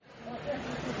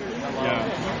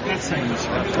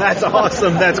That's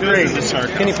awesome. That's great.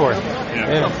 Penny for it.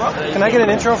 Yeah. Can I get an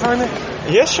intro for me?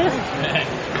 Yeah, sure.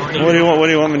 What do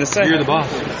you want me to say? You're the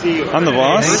boss. I'm the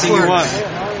boss? Anything you want.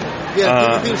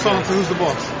 Yeah, the theme song for Who's the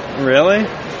Boss. Really?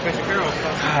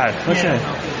 God,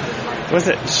 what's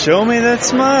it? Show me that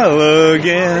smile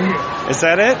again. Is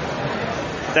that it?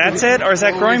 That's it? Or is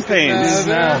that growing pains?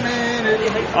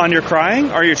 On your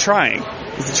crying? Or are you trying?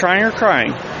 Is it trying or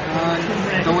crying?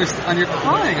 Don't waste on your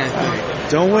crying, I think.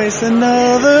 Don't waste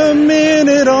another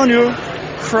minute on your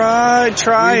trying.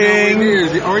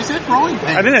 Or is it growing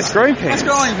pains? I think that's growing pains. That's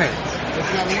growing pains.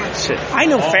 Shit. I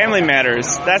know Family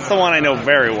Matters. That's the one I know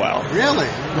very well. Really?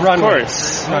 Of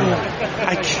course.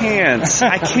 I can't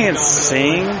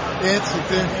sing. It's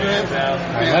different.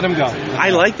 Let him go. I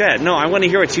like that. No, I want to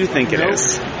hear what you think it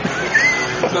is.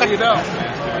 So you know.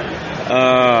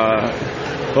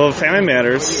 Well, Family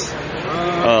Matters.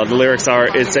 The lyrics are: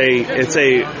 it's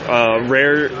a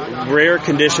rare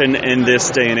condition in this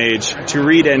day and age to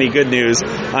read any good news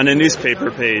on a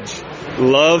newspaper page.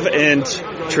 Love and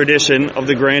tradition of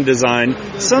the grand design.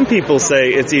 Some people say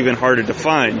it's even harder to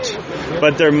find,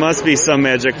 but there must be some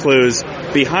magic clues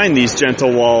behind these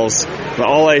gentle walls. But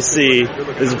all I see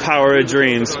is the power of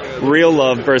dreams, real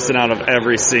love bursting out of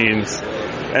every scene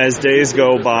as days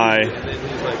go by,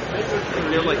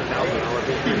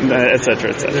 etc.,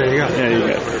 etc. There you go. Yeah, you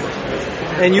go.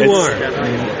 And you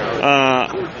are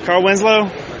Carl Winslow.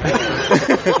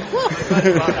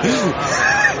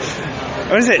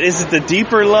 What is it? Is it the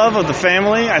deeper love of the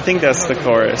family? I think that's the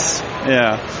chorus.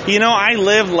 Yeah. You know, I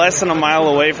live less than a mile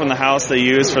away from the house they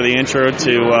use for the intro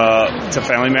to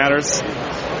Family Matters.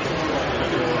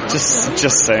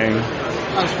 Just saying.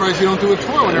 I'm surprised you don't do a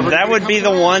tour whenever. That would be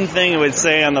the one thing it would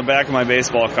say on the back of my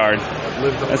baseball card.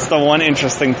 That's the one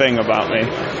interesting thing about me.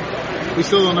 We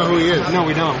still don't know who he is. No,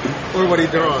 we don't. Or what he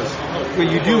draws. But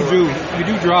you do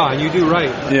draw, and you do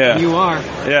write. Yeah. And you are.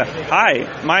 Yeah. Hi,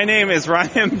 my name is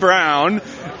Ryan Brown,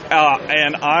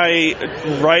 and I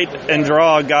write and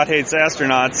draw God Hates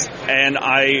Astronauts, and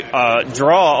I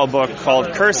draw a book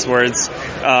called Curse Words,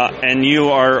 and you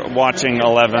are watching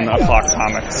 11 O'Clock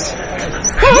Comics.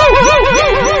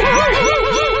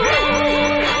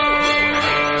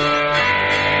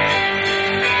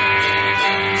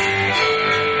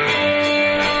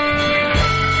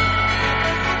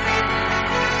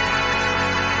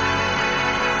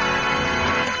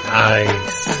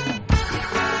 Nice.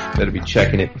 Better be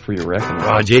checking it before you wreck it.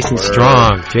 Oh, Jason's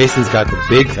strong. Jason's got the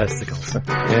big testicles.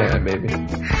 Yeah, maybe.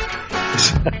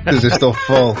 Because they're still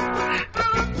full.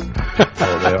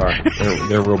 Oh, they are.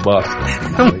 They're robust.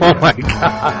 Oh my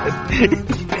god.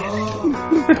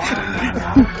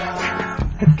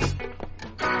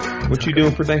 What you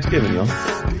doing for Thanksgiving, y'all?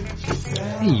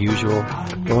 The usual.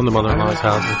 Going to mother-in-law's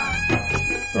house.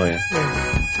 Oh, yeah.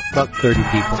 About 30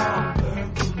 people.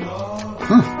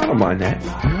 I don't mind that.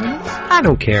 I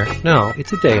don't care. No,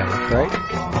 it's a day off, right?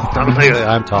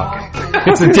 I'm talking.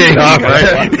 It's a day off,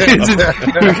 right?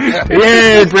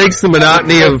 Yeah, it breaks the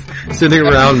monotony of sitting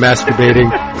around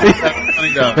masturbating.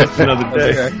 Another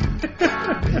day.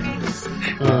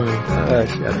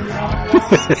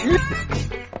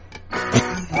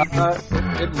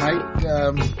 It might.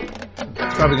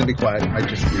 It's probably gonna be quiet. It might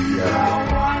just be Renee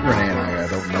and I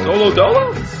don't know. Solo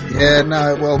dolo? Yeah,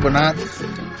 no. Well, we're not.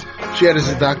 She had a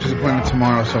doctor's appointment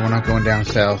tomorrow, so we're not going down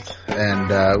south, and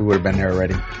we would have been there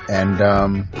already. And I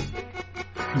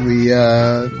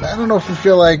don't know if we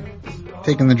feel like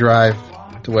taking the drive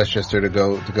to Westchester to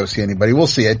go see anybody. We'll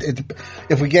see.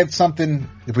 If we get something,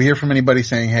 if we hear from anybody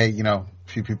saying, hey, you know, a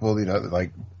few people, you know,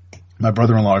 like my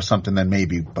brother-in-law or something, then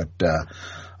maybe. But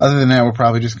other than that, we're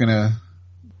probably just gonna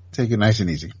take it nice and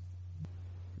easy.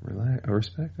 Relax.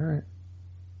 Respect. All right.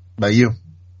 By you.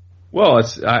 Well,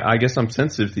 I guess I'm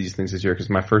sensitive to these things this year because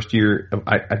my first year,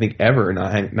 I think ever,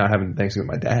 not having Thanksgiving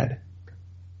with my dad.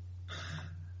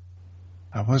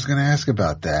 I was going to ask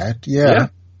about that. Yeah.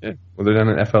 Well, they're down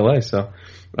in FLA, so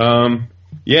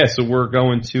so we're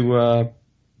going to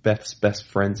Beth's best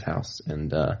friend's house,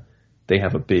 and they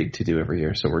have a big to do every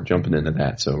year, so we're jumping into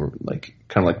that. So we're like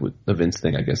kind of like with the Vince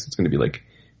thing, I guess it's going to be like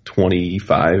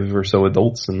 25 or so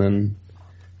adults, and then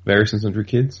various and sundry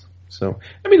kids. So,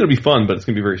 I mean, it'll be fun, but it's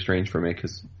going to be very strange for me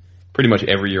because pretty much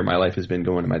every year my life has been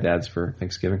going to my dad's for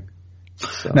Thanksgiving.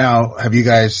 So. Now, have you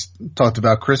guys talked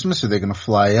about Christmas? Are they going to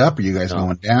fly up? Are you guys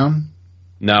going down?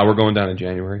 No, we're going down in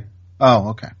January.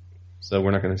 Oh, okay. So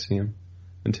we're not going to see him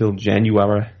until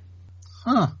January.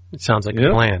 Huh. It sounds like a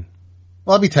plan.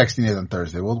 Well, I'll be texting you on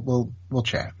Thursday. We'll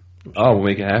chat. Oh, we'll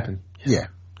make it happen. Yeah.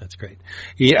 That's great.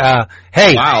 Yeah.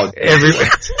 Hey. Wow.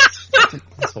 It's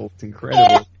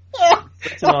incredible.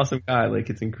 That's an awesome guy.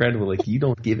 Like, it's incredible. Like, you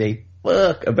don't give a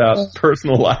fuck about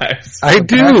personal lives. I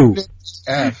do.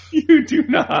 You do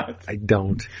not. I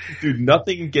don't. Dude,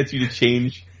 nothing gets you to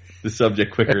change the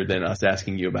subject quicker than us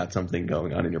asking you about something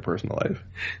going on in your personal life.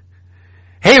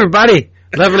 Hey, everybody.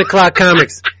 11 o'clock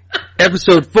comics.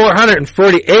 Episode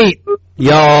 448.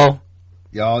 Y'all.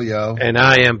 Yo. And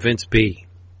I am Vince B.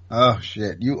 Oh,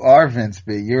 shit. You are Vince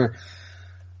B. You're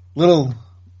little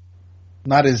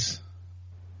not as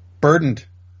burdened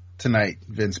tonight,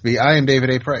 Vince B. I am David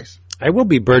A. Price. I will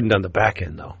be burdened on the back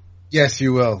end, though. Yes,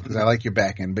 you will, because I like your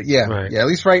back end. But yeah, right. Yeah. At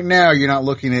least right now, you're not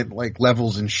looking at like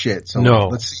levels and shit. So no.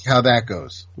 Let's see how that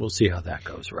goes. We'll see how that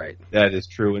goes, right? That is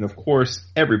true, and of course,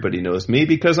 everybody knows me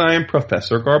because I am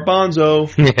Professor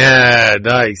Garbanzo. Yeah,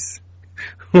 nice.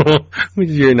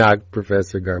 You're not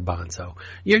Professor Garbanzo.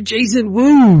 You're Jason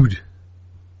Wood.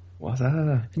 What's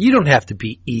that? You don't have to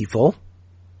be evil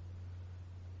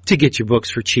to get your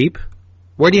books for cheap.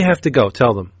 Where do you have to go?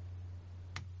 Tell them.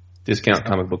 Discount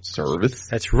Comic Book Service.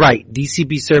 That's right.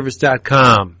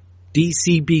 DCBService.com.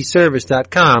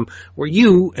 DCBService.com, where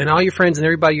you and all your friends and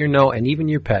everybody you know and even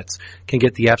your pets can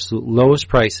get the absolute lowest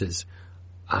prices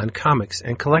on comics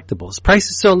and collectibles.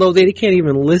 Prices so low they can't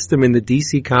even list them in the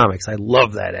DC Comics. I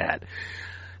love that ad.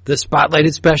 The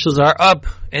spotlighted specials are up,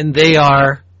 and they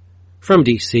are from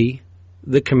DC,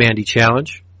 the Commandy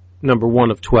Challenge, number 1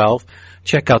 of 12.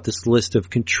 Check out this list of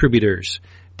contributors.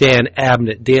 Dan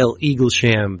Abnett, Dale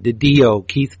Eaglesham, Didio,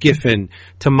 Keith Giffen,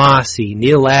 Tomasi,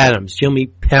 Neil Adams, Jimmy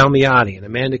Palmiotti, and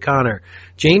Amanda Connor,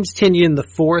 James Tinian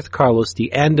IV, Carlos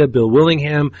DeAnda, Bill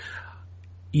Willingham,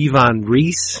 Yvonne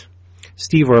Reese,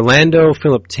 Steve Orlando,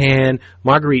 Philip Tan,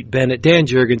 Marguerite Bennett, Dan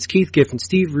Jurgens, Keith Giffen,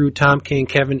 Steve Rue, Tom King,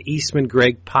 Kevin Eastman,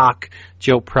 Greg Pock,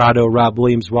 Joe Prado, Rob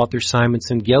Williams, Walter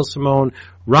Simonson, Gail Simone,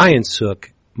 Ryan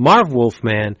Sook, Marv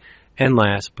Wolfman, and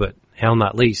last but hell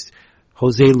not least,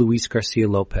 Jose Luis Garcia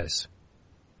Lopez.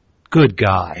 Good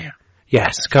God.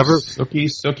 Yes, cover.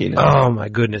 Sookie. Oh my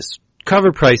goodness.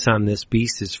 Cover price on this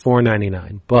beast is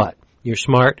 $4.99, but you're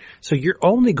smart, so you're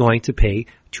only going to pay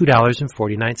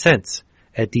 $2.49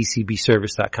 at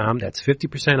DCBService.com. That's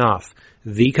 50% off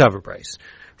the cover price.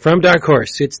 From Dark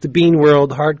Horse, it's the Bean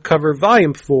World hardcover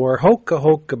volume 4, Hoka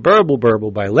Hoka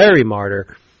Burble by Larry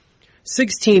Martyr.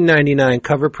 $16.99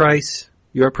 cover price.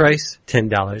 Your price,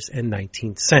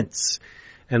 $10.19.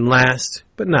 And last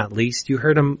but not least, you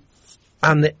heard him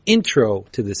on the intro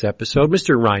to this episode.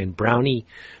 Mr. Ryan Brownie,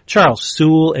 Charles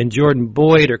Sewell, and Jordan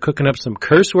Boyd are cooking up some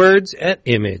curse words at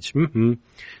Image.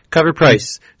 Cover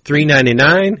price,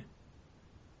 $3.99.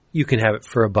 You can have it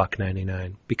for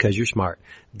 $1.99 because you're smart.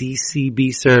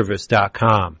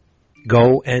 DCBService.com.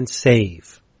 Go and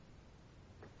save.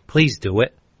 Please do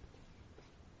it.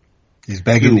 He's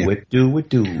begging do it.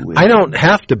 I don't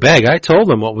have to beg. I told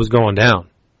them what was going down.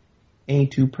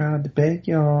 Ain't too proud to beg,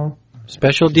 y'all.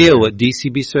 Special deal at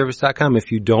DCBService.com.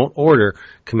 If you don't order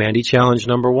Commandy Challenge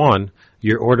number 1,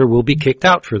 your order will be kicked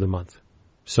out for the month.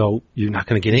 So you're not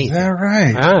going to get anything. Is that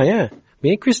right? Ah, yeah. Me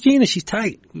and Christina, she's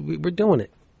tight. We're doing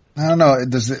it. I don't know.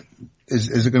 Is it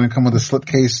going to come with a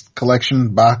slipcase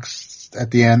collection box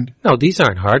at the end? No, these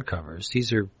aren't hardcovers.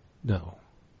 These are no.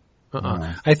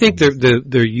 I think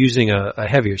they're using a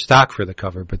heavier stock for the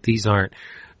cover, but these aren't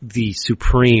the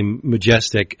supreme,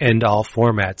 majestic, end-all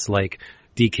formats like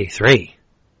DK3.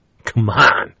 Come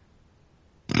on.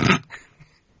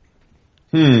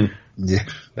 Yeah.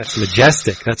 That's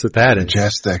majestic. That's what that is.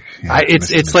 Majestic. Yeah,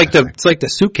 it's like the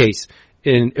suitcase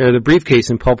or the briefcase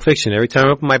in Pulp Fiction. Every time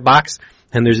I open my box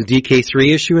and there's a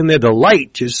DK3 issue in there, the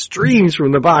light just streams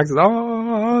from the box.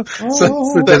 So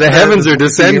the heavens are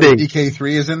descending.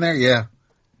 DK3 is in there? Yeah.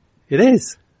 It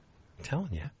is. I'm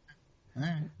telling you. All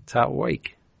right. It's how it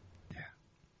wake. Yeah.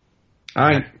 All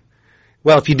right.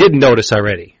 Well, if you didn't notice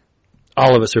already,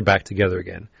 all of us are back together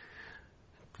again.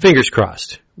 Fingers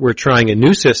crossed. We're trying a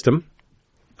new system.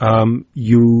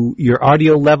 Your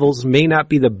audio levels may not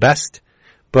be the best,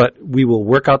 but we will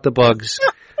work out the bugs.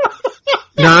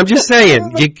 No, I'm just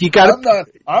saying. You got.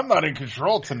 I'm not in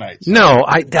control tonight. So. No,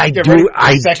 I do.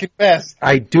 Second best.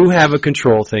 I do have a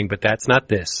control thing, but that's not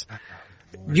this.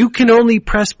 You can only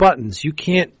press buttons. You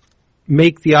can't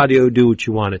make the audio do what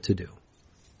you want it to do.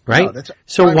 Right? No,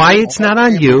 so why it's not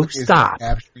on you? Stop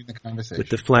the with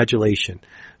the flagellation.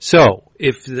 So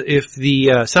if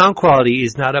the sound quality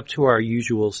is not up to our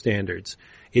usual standards,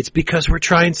 it's because we're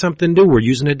trying something new. We're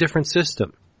using a different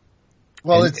system.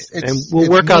 Well, and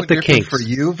we'll work out the kinks for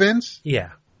you, Vince.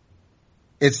 Yeah,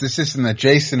 it's the system that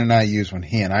Jason and I use when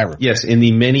he and I record. Yes, in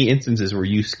the many instances where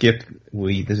you skip,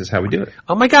 this is how we do it.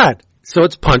 Oh my God! So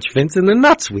it's Punch Vince in the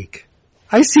Nuts Week.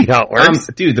 I see how it works,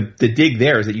 dude. The dig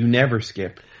there is that you never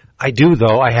skip. I do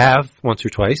though. I have once or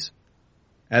twice.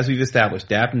 as we've established,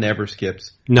 Dap never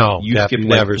skips. No, you Dap skip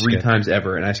never like 3 skips. times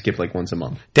ever, and I skip like once a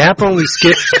month. Dap only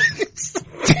skips.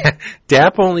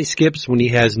 Dap only skips when he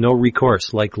has no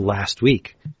recourse, like last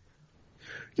week.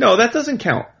 No, that doesn't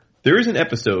count. There is an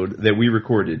episode that we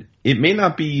recorded. It may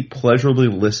not be pleasurably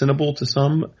listenable to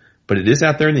some, but it is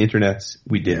out there in the internets.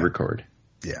 We did record.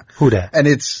 Yeah. Who dat? And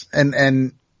it's, and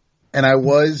I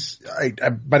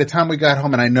by the time we got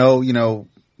home, and I know, you know,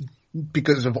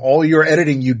 because of all your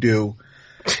editing you do,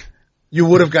 you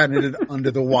would have gotten it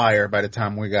under the wire by the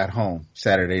time we got home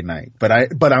Saturday night. But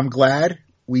I'm glad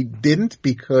we didn't,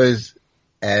 because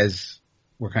as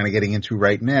we're kind of getting into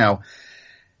right now,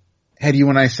 had you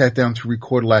and I sat down to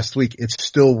record last week, it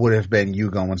still would have been you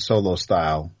going solo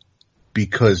style,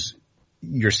 because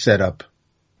your setup,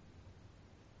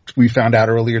 we found out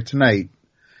earlier tonight,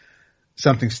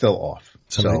 something's still off.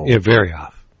 Yeah, very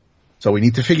off. So we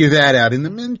need to figure that out. In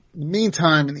the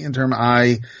meantime, in the interim,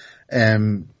 I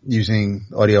am using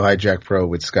Audio Hijack Pro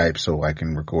with Skype so I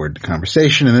can record the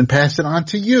conversation and then pass it on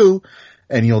to you,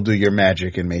 and you'll do your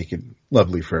magic and make it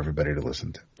lovely for everybody to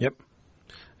listen to. Yep.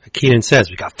 Keenan says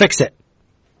we got to fix it.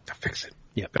 Fix it.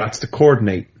 Yep. Got to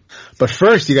coordinate. But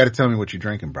first, you got to tell me what you're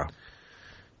drinking, bro.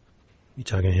 You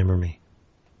talking to him or me?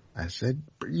 I said,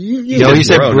 you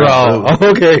said bro. Oh,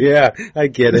 okay, yeah, I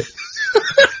get it.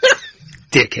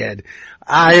 Dickhead.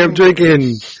 I am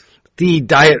drinking the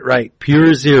Diet Right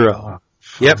Pure Zero.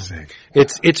 Yep.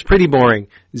 It's pretty boring.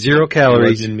 0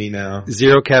 calories, In me now.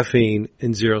 0 caffeine,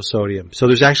 and 0 sodium. So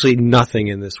there's actually nothing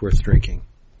in this worth drinking.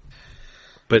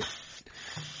 But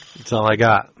that's all I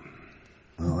got.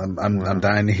 Well, I'm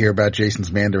dying to hear about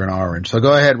Jason's Mandarin Orange. So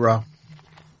go ahead, Ro.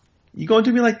 You going to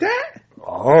do me like that?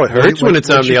 Oh, it hurts when it's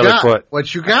on the other foot.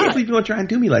 What you I can't got? believe you want to try and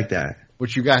do me like that.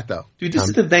 What you got, though? Dude, this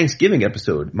is the Thanksgiving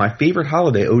episode. My favorite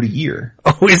holiday owed a year.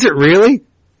 Oh, is it really?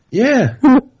 Yeah.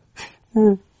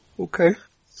 Okay.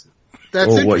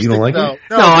 That's what, you don't like it?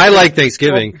 No, I like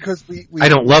Thanksgiving. Because we I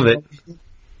don't love it.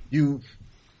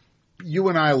 You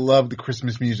and I love the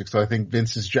Christmas music, so I think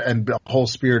Vince is, and the whole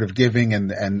spirit of giving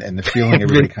and the feeling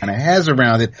everybody kind of has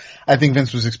around it. I think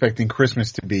Vince was expecting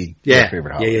Christmas to be your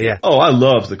favorite holiday. Yeah. Oh, I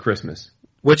love the Christmas.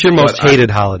 What's your most hated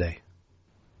holiday?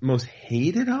 Most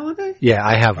hated holiday? Yeah,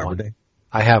 I have one.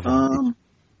 I have one.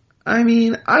 I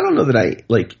mean, I don't know that I,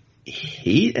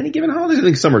 hate any given holidays. I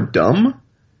think some are dumb.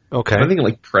 Okay. I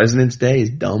think, President's Day is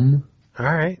dumb. All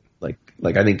right. I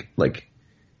think,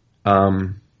 I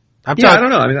don't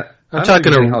know. I mean, I'm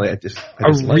talking a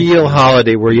real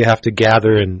holiday where you have to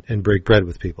gather and break bread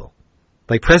with people.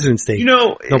 Like President's Day. You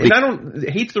know, and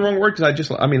hate's the wrong word, because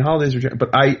holidays are, but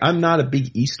I'm not a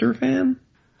big Easter fan.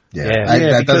 Yeah.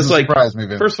 That doesn't surprise me,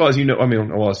 Vince. First of all, as you know,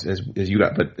 as you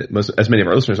got, but as many of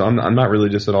our listeners, I'm not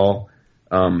religious at all.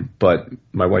 But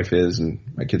my wife is, and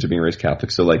my kids are being raised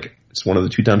Catholic, so it's one of the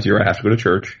 2 times a year I have to go to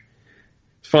church.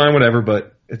 It's fine, whatever,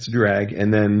 but it's a drag.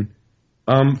 And then,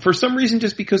 for some reason,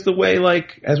 just because the way,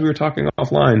 as we were talking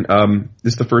offline,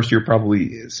 this is the first year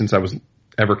probably since I was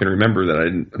ever can remember that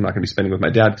I'm not going to be spending with my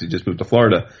dad because he just moved to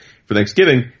Florida for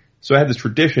Thanksgiving. So I had this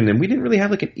tradition, and we didn't really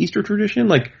have an Easter tradition.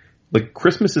 Like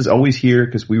Christmas is always here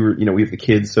because we have the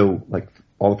kids, so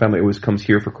all the family always comes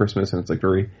here for Christmas, and it's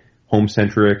very home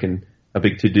centric and a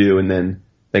big to do. And then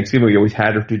Thanksgiving, we always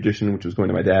had a tradition, which was going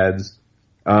to my dad's.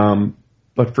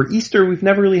 But for Easter, we've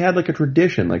never really had a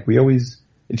tradition.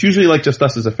 It's usually just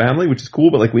us as a family, which is cool,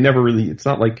 but we never really, it's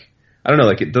not I don't know,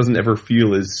 it doesn't ever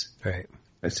feel as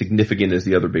significant as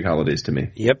the other big holidays to me.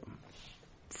 Yep.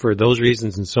 For those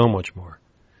reasons and so much more.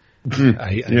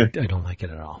 I don't like it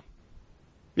at all.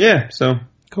 Yeah, so.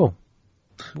 Cool.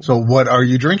 So what are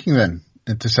you drinking then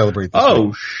to celebrate this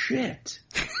week? Shit.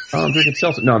 I'm drinking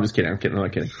seltzer. No, I'm just kidding. I'm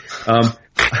not kidding.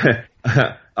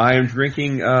 I am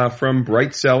drinking from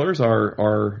Bright Cellars,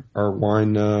 our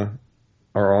wine,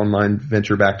 our online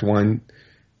venture-backed wine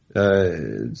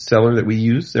seller that we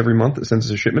use every month that sends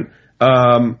us a shipment.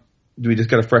 We just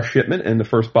got a fresh shipment, and the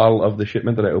first bottle of the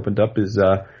shipment that I opened up is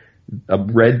a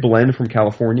red blend from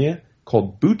California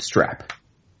called Bootstrap.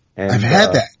 And, I've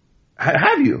had that.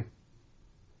 Have you?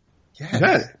 Yes. I've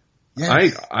had it.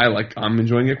 Yes. I'm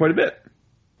enjoying it quite a bit.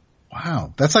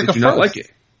 Wow, that's a Did you not like it?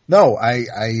 No, I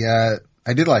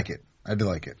did like it. I did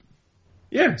like it.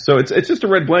 Yeah, so it's just a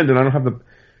red blend, and I don't have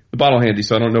the bottle handy,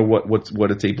 so I don't know what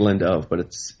it's a blend of, but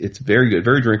it's very good,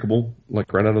 very drinkable. Right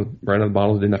out of the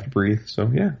bottle, it didn't have to breathe.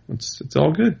 So yeah, it's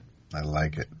all good. I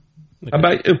like it. How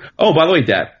about, oh, by the way,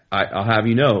 Dad, I'll have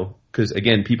you know, because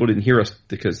again, people didn't hear us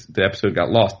because the episode got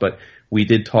lost, but we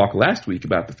did talk last week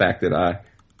about the fact that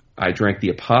I drank the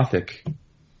Apothic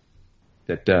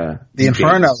that the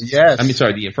Inferno, yes. I mean,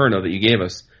 sorry, the Inferno that you gave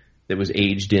us. that was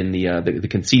aged in the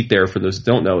conceit there. For those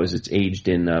that don't know, is it's aged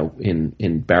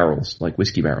in barrels, like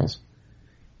whiskey barrels,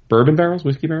 bourbon barrels,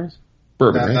 whiskey barrels,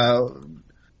 bourbon, right?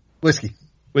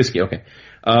 Whiskey. Okay.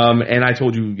 And I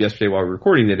told you yesterday while we were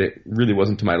recording that it really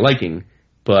wasn't to my liking,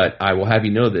 but I will have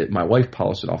you know that my wife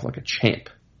polished it off like a champ.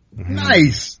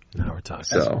 Nice. Now we're talking.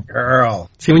 So, girl.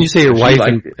 See, when you say your wife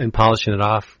and polishing it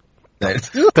off,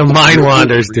 the mind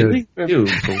wanders, really? dude. Dude,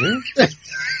 for real?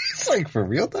 It's like, for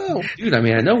real though? Dude, I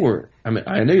mean, I know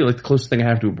you're like the closest thing I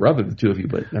have to a brother, the two of you,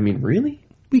 but I mean, really?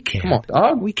 We can. Come on,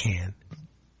 dog. We can.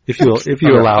 If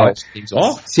you allow it. Things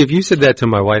off. See, if you said that to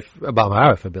my wife about my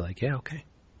wife, I'd be like, yeah, okay.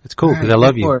 It's cool because I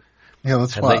love you. Yeah,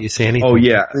 let's I'd let you say anything. Oh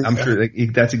yeah, I'm sure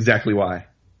that's exactly why.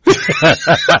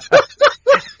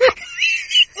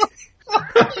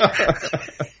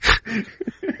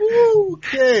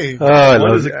 Okay.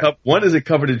 One is a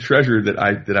coveted treasure that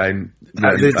I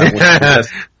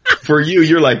for you.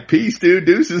 You're like, peace, dude,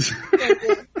 deuces.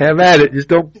 Have at it. Just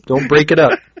don't break it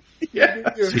up.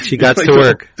 Yeah. So she got to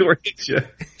work. She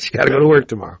got to go to work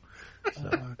tomorrow.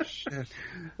 Oh shit.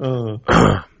 What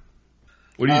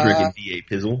are you drinking, D.A.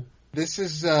 Pizzle? This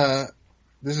is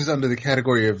under the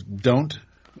category of don't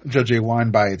judge a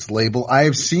wine by its label. I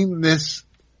have seen this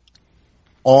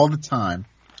all the time.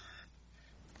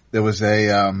 There was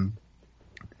a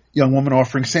young woman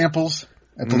offering samples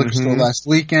at the liquor store last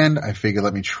weekend. I figured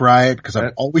let me try it because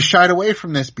I've always shied away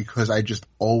from this because I just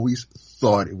always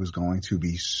thought it was going to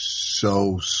be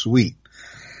so sweet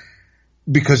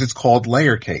because it's called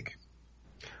layer cake.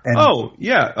 And I'll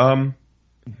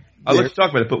let you talk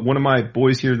about it, but one of my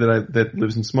boys here that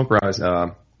lives in Smoke Rise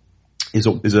is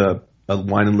a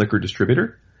wine and liquor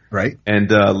distributor. Right. And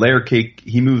Layer Cake,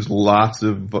 he moves lots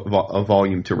of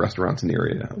volume to restaurants in the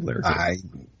area of Layer Cake.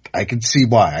 I can see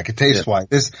why. I can taste why.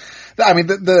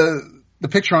 The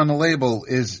picture on the label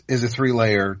is a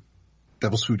 3-layer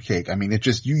double sweet cake. I mean, it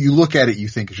just, you look at it, you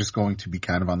think it's just going to be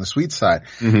kind of on the sweet side.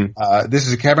 Mm-hmm. This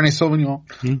is a Cabernet Sauvignon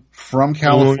from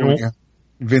California,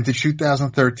 vintage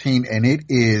 2013, and it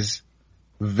is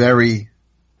very,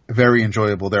 very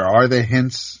enjoyable. There are the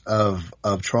hints of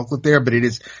chocolate there, but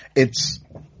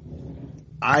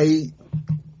I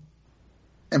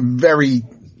am very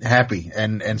happy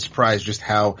and surprised just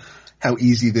how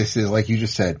easy this is. Like you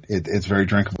just said, it's very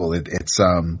drinkable. It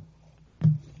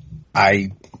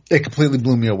completely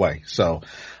blew me away. So,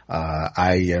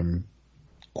 I am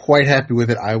quite happy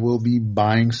with it. I will be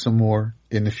buying some more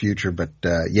in the future, but,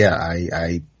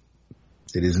 it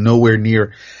is nowhere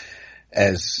near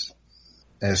as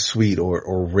sweet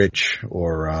or rich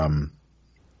or,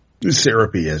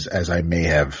 syrupy as I may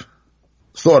have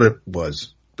thought it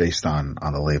was based on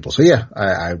the label. So yeah,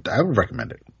 I would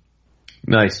recommend it.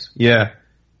 Nice. Yeah.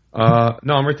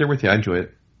 No, I'm right there with you. I enjoy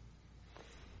it.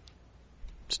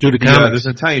 Let's do the comments. There's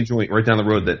an Italian joint right down the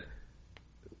road that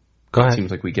go ahead.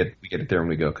 Seems like we get it there when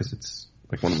we go because it's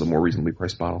like one of the more reasonably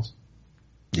priced bottles.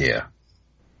 Yeah.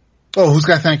 Oh, who's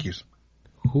got thank yous?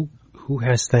 Who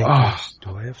has thank yous?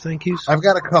 Do I have thank yous? I've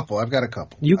got a couple.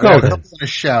 You go then. A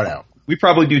shout out. We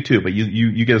probably do too, but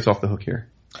you get us off the hook here.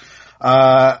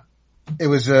 It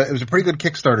was a pretty good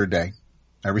Kickstarter day.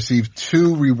 I received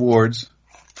 2 rewards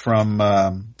from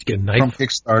get a knife? From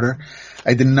Kickstarter.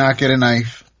 I did not get a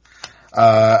knife.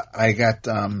 I got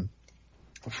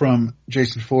from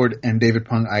Jason Ford and David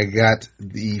Pung. I got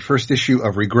the first issue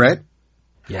of Regret.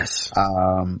 Yes.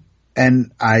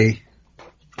 And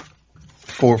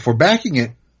for backing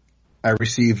it, I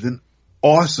received an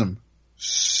awesome,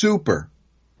 super.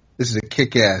 This is a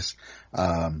kick-ass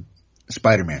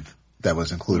Spider-Man that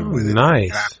was included with it.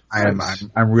 Nice.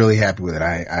 I'm really happy with it.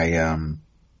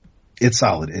 It's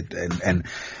solid. And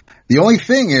the only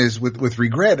thing is with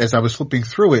Regret, as I was flipping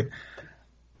through it,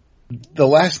 the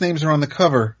last names are on the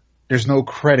cover. There's no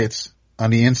credits on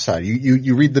the inside.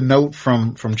 You read the note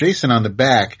from Jason on the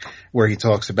back where he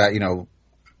talks about, the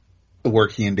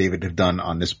work he and David have done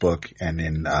on this book and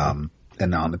in the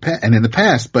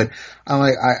past. But I'm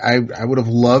like, I would have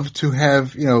loved to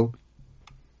have,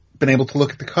 been able to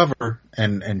look at the cover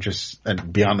and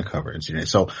be on the cover and see it.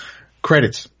 So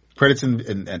credits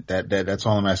and that's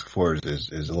all I'm asking for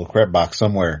is a little credit box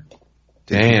somewhere.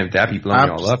 Damn, that be blowing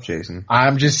y'all up, Jason.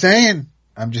 I'm just saying.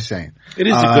 It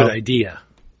is a good idea.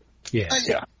 Yeah.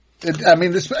 Yeah.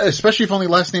 Especially if only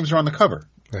last names are on the cover.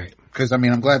 Right. Because I'm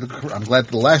glad the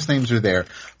last names are there,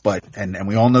 but and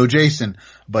we all know Jason,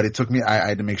 but it took me. I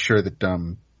had to make sure that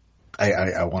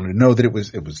I wanted to know that it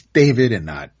was David and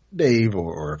not Dave,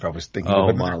 or if I was thinking of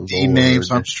a name.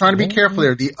 So I'm just trying to be careful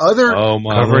there. The other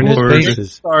covering his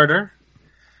bases starter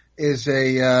is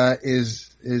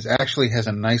actually has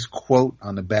a nice quote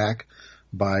on the back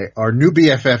by our new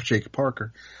BFF Jake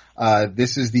Parker.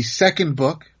 This is the second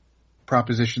book,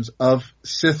 Propositions of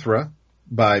Sithra,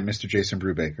 by Mr. Jason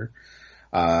Brubaker.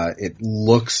 It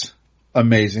looks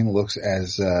amazing. Looks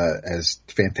as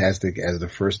fantastic as the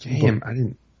first book. Damn, I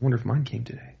didn't wonder if mine came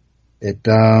today. It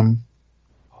Oh,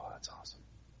 that's awesome.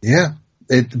 yeah.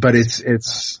 It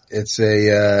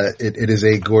is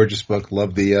a gorgeous book.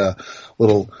 Love the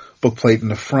little book plate in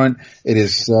the front. It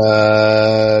is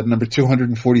number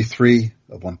 243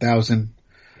 of 1000.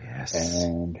 Yes.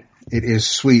 And it is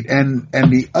sweet. And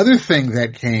the other thing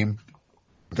that came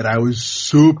that I was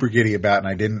super giddy about, and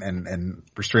I didn't, and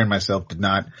restrained myself, did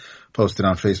not post it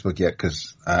on Facebook yet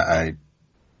because I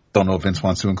don't know if Vince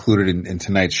wants to include it in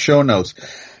tonight's show notes.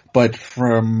 But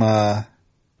from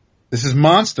this is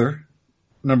Monster,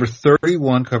 number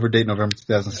 31, cover date November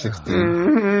 2016.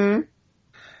 Mm-hmm.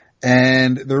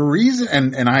 And the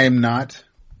reason, and I am not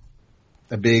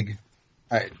a big,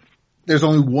 there's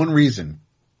only one reason.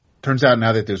 Turns out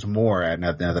now that there's more,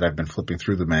 now that I've been flipping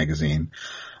through the magazine,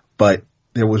 but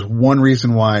there was one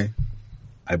reason why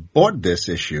I bought this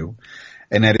issue,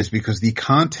 and that is because the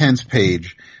contents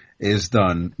page is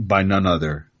done by none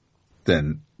other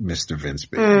than Mr. Vince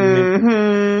Big.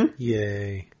 Mm-hmm.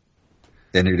 Yay.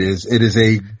 And it is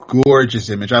a gorgeous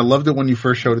image. I loved it when you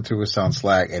first showed it to us on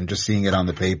Slack, and just seeing it on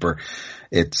the paper,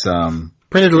 it's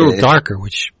printed a little darker,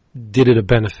 which did it a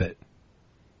benefit.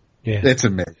 Yeah, it's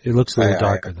amazing. It looks a little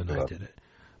darker than I did it.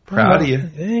 Proud of you.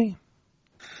 Hey.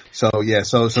 So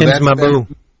Tim's that's my boo.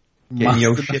 Getting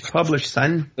your shit published,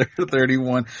 son.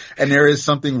 31. And there is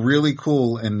something really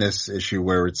cool in this issue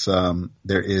where it's,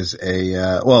 there is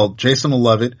Jason will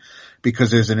love it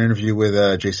because there's an interview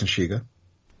with, Jason Shiga.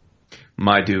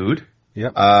 My dude.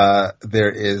 Yep.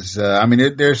 There is,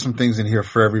 there's some things in here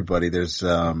for everybody. There's,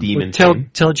 Demon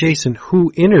tell Jason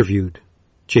who interviewed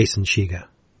Jason Shiga.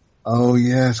 Oh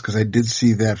yes, cause I did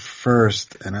see that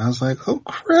first and I was like, oh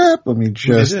crap, let me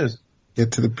just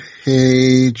get to the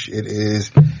page. It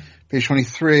is page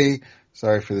 23.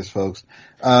 Sorry for this, folks.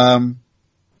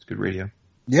 It's good radio.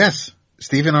 Yes.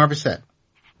 Stephen R. Bissett.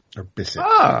 Or Bissett.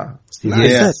 Ah. Stephen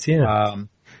Bissett, yeah.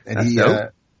 And that's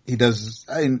he does,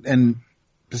 and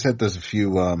Bissett does a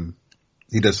few,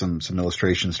 he does some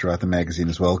illustrations throughout the magazine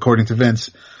as well. According to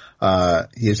Vince,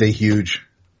 he is a huge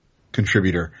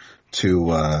contributor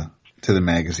to the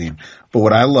magazine. But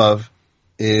what I love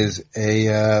is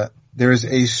there is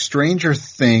a Stranger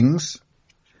Things,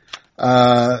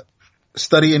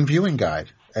 study and viewing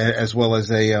guide, as well as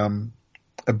a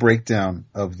breakdown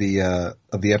of the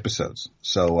episodes.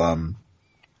 So,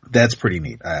 that's pretty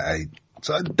neat.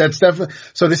 So that's definitely,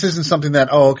 so this isn't something that,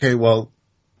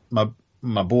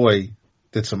 my boy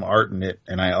did some art in it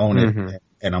and I own it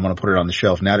and I'm going to put it on the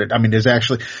shelf. Now that, there's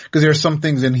actually, cause there are some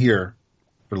things in here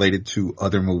related to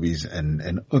other movies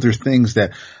and other things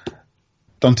that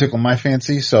don't tickle my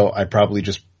fancy, so I probably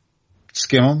just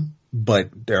skim them. But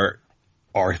there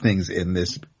are things in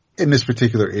this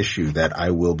particular issue that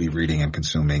I will be reading and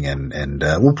consuming, and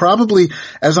will probably,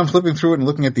 as I'm flipping through it and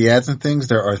looking at the ads and things,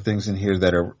 there are things in here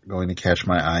that are going to catch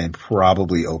my eye and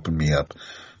probably open me up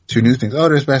to new things. Oh,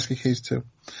 there's basket case too.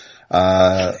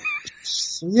 Yeah,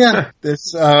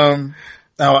 this and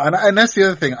that's the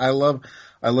other thing. I love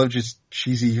just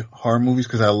cheesy horror movies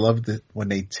because I love that when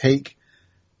they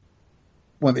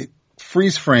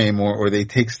freeze frame or they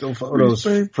take still photos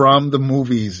from the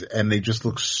movies and they just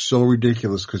look so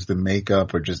ridiculous because the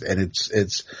makeup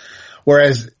it's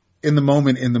whereas in the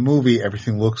moment in the movie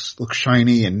everything looks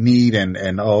shiny and neat and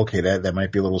that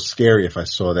might be a little scary if I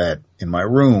saw that in my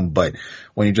room, but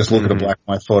when you just look at a black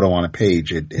and white photo on a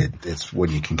page it's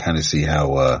when you can kind of see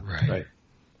how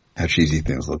how cheesy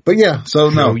things look. But yeah, so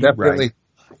no, definitely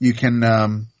you can,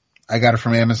 I got it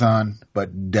from Amazon,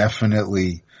 but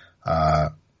definitely,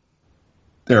 for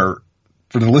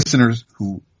the listeners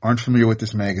who aren't familiar with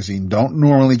this magazine, don't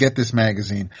normally get this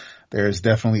magazine, there is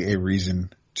definitely a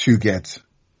reason to get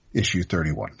issue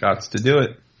 31. Got to do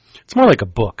it. It's more like a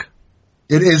book.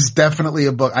 It is definitely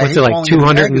a book. What's it like,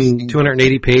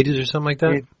 280 pages or something like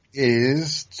that? It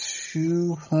is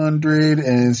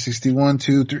 261,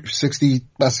 260,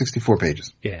 about 64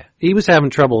 pages. Yeah. He was having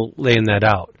trouble laying that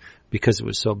out because it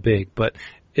was so big. But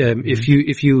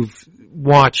if you've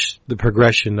watched the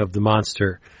progression of the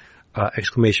monster,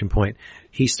 exclamation point,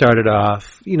 he started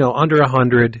off, under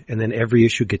 100, and then every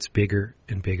issue gets bigger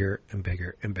and bigger and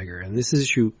bigger and bigger. And this is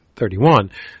issue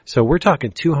 31. So we're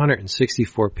talking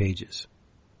 264 pages.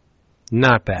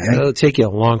 Not bad. Yeah. It'll take you a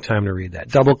long time to read that.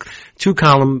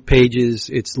 2-column pages.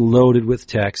 It's loaded with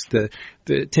text. The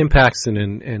Tim Paxton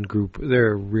and group,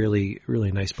 they're a really,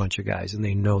 really nice bunch of guys, and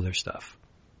they know their stuff.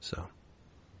 So.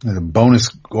 And a bonus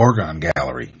Gorgon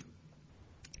gallery.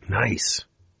 Nice.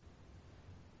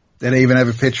 And they even have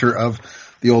a picture of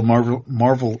the old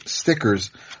Marvel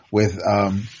stickers with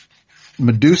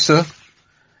Medusa,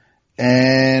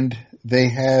 and they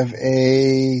have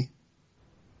a.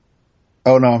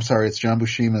 Oh no, I'm sorry. It's John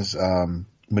Buscema's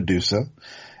Medusa.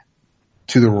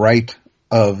 To the right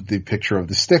of the picture of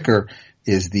the sticker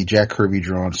is the Jack Kirby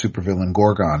drawn supervillain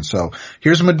Gorgon. So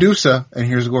here's Medusa and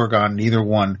here's Gorgon. Neither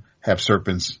one have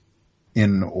serpents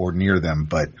in or near them,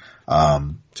 but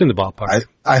it's in the ballpark.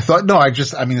 I thought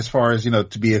as far as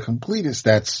to be a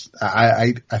completist,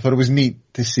 I thought it was neat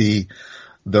to see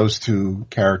those two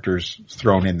characters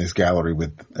thrown in this gallery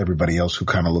with everybody else who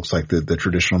kind of looks like the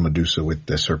traditional Medusa with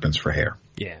the serpents for hair.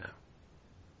 Yeah,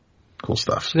 cool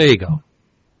stuff. So there you go.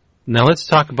 Now let's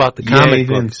talk about the comic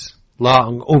books.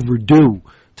 Long overdue.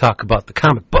 Talk about the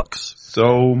comic books.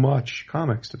 So much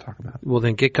comics to talk about. Well,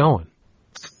 then get going.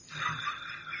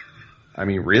 I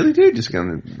mean, really, dude? Just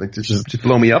gonna just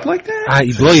blow me up like that?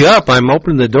 You blow you up. I'm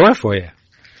opening the door for you.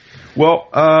 Well,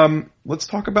 let's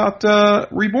talk about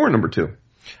Reborn #2.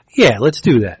 Yeah, let's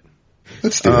do that.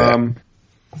 Let's do that.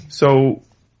 So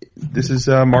this is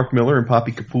Mark Millar and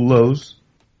Poppy Capullo's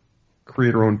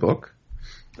creator-owned book.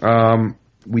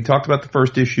 We talked about the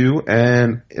first issue,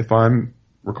 and if I'm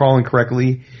recalling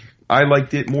correctly, I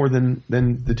liked it more than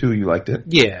the two of you liked it.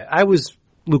 Yeah, I was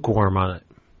lukewarm on it.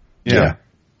 Yeah.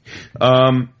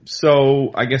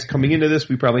 So I guess coming into this,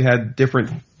 we probably had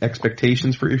different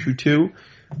expectations for issue 2.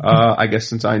 I guess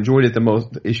since I enjoyed it the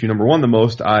most, issue #1 the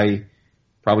most, I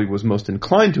probably was most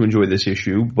inclined to enjoy this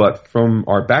issue. But from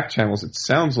our back channels, it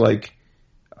sounds like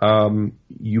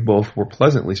you both were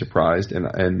pleasantly surprised,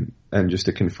 and just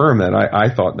to confirm that, I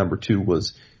thought #2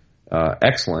 was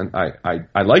excellent.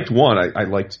 I liked 1. I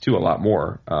liked 2 a lot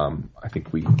more. I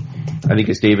think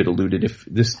as David alluded, if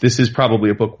this is probably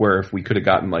a book where if we could have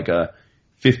gotten like a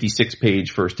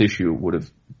 56-page first issue, it would have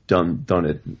done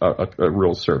it a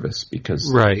real service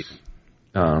because right.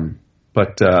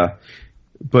 But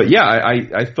yeah,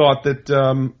 I thought that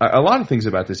a lot of things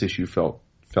about this issue felt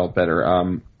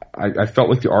better. I felt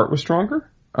like the art was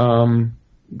stronger. Not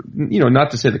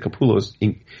to say that Capullo's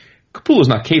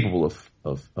not capable of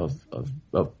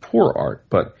poor art,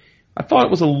 but I thought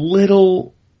it was a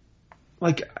little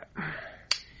like,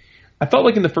 I felt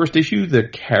like in the first issue, the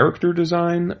character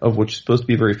design of which is supposed to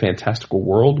be a very fantastical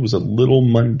world was a little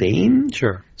mundane.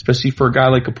 Sure. Especially for a guy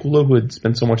like Capullo who had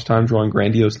spent so much time drawing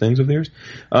grandiose things over the years.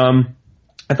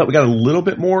 I thought we got a little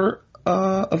bit more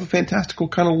of a fantastical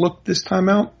kind of look this time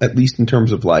out, at least in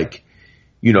terms of like,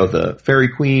 the fairy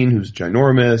queen who's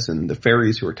ginormous and the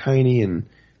fairies who are tiny and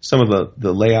some of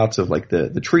the layouts of like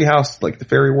the treehouse, like the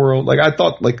fairy world. Like I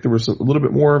thought like there was a little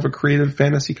bit more of a creative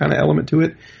fantasy kind of element to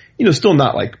it. Still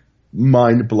not like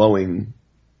mind blowing.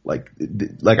 Like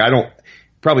I don't,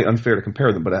 probably unfair to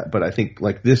compare them, but I think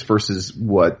like this versus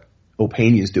what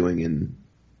Opeña is doing in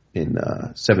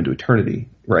 7 to Eternity,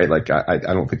 right? Like I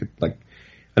don't think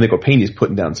I think Opeña is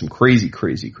putting down some crazy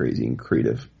and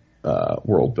creative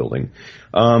world building.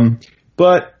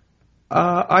 But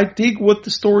I dig what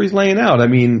the story's laying out. I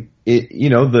mean,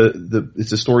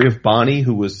 it's a story of Bonnie,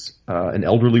 who was an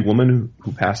elderly woman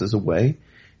who passes away.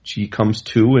 She comes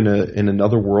to in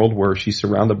another world where she's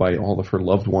surrounded by all of her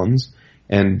loved ones,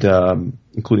 and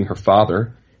including her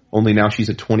father. Only now she's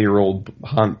a 20-year-old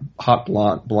hot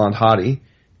blonde hottie,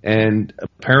 and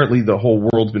apparently the whole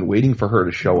world's been waiting for her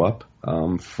to show up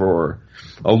for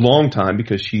a long time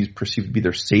because she's perceived to be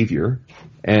their savior.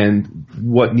 And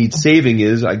what needs saving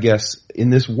is, I guess, in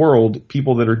this world,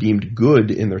 people that are deemed good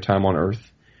in their time on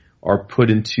Earth are put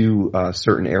into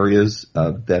certain areas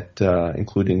that,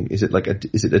 including, is it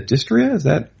Adistria? Is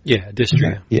that? Yeah,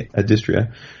 Adistria. Yeah,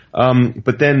 Adistria.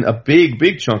 But then a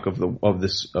big chunk of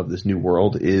this new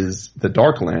world is the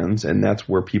Darklands, and that's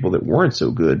where people that weren't so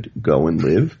good go and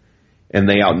live. And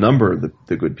they outnumber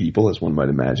the good people, as one might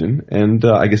imagine. And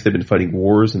I guess they've been fighting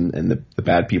wars, and the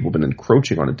bad people have been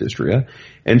encroaching on Adistria.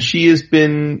 And she has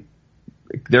been,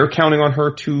 they're counting on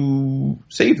her to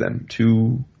save them,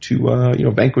 to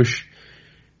vanquish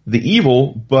the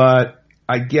evil. But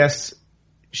I guess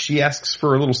she asks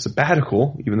for a little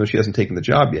sabbatical, even though she hasn't taken the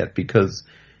job yet, because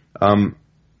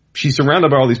she's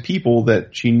surrounded by all these people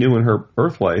that she knew in her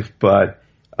Earth life, but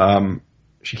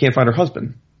she can't find her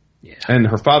husband. Yeah. And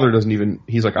her father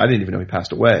he's like, I didn't even know he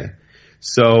passed away.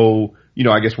 So,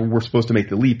 I guess we're supposed to make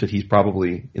the leap that he's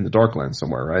probably in the Darklands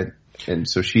somewhere, right? And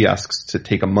so she asks to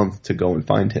take a month to go and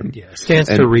find him. Yeah, stands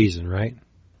to reason, right?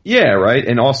 Yeah, right.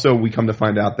 And also we come to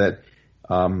find out that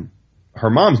her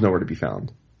mom's nowhere to be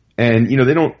found. And,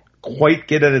 they don't quite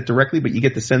get at it directly, but you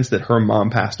get the sense that her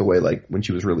mom passed away like when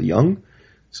she was really young,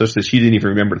 such that she didn't even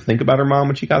remember to think about her mom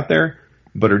when she got there.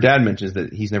 But her dad mentions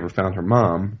that he's never found her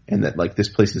mom, and that like this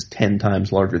place is 10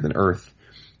 times larger than Earth.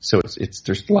 So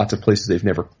there's lots of places they've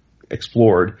never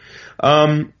explored.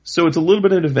 So it's a little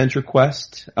bit of an adventure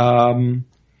quest. It's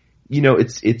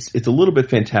a little bit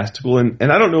fantastical, and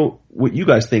I don't know what you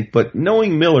guys think, but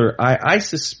knowing Millar, I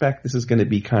suspect this is going to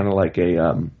be kind of like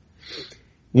a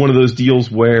one of those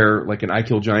deals where, like an I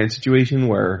Kill Giant situation,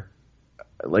 where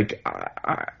like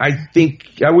I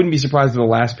think I wouldn't be surprised if the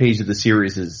last page of the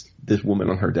series is this woman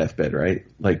on her deathbed, right?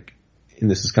 Like,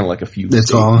 and this is kind of like a few.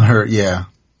 It's all on her, yeah.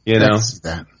 You know,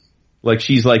 that. Like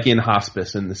she's like in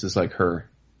hospice, and this is like her,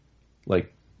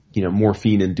 like,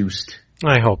 morphine induced.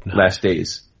 I hope not. Last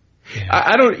days. Yeah.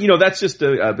 I don't. That's just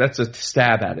that's a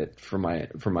stab at it from my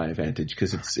advantage,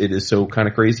 because it is so kind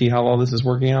of crazy how all this is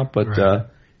working out. But right.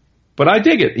 But I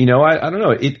dig it. I don't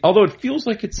know. Although it feels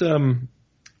like it's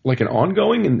like an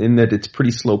ongoing, in that it's pretty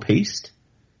slow paced.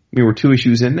 I mean, we're 2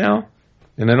 issues in now,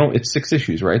 and it's 6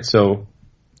 issues, right? So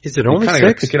is it only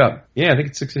 6? Pick it up. Yeah, I think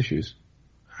it's 6 issues.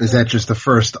 Is that just the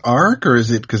first arc, or is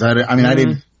it? Because I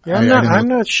didn't. Yeah, I'm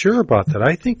not sure about that.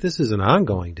 I think this is an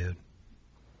ongoing, dude.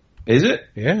 Is it?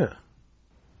 Yeah.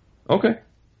 Okay.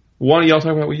 Why don't y'all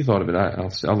talk about what you thought of it?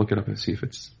 I'll look it up and see if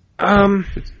it's. I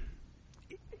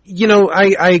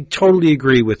totally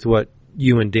agree with what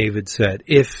you and David said.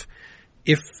 If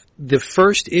the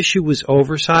first issue was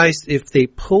oversized, if they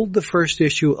pulled the first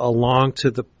issue along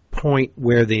to the point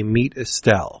where they meet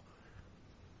Estelle,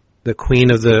 the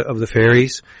queen of the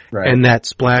fairies, right, and that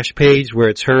splash page where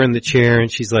it's her in the chair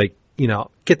and she's like,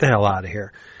 get the hell out of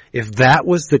here. If that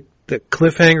was the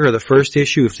cliffhanger of the first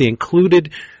issue, if they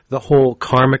included the whole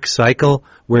karmic cycle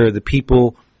where the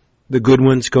good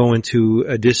ones go into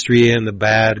Adistria and the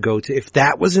bad go to, if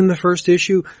that was in the first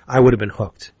issue, I would have been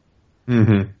hooked.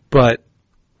 Mm-hmm. But,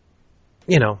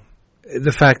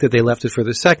 the fact that they left it for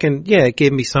the second, it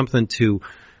gave me something to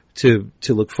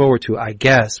look forward to, I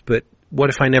guess. But what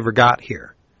if I never got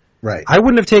here? Right. I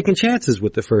wouldn't have taken chances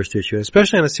with the first issue,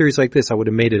 especially on a series like this. I would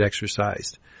have made it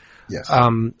exercised. Yes.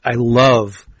 I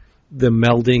love the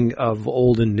melding of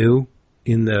old and new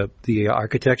in the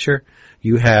architecture.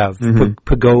 You have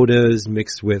pagodas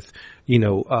mixed with,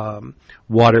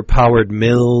 water-powered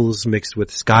mills mixed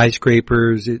with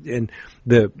skyscrapers, and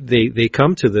they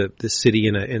come to the city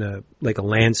in a like a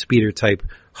land speeder type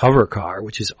hover car,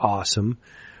 which is awesome.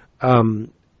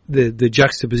 The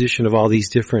juxtaposition of all these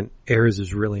different eras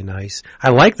is really nice.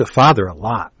 I like the father a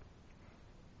lot.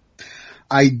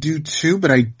 I do too,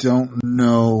 but I don't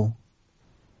know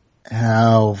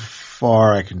how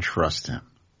far I can trust him.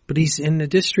 But he's in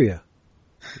Adistria.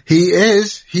 He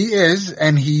is,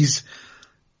 and he's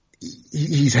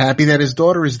happy that his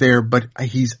daughter is there, but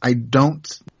I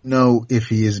don't know if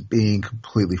he is being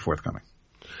completely forthcoming.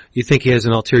 You think he has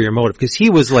an ulterior motive? Because he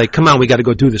was like, come on, we gotta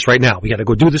go do this right now. We gotta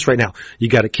go do this right now. You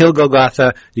gotta kill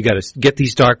Golgotha. You gotta get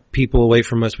these dark people away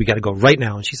from us. We gotta go right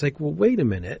now. And she's like, well, wait a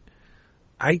minute.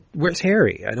 Where's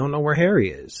Harry? I don't know where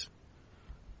Harry is.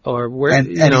 Or where, and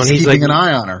he's keeping an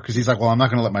eye on her, because he's like, well, I'm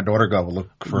not going to let my daughter go look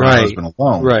for her husband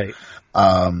alone. Right.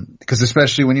 Because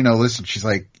especially when, listen, she's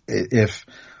like, if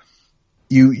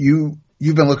you've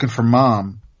been looking for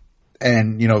mom,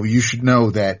 and, you should know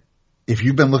that if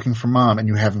you've been looking for mom and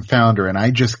you haven't found her, and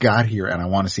I just got here and I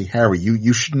want to see Harry,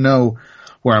 you should know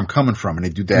where I'm coming from. And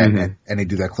they do that, and they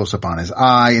do that close up on his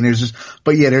eye, and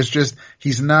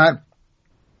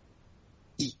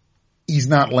he's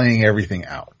not laying everything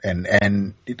out, and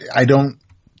I don't.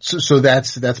 So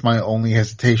that's my only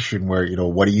hesitation. Where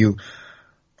what do you?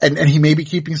 And he may be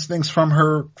keeping things from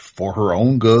her for her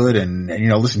own good. And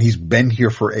listen, he's been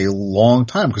here for a long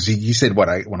time, because he said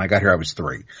when I got here I was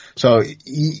 3. So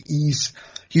he's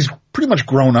pretty much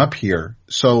grown up here.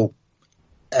 So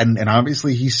and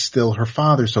obviously he's still her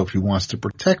father. So if he wants to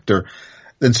protect her,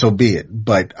 then so be it.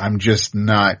 But I'm just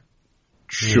not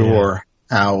sure. Yeah.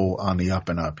 How on the up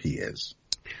and up he is.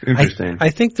 Interesting.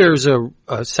 I think there's a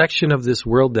section of this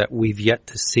world that we've yet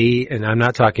to see, and I'm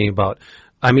not talking about,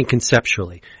 I mean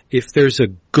conceptually. If there's a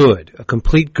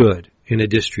complete good in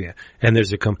Adistria, and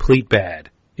there's a complete bad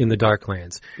in the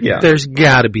Darklands, there's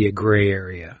got to be a gray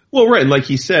area. Well, right, and like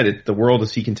he said, the world,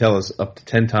 as he can tell, is up to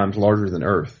 10 times larger than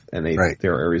Earth, and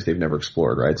there are areas they've never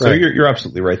explored, right? So you're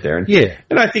absolutely right there.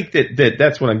 And I think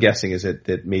that's what I'm guessing, is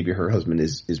that maybe her husband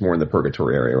is more in the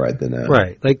purgatory area, right?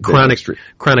 Like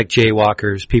chronic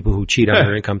jaywalkers, people who cheat on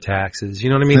their income taxes. You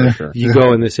know what I mean? Sure. You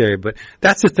go in this area, but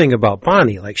that's the thing about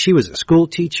Bonnie. Like, she was a school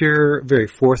teacher, very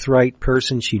forthright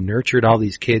person. She nurtured all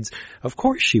these kids. Of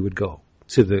course, she would go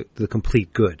to the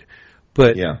complete good,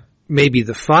 but maybe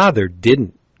the father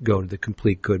didn't go to the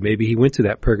complete good. Maybe he went to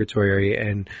that purgatory area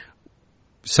and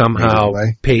somehow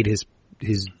paid his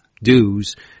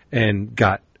dues and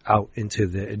got out into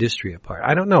the Idistria part.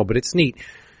 I don't know, but it's neat.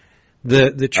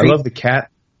 The tree. I love the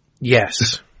cat.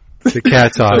 Yes. The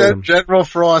cat's awesome. General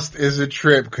Frost is a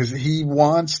trip because he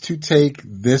wants to take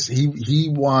this. He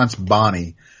wants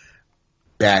Bonnie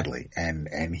badly,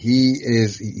 and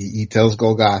he tells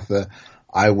Golgotha,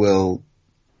 I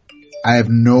have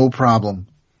no problem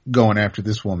going after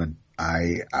this woman.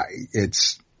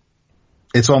 It's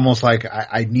almost like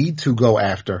I need to go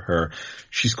after her.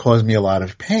 She's caused me a lot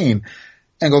of pain.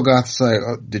 And Golgotha's like,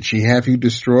 oh, did she have you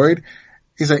destroyed?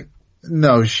 He's like,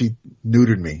 no, she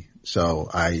neutered me. So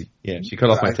she cut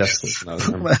off my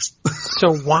testicles.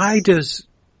 So why does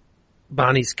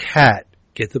Bonnie's cat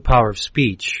get the power of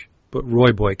speech, but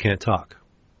Roy Boy can't talk?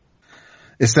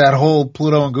 It's that whole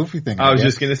Pluto and Goofy thing. I was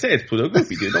just going to say, it's Pluto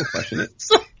Goofy, dude. Don't question it.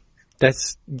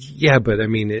 But I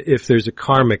mean, if there's a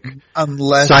karmic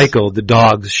cycle, the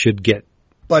dogs should get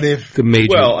the major.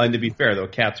 Well, and to be fair, though,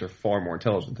 cats are far more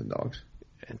intelligent than dogs.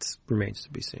 It remains to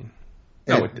be seen.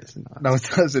 No, it does not. No, it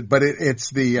doesn't. But it's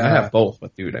the. I have both,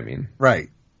 but dude, I mean, right.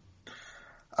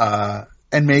 And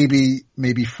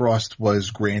maybe Frost was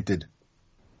granted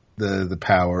the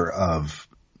power of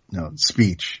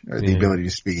speech, or the ability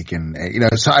to speak, and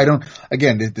So I don't.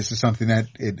 Again, this is something that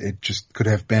it just could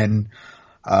have been.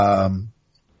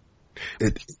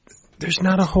 There's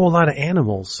not a whole lot of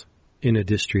animals in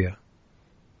Idistria.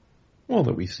 Well,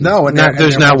 that we see. No, and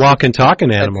there's not walking,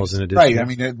 talking animals in Idistria. Right. I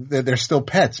mean, they're still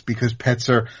pets because pets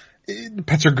are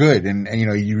good, and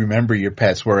you remember your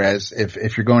pets. Whereas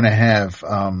if you're going to have,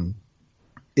 I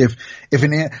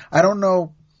don't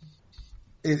know,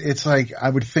 it's like I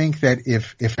would think that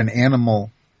if an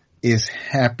animal is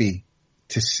happy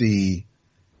to see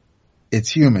its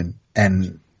human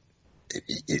and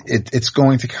it's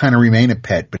going to kind of remain a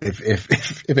pet. But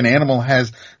if an animal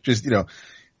has just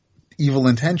evil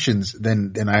intentions,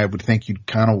 then I would think you'd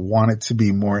kind of want it to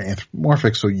be more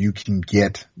anthropomorphic so you can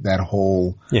get that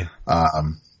whole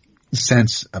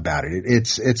sense about it.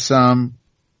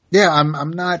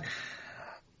 I'm not.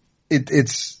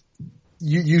 It's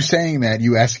you saying that,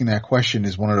 you asking that question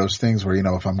is one of those things where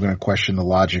if I'm going to question the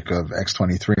logic of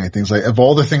X-23 and things like, of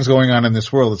all the things going on in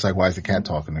this world, it's like, why is the cat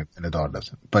talking and the dog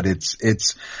doesn't? But it's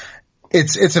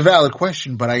a valid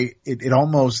question, but I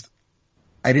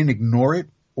didn't ignore it,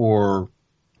 or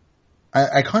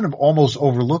I kind of almost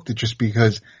overlooked it just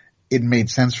because it made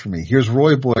sense for me. Here's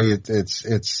Roy Boy.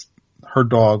 It's her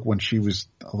dog when she was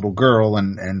a little girl,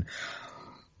 and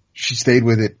she stayed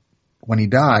with it when he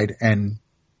died, and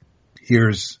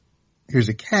here's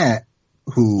a cat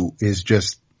who is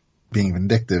just being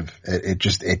vindictive.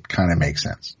 It kind of makes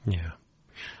sense. Yeah.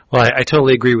 Well, I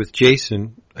totally agree with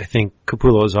Jason. I think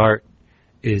Capullo's art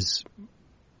is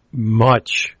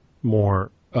much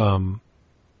more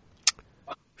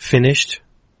finished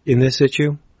in this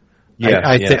issue. Yeah,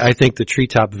 I think the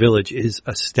Treetop Village is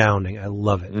astounding. I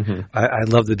love it. Mm-hmm. I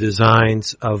love the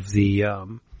designs of the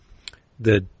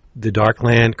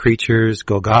Darkland creatures.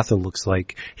 Golgotha looks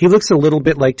a little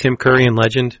bit like Tim Curry in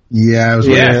Legend. Yeah, a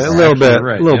little bit.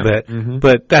 Mm-hmm.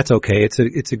 But that's okay.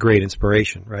 It's a great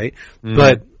inspiration, right? Mm-hmm.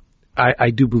 But I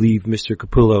do believe Mr.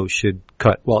 Capullo should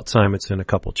cut Walt Simonson a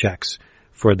couple checks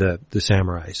for the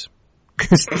samurais.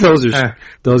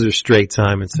 Those are straight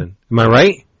Simonson. Am I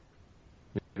right?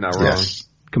 You're not wrong. Yes.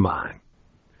 Come on.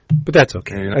 But that's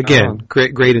okay. Again,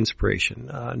 great inspiration.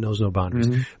 Knows no boundaries.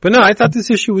 Mm-hmm. But no, I thought this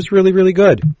issue was really, really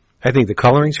good. I think the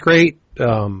coloring's great.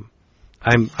 I'm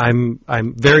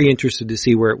very interested to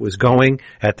see where it was going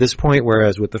at this point,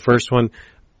 whereas with the first one,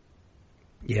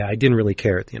 I didn't really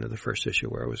care at the end of the first issue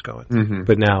where it was going. Mm-hmm.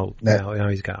 But now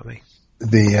he's got me.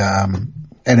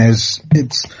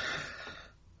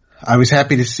 I was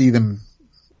happy to see them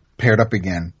paired up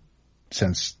again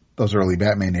since those early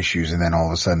Batman issues, and then all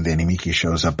of a sudden Danny Miki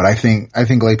shows up. But I think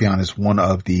Glapion is one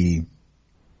of the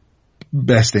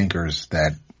best inkers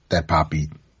that Poppy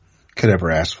could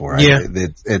ever ask for. Yeah.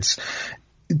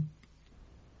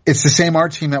 It's the same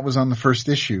art team that was on the first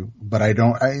issue, but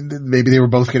maybe they were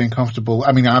both getting comfortable.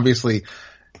 I mean, obviously,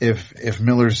 if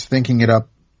Millar's thinking it up,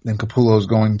 then Capullo's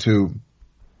going to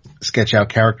sketch out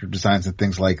character designs and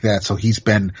things like that. So he's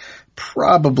been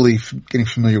probably getting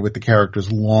familiar with the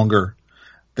characters longer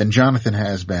than Jonathan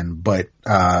has been. But,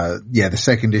 the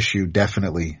second issue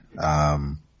definitely,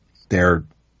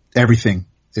 everything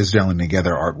is gelling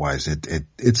together art wise.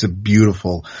 It's a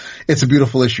beautiful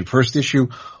issue. First issue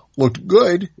looked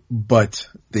good, but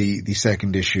the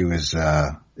second issue is,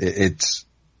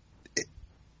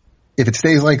 if it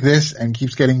stays like this and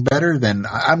keeps getting better, then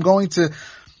I'm going to,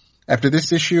 after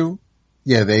this issue,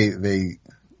 they've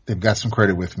got some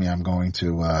credit with me. I'm going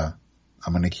to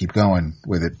keep going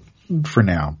with it for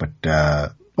now. But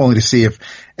only to see if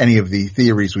any of the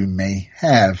theories we may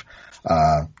have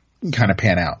kind of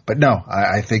pan out. But no,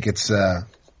 I think it's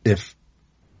if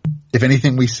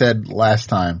anything we said last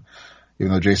time,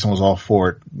 even though Jason was all for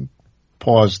it,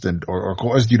 paused or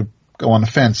caused you to go on the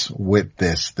fence with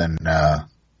this, then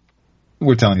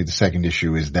we're telling you the second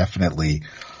issue is definitely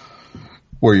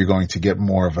where you're going to get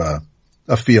more of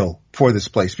a feel for this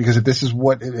place. Because if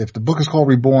the book is called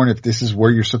Reborn, if this is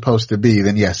where you're supposed to be,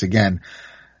 then yes, again,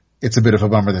 it's a bit of a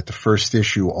bummer that the first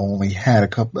issue only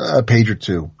had a page or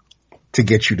two to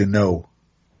get you to know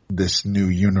this new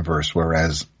universe,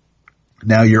 whereas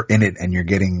now you're in it and you're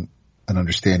getting an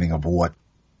understanding of what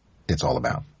it's all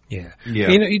about. Yeah.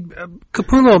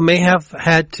 Capullo may have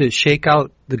had to shake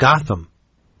out the Gotham.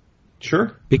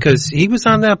 Sure. Because he was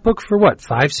on that book for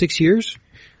 5-6 years?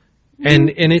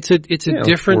 And it's a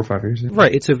different, 4 or 5 years. Yeah.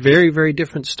 Right. It's a very, very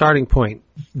different starting point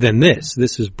than this.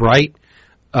 This is bright.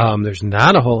 There's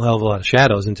not a whole hell of a lot of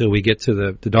shadows until we get to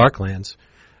the Darklands.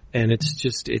 And it's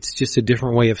just a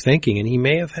different way of thinking. And he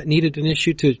may have needed an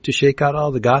issue to shake out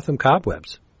all the Gotham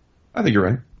cobwebs. I think you're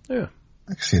right. Yeah.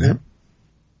 I can see that.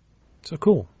 So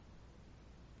cool.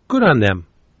 Good on them.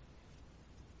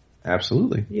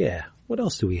 Absolutely. Yeah. What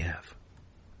else do we have?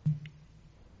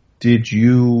 Did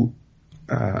you,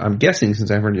 I'm guessing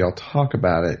since I've heard y'all talk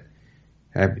about it,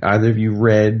 have either of you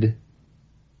read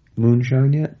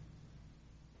Moonshine yet?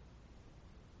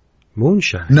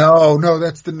 Moonshine? No,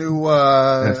 that's the new,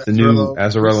 that's the new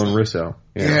Azzarello and Risso.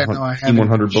 Yeah, no, I haven't. Team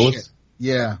 100 Bullets? Shit.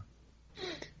 Yeah.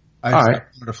 I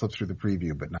wanted to flip through the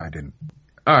preview, but no, I didn't.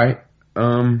 All right.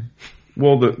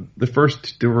 Well, the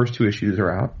first 2 issues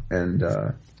are out, and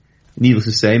needless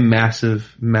to say,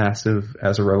 massive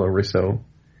Azzarello Risso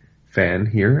fan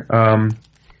here.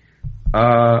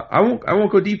 I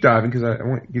won't go deep diving because I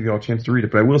won't give you all a chance to read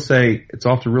it, but I will say it's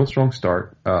off to a real strong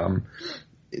start.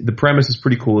 The premise is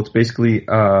pretty cool. It's basically it's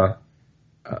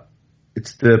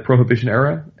the Prohibition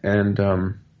era, and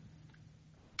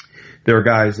there are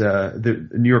guys. The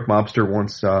New York mobster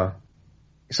once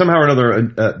somehow or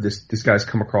another this guy's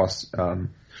come across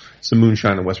some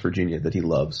moonshine in West Virginia that he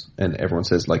loves, and everyone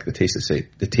says like it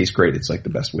tastes great. It's like the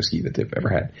best whiskey that they've ever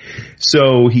had.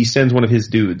 So he sends one of his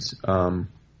dudes to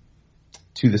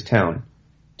this town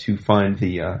to find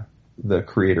the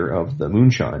creator of the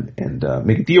moonshine and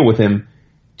make a deal with him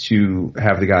to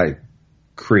have the guy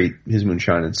create his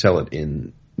moonshine and sell it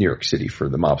in New York City for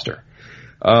the mobster.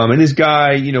 And this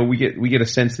guy, we get a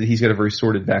sense that he's got a very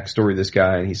sordid backstory, this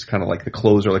guy, and he's kind of like the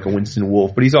closer, like a Winston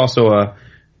Wolfe, but he's also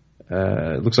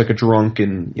looks like a drunk,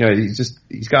 and,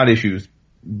 he's got issues,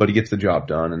 but he gets the job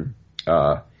done.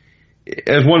 And,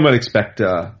 as one might expect,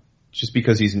 just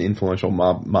because he's an influential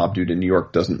mob dude in New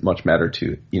York doesn't much matter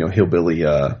to, hillbilly,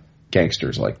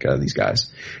 gangsters like, these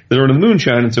guys. They're in the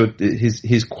moonshine, and so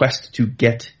his quest to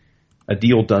get a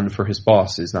deal done for his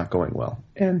boss is not going well.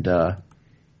 And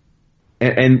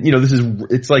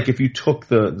it's like if you took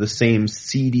the same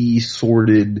seedy,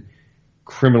 sordid,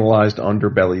 criminalized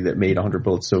underbelly that made 100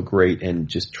 Bullets so great and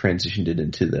just transitioned it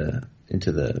into the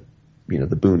the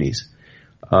boonies.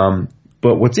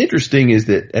 But what's interesting is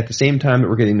that at the same time that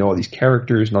we're getting to know all these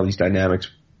characters and all these dynamics,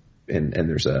 and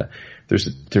there's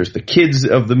the kids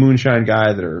of the moonshine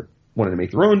guy that are wanting to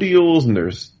make their own deals, and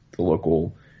there's the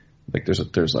local, like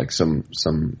there's like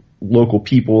some local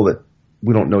people that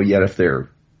we don't know yet if they're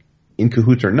in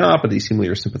cahoots or not, but they seemingly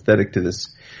are sympathetic to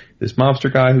this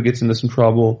mobster guy who gets into some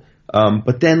trouble.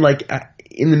 But then, like,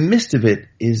 in the midst of it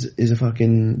is a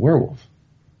fucking werewolf.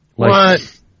 Like,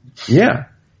 what?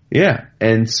 Yeah.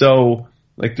 And so,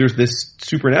 like, there's this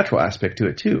supernatural aspect to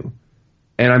it too.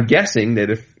 And I'm guessing that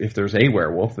if there's a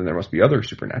werewolf, then there must be other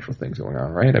supernatural things going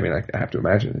on, right? I mean, I have to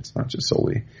imagine it's not just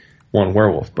solely one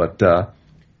werewolf. But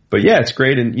yeah, it's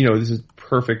great, and this is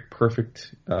perfect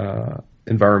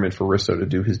environment for Risso to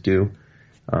do his due.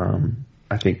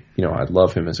 I think I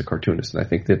love him as a cartoonist, and I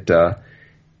think that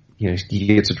he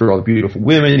gets to draw the beautiful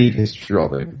women, he gets to draw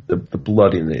the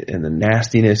blood and the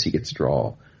nastiness, he gets to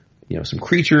draw some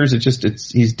creatures.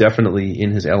 He's definitely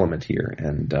in his element here,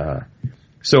 and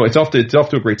so it's off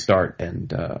to a great start.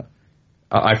 And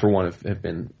I for one have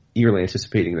been eagerly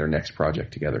anticipating their next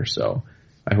project together. So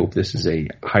I hope this is a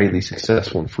highly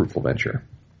successful and fruitful venture.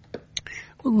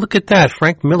 Well, look at that.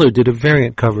 Frank Millar did a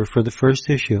variant cover for the first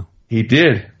issue. He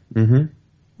did. Mm-hmm.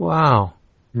 Wow.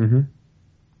 Mm-hmm.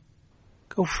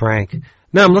 Go Frank.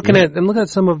 Now I'm looking at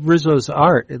some of Rizzo's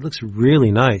art. It looks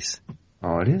really nice.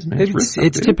 Oh, it is, man.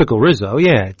 It's typical Rizzo.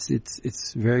 Yeah,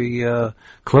 it's very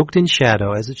cloaked in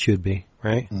shadow, as it should be,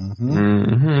 right? Mm-hmm.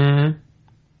 Mm-hmm.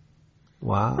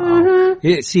 Wow. Mm-hmm.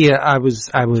 Yeah, see, I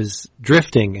was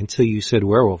drifting until you said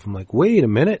werewolf. I'm like, wait a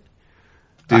minute.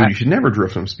 Dude, you should never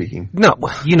drift from speaking. No,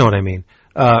 you know what I mean.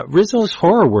 Rizzo's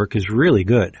horror work is really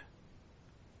good.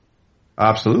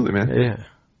 Absolutely, man. Yeah.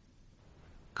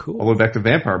 Cool. All the way back to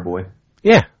Vampire Boy.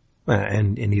 Yeah.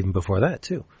 And even before that,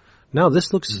 too. No,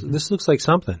 this looks like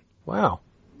something. Wow.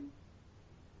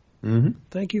 Mm-hmm.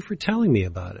 Thank you for telling me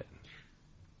about it.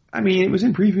 I mean, it was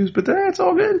in previews, but that's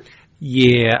all good.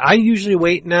 Yeah, I usually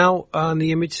wait now on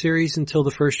the Image series until the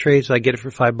first trade, so I get it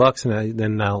for $5, and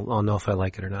then I'll know if I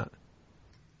like it or not.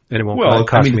 And it won't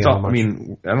cost me all much. I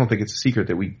mean, I don't think it's a secret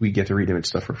that we get to read Image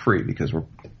stuff for free because we're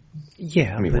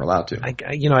allowed to.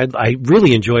 I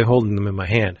really enjoy holding them in my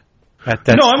hand. No,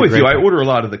 I'm with you. I order a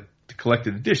lot of the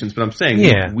collected editions, but I'm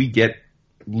saying we get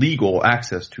legal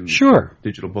access to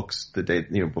digital books the day,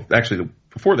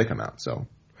 before they come out. So.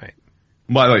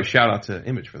 By the way, shout out to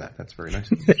Image for that. That's very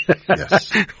nice.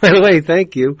 Yes. By the way,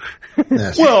 thank you.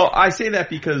 Yes. Well, I say that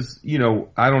because,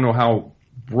 I don't know how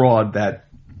broad that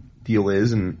deal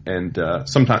is, and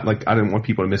sometimes, I didn't want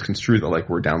people to misconstrue that,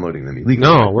 we're downloading them illegally.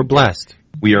 No, we're blessed.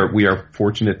 We are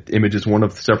fortunate. Image is one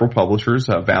of several publishers,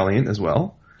 Valiant as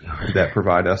well, that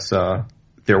provide us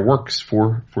their works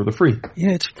for the free.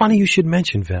 Yeah, it's funny you should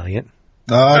mention Valiant.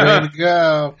 Oh, there we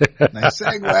go. Nice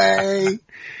segue.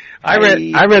 I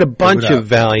read a bunch of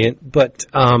Valiant, but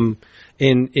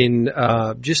in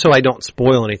just so I don't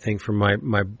spoil anything for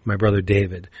my brother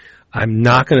David, I'm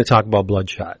not going to talk about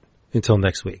Bloodshot until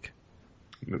next week.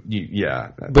 Yeah,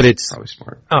 but it's probably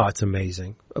smart. Oh, it's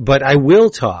amazing. But I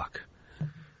will talk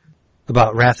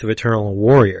about Wrath of Eternal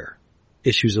Warrior,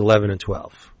 issues 11 and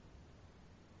 12.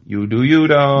 You do you,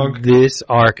 dog. This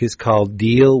arc is called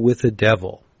Deal with the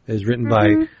Devil. It is written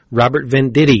by Robert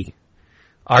Venditti.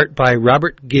 Art by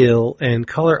Robert Gill, and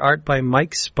color art by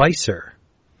Mike Spicer.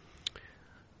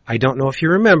 I don't know if you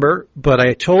remember, but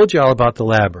I told you all about the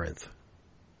Labyrinth.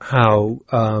 How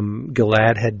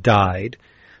Gilad had died,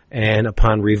 and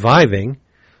upon reviving,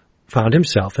 found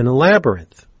himself in a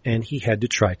labyrinth. And he had to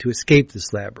try to escape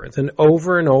this labyrinth. And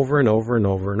over and over and over and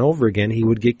over and over again, he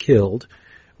would get killed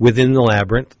within the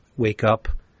labyrinth, wake up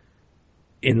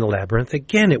in the labyrinth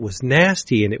again. It was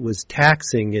nasty and it was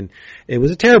taxing and it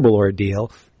was a terrible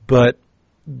ordeal, but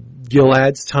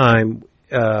Gilad's time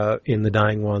in the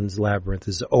Dying One's labyrinth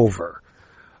is over.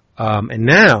 And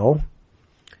now,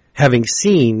 having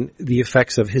seen the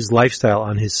effects of his lifestyle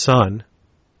on his son,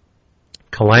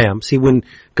 Kalam, see, when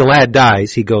Gilad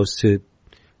dies, he goes to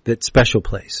that special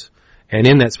place. And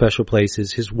in that special place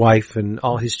is his wife and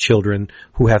all his children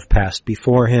who have passed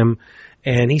before him.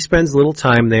 And he spends a little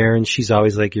time there, and she's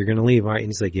always like, "You're going to leave, aren't you?" And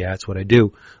he's like, "Yeah, that's what I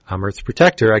do. I'm Earth's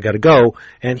protector. I got to go."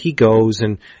 And he goes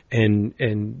and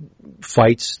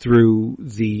fights through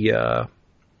the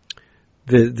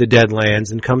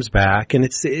Deadlands and comes back, and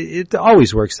it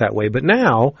always works that way. But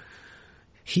now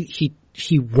he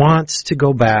wants to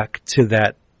go back to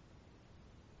that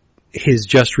his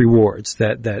just rewards,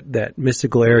 that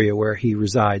mystical area where he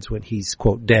resides when he's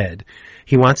quote dead.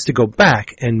 He wants to go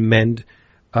back and mend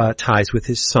ties with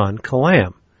his son,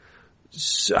 Kalam.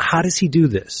 So how does he do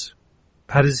this?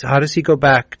 How does he go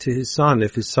back to his son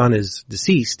if his son is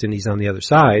deceased and he's on the other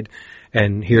side?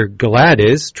 And here Gilad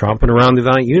is tromping around the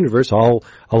Valiant universe, all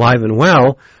alive and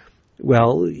well.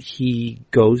 Well, he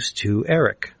goes to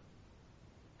Eric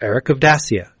of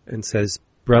Dacia, and says,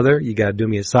 "Brother, you got to do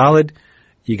me a solid.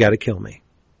 You got to kill me."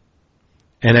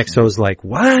 And Exo's like,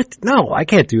 "What? No, I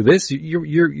can't do this.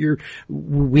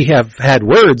 We have had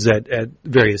words at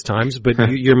various times, but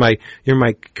you're my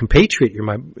compatriot. You're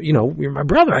my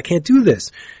brother. I can't do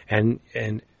this." And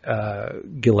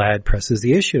Gilad presses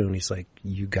the issue, and he's like,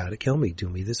 "You got to kill me. Do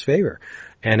me this favor."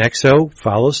 And Exo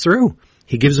follows through.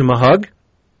 He gives him a hug,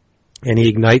 and he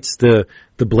ignites the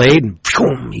blade, and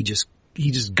boom, he just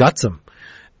guts him,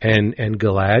 and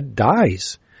Gilad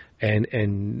dies. And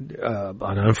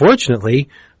unfortunately,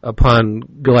 upon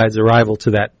Gilad's arrival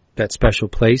to that special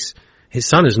place, his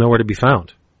son is nowhere to be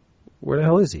found. Where the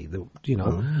hell is he?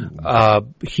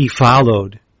 He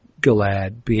followed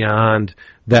Gilad beyond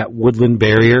that woodland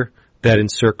barrier that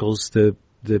encircles the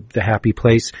happy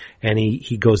place, and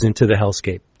he goes into the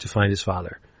hellscape to find his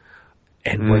father.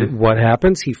 And what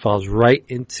happens? He falls right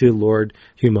into Lord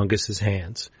Humongous's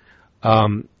hands.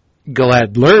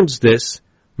 Gilad learns this.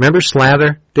 Remember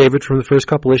Slather, David, from the first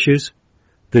couple issues?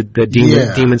 The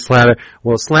demon Slather.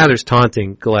 Well, Slather's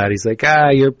taunting Gilad. He's like,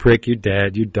 "You're a prick, you're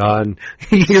dead, you're done.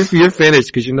 you're finished,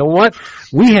 because you know what?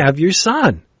 We have your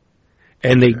son."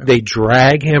 And they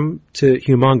drag him to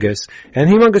Humongous, and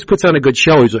Humongous puts on a good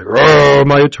show. He's like, "Oh,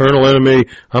 my eternal enemy,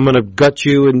 I'm gonna gut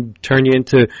you and turn you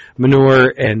into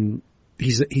manure," and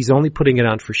he's only putting it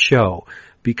on for show,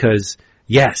 because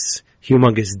yes,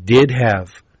 Humongous did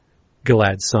have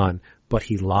Gilad's son, but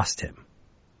he lost him.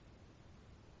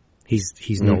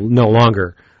 He's no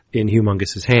longer in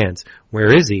Humongus's hands.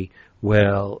 Where is he?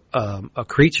 Well, a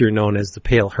creature known as the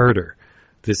Pale Herder.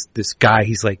 This guy,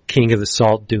 he's like king of the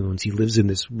salt dunes. He lives in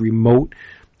this remote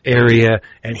area,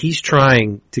 and he's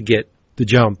trying to get the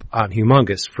jump on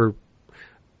Humongus for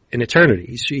an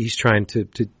eternity. He's trying to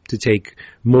take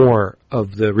more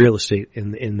of the real estate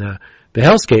in the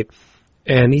hellscape,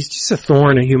 and he's just a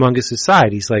thorn in Humongus's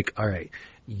side. He's like, all right,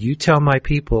 you tell my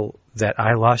people that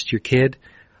I lost your kid,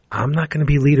 I'm not going to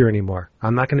be leader anymore.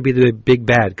 I'm not going to be the big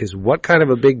bad, because what kind of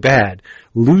a big bad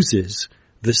loses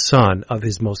the son of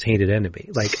his most hated enemy?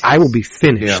 Like, I will be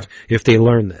finished if they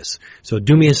learn this. So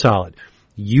do me a solid.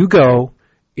 You go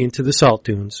into the salt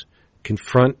dunes,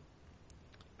 confront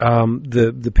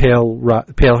the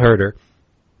pale herder,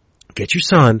 get your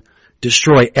son,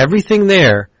 destroy everything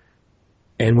there,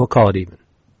 and we'll call it even.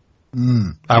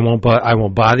 I won't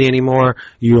bother you anymore.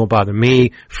 You won't bother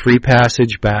me. Free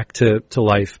passage back to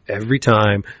life every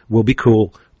time. We'll be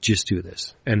cool. Just do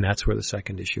this. And that's where the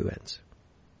second issue ends.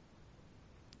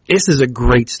 This is a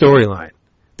great storyline.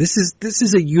 This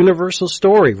is a universal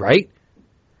story, right?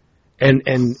 And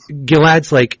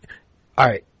Gilad's like, all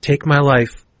right, take my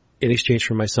life in exchange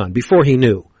for my son. Before he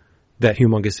knew that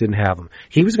Humongus didn't have him,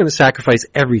 he was going to sacrifice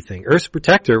everything. Earth's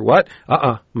protector, what?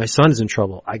 My son's in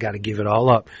trouble. I got to give it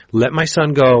all up. Let my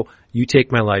son go. You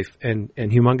take my life. And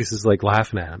Humongus is like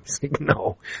laughing at him. He's like,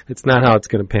 no, that's not how it's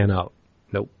going to pan out.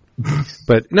 Nope.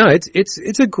 But no,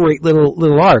 it's a great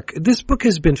little arc. This book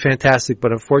has been fantastic,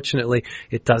 but unfortunately,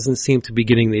 it doesn't seem to be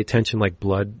getting the attention like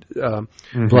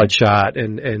Bloodshot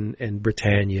and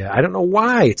Britannia. I don't know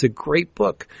why. It's a great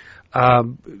book.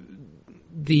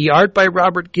 The art by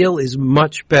Robert Gill is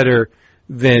much better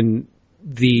than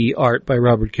the art by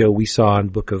Robert Gill we saw in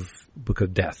Book of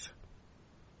Death.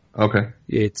 Okay.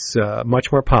 It's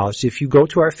much more polished. If you go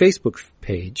to our Facebook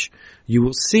page, you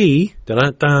will see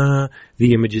the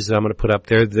images that I'm going to put up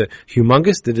there. The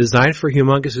design for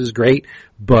Humongus is great,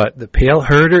 but the Pale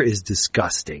Herder is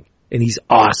disgusting. And he's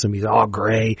awesome. He's all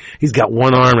gray. He's got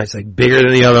one arm that's like bigger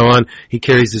than the other one. He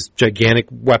carries this gigantic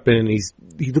weapon, and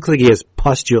he looks like he has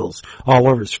pustules all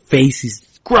over his face.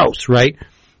 He's gross, right?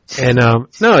 And no,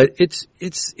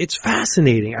 it's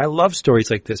fascinating. I love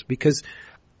stories like this because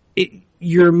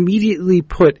you're immediately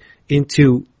put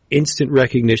into instant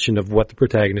recognition of what the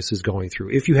protagonist is going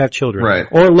through if you have children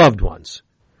or loved ones.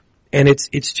 And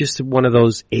it's just one of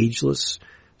those ageless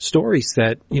stories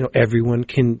that, everyone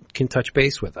can touch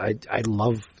base with. I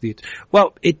love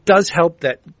it does help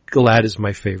that Gilad is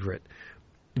my favorite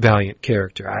Valiant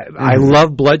character. I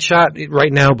love Bloodshot.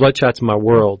 Right now, Bloodshot's my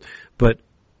world, but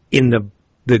in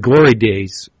the glory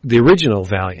days, the original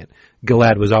Valiant,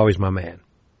 Gilad was always my man.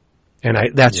 And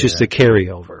that's just a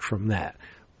carryover from that.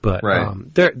 But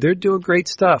they're doing great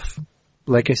stuff.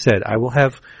 Like I said, I will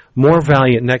have more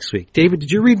Valiant next week. David,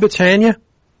 did you read Britannia?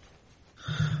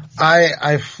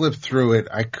 I flipped through it.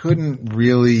 I couldn't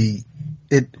really.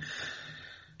 It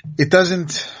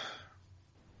doesn't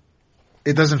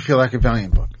feel like a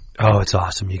Valiant book. Oh, it's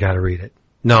awesome. You got to read it.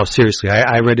 No, seriously.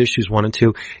 I read issues 1 and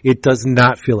 2. It does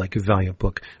not feel like a Valiant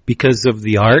book because of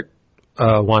the art.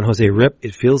 Juan Jose Rip.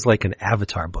 It feels like an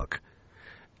Avatar book.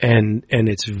 And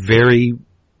it's very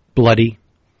bloody,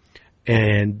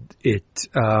 and it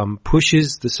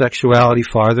pushes the sexuality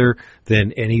farther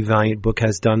than any Valiant book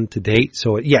has done to date.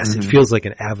 So it feels like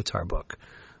an Avatar book,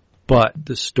 but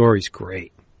the story's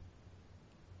great.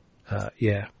 But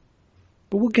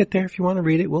we'll get there. If you want to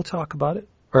read it, we'll talk about it,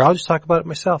 or I'll just talk about it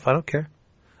myself. I don't care.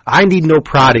 I need no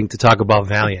prodding to talk about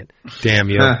Valiant. Damn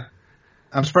you!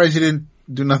 I'm surprised you didn't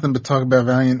do nothing but talk about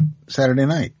Valiant Saturday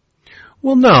night.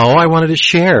 Well, no, I wanted to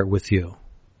share with you.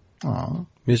 Aw.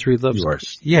 Misery loves you are,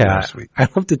 yeah, you are sweet. I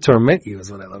love to torment you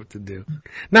is what I love to do.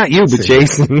 Not you, but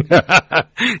Jason.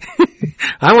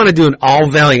 I want to do an all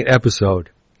Valiant episode.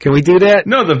 Can we do that?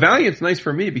 No, the Valiant's nice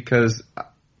for me because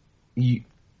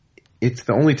it's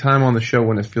the only time on the show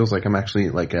when it feels like I'm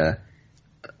actually like a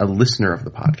listener of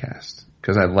the podcast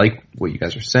because I like what you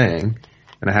guys are saying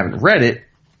and I haven't read it,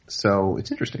 so it's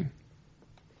interesting.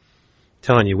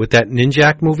 Telling you, with that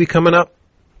Ninjak movie coming up,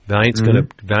 Valiant's gonna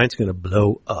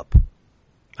blow up.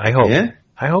 I hope. Yeah?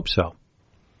 I hope so.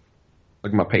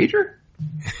 Like my pager?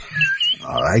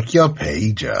 I like your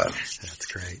pager. That's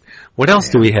great. What else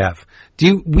do we have?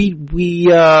 We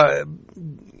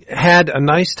had a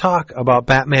nice talk about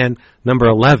Batman number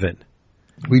 11.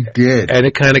 We did. And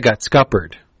it kind of got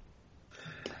scuppered.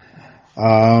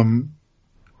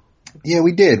 Yeah,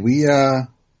 we did.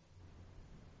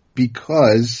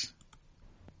 Because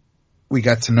we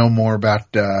got to know more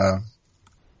about,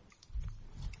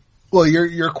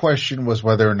 your question was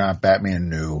whether or not Batman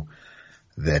knew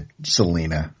that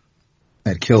Selina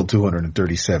had killed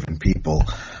 237 people.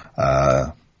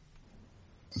 And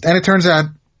it turns out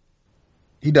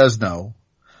he does know,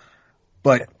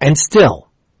 but... And still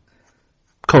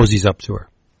cozies up to her.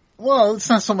 Well, it's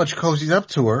not so much cozies up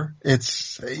to her.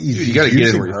 It's you got to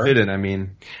get it where you fit it. I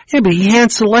mean, yeah, but he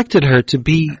hand selected her to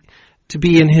be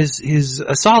in his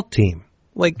assault team.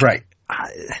 Like, right?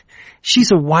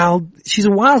 She's a wild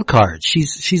card.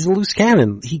 She's a loose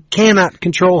cannon. He cannot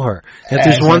control her. If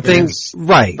there's one thing,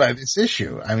 right? By this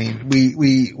issue, I mean,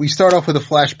 we start off with a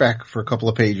flashback for a couple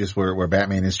of pages where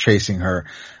Batman is chasing her.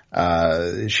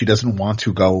 She doesn't want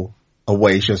to go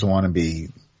away. She doesn't want to be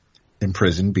in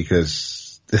prison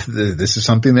because this is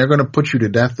something they're going to put you to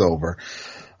death over.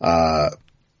 And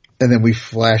then we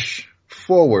flash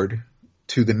forward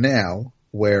to the now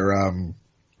where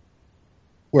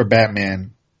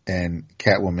Batman and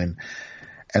Catwoman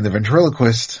and the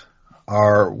ventriloquist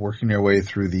are working their way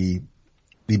through the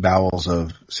bowels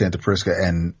of Santa Prisca.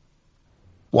 And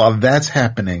while that's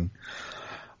happening,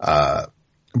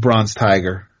 Bronze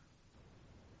Tiger,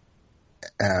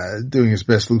 doing his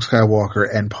best, Luke Skywalker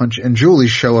and Punch and Julie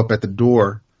show up at the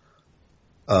door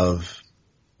of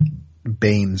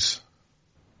Bane's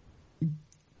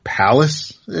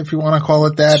palace, if you want to call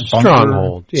it that.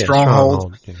 Stronghold. Yeah,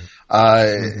 stronghold.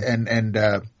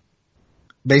 And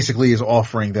basically is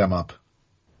offering them up.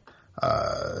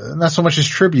 Not so much as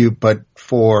tribute, but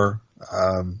for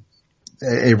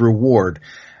a reward,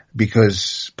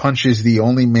 because Punch is the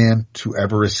only man to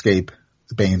ever escape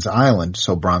Bane's Island,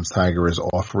 so Bronze Tiger is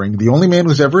offering the only man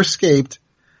who's ever escaped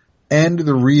and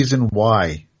the reason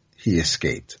why he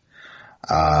escaped.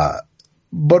 But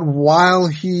while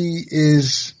he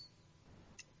is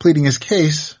pleading his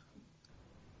case,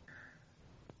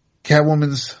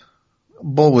 Catwoman's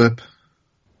bullwhip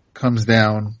comes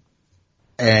down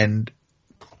and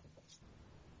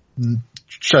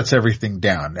shuts everything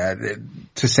down.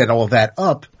 To set all of that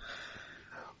up,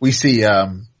 we see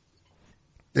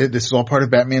this is all part of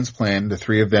Batman's plan. The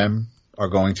three of them are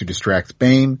going to distract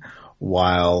Bane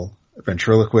while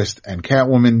Ventriloquist and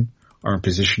Catwoman are in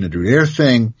position to do their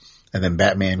thing, and then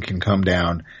Batman can come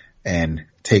down and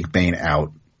take Bane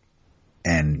out.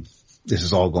 And this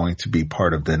is all going to be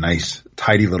part of the nice,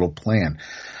 tidy little plan.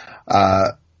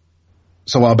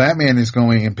 So while Batman is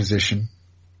going in position,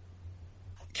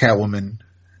 Catwoman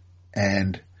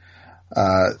and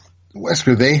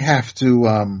Wesker, they have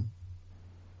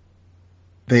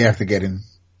to get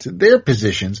into their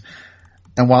positions.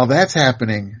 And while that's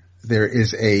happening, there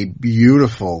is a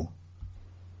beautiful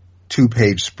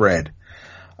 2-page spread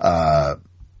that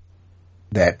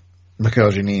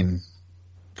Mikel Janin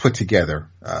put together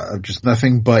of just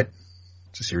nothing but,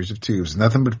 it's a series of tubes,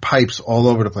 nothing but pipes all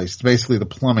over the place. It's basically the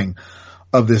plumbing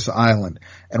of this island.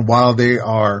 And while they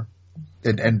are,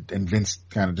 and Vince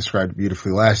kind of described it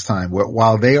beautifully last time,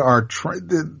 while they are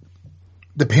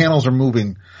the panels are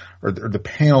moving, or the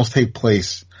panels take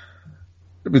place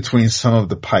between some of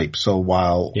the pipes. So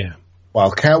while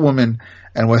Catwoman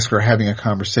and Wesker are having a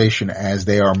conversation as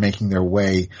they are making their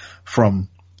way from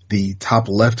the top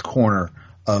left corner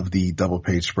of the double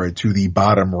page spread to the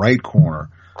bottom right corner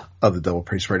of the double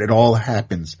page spread, it all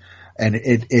happens and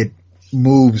it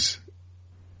moves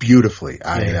beautifully.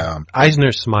 Yeah.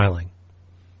 Eisner's smiling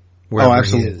wherever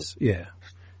he is. Yeah.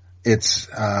 It's,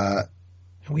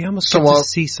 we almost get to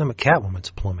see some of Catwoman's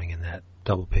plumbing in that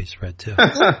double page spread too.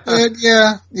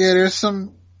 Yeah, there's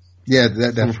some,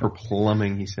 that's for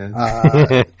plumbing, he said.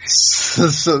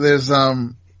 So there's,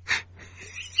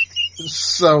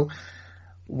 so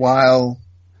while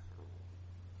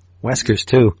Wesker's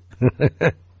too.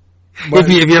 If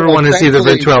you ever want to see the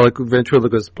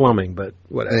ventriloquist plumbing, but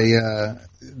whatever.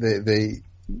 They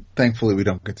thankfully we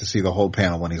don't get to see the whole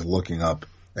panel when he's looking up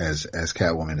as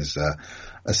Catwoman is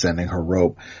ascending her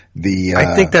rope.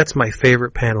 I think that's my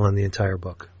favorite panel in the entire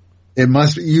book. It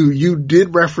must be. You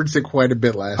did reference it quite a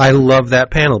bit last time. I love that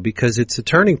panel because it's a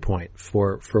turning point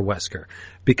for Wesker,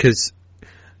 because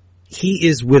he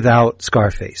is without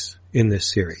Scarface in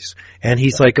this series, and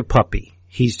he's like a puppy.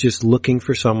 He's just looking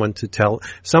for someone to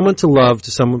love,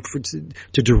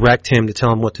 to direct him, to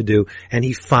tell him what to do, and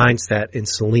he finds that in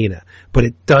Selina.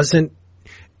 But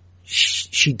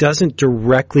she doesn't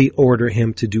directly order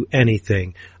him to do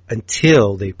anything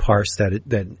until they parse that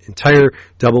entire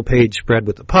double page spread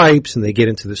with the pipes, and they get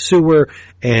into the sewer,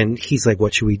 and he's like,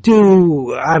 what should we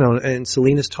do? I don't know. And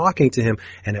Selina's talking to him,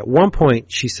 and at one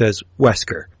point she says,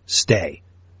 Wesker, stay.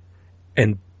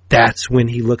 And that's when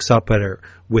he looks up at her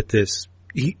with this,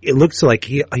 it looks like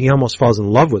he almost falls in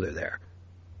love with her there.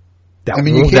 That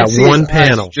one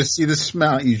panel. You just see the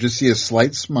smile. You just see a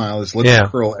slight smile. His lips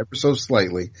curl ever so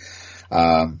slightly.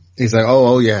 He's like,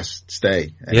 oh yes,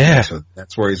 stay. And yeah. So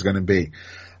that's where he's going to be.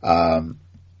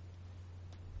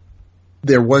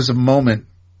 There was a moment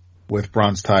with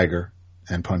Bronze Tiger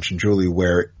and Punch and Julie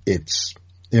where it's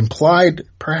implied,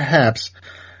 perhaps,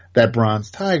 that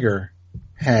Bronze Tiger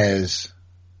has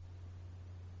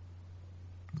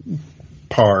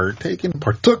partook in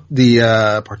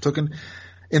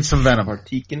some venom.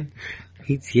 He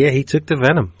took the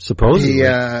venom,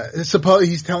 supposedly.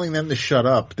 He's telling them to shut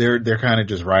up. They're kind of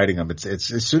just riding him. It's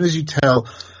as soon as you tell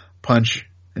Punch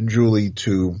and Julie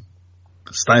to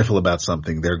stifle about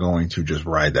something, they're going to just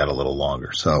ride that a little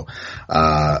longer. So,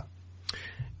 I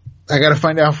gotta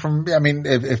find out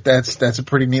if that's a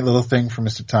pretty neat little thing for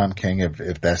Mr. Tom King,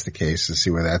 if that's the case, to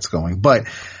see where that's going. But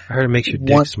I heard it makes your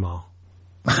dick small.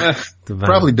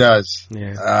 Probably does.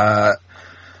 Yeah.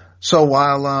 So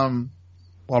while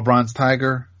Bronze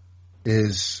Tiger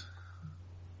has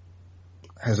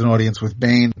an audience with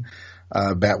Bane,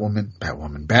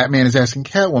 Batman is asking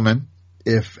Catwoman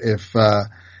if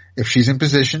she's in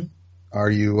position. Are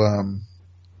you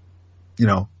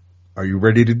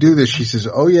ready to do this? She says,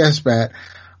 "Oh yes, Bat,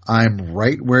 I'm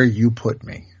right where you put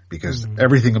me." Because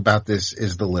everything about this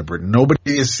is deliberate.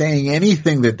 Nobody is saying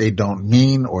anything that they don't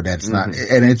mean or that's not,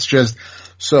 and it's just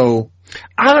so.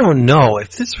 I don't know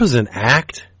if this was an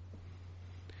act.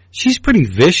 She's pretty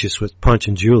vicious with Punch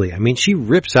and Julie. I mean, she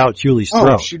rips out Julie's throat.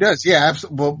 Oh, she does. Yeah,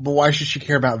 absolutely. But why should she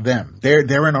care about them? They're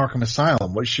in Arkham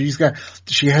Asylum. What she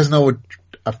has no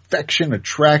affection,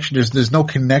 attraction. There's no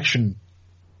connection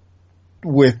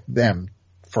with them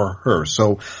for her.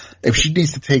 So if she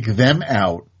needs to take them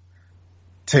out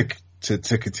to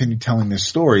continue telling this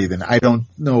story, then I don't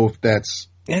know if that's.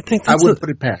 I wouldn't put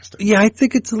it past her. Yeah, I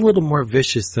think it's a little more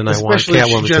vicious than Especially I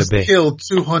want Catwoman to be. Especially she just killed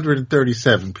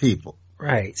 237 people.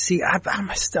 Right. See,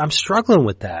 I'm struggling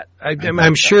with that.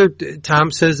 I'm sure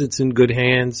Tom says it's in good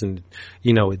hands, and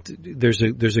there's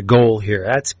a goal here.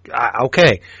 That's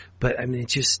okay, but I mean,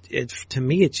 to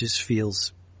me, it just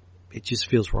feels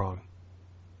wrong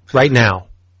right now.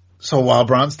 So while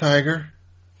Bronze Tiger,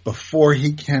 before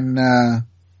he can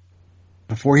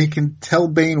tell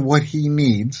Bane what he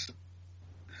needs,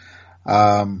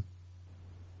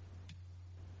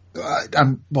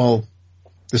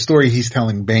 the story he's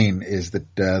telling Bane is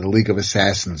that the League of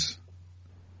Assassins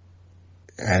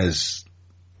has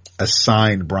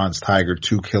assigned Bronze Tiger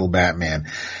to kill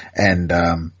Batman, and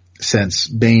since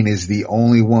Bane is the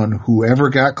only one who ever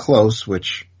got close,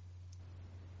 which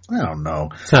I don't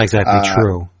know, it's not exactly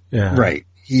true. Yeah, right.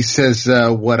 He says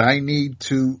what I need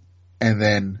to, and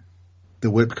then the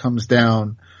whip comes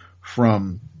down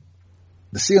from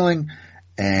the ceiling,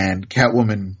 and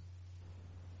Catwoman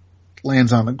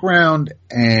lands on the ground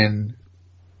and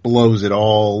blows it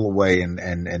all away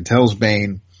and tells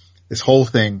Bane this whole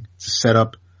thing to set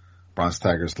up. Bronze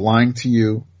Tiger's lying to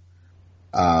you.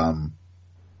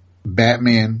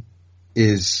 Batman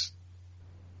is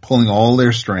pulling all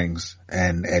their strings,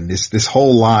 and this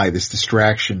whole lie, this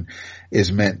distraction,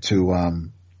 is meant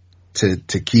to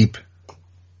keep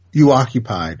you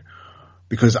occupied,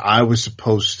 because I was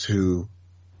supposed to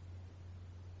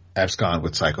abscond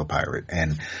with Psycho Pirate,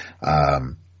 and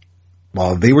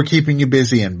while they were keeping you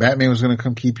busy and Batman was going to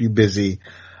come keep you busy,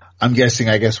 I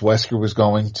guess Wesker was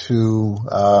going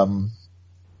to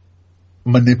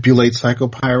manipulate Psycho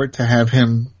Pirate to have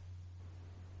him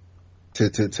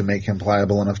to make him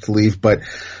pliable enough to leave. But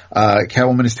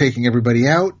Catwoman is taking everybody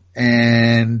out,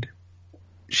 and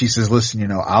she says,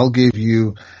 "Listen, I'll give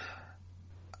you.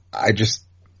 I just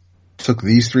took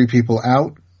these 3 people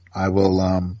out. I will.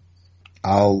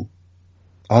 I'll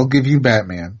give you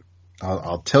Batman.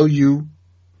 I'll tell you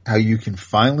how you can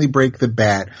finally break the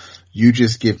bat. You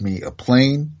just give me a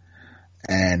plane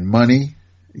and money.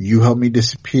 You help me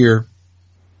disappear,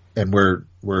 and we're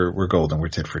golden. We're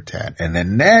tit for tat." And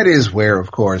then that is where, of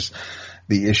course,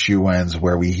 the issue ends,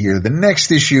 where we hear the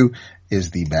next issue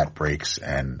is the bat breaks,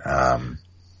 and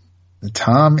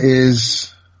Tom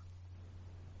is,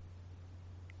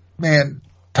 man,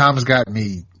 Tom's got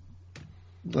me.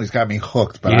 He's got me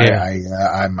hooked, but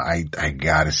yeah. I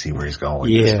gotta see where he's going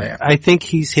with this, man. I think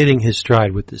he's hitting his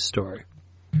stride with this story.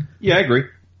 Yeah, I agree.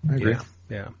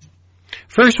 Yeah.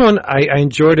 First one, I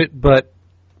enjoyed it, but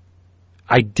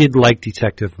I did like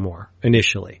Detective more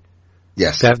initially.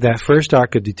 Yes. That first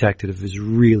arc of Detective is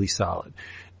really solid.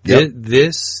 Yep.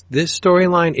 This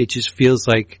storyline, it just feels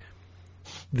like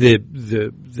the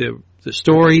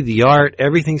story, the art,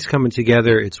 everything's coming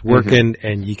together. It's working,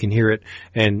 and you can hear it.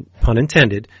 And pun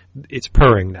intended, it's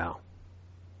purring now.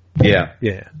 Yeah.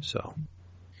 Yeah. So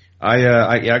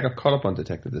I got caught up on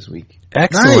Detective this week.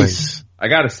 Excellent. Nice. I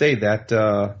gotta say that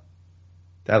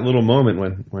that little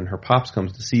moment when her pops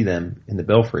comes to see them in the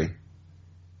belfry,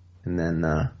 and then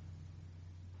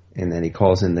he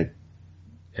calls in the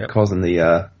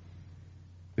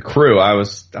crew. I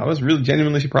was really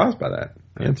genuinely surprised by that.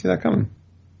 I didn't see that coming.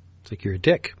 It's like you're a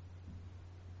dick.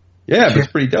 Yeah, but it's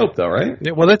pretty dope though, right?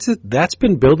 Yeah, well, that's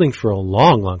been building for a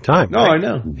long, long time. No, right? I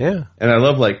know. Yeah, and I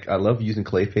love using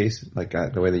Clayface, like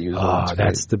the way they use.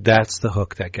 That's the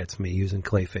hook that gets me, using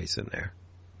Clayface in there.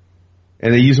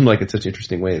 And they use him like in such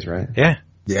interesting ways, right? Yeah.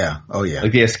 Yeah. Oh yeah.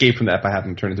 Like they escape from that by having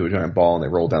him turn into a giant ball and they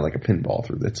roll down like a pinball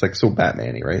through. It's like so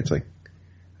Batman-y, right? It's like,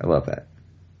 I love that.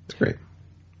 It's great.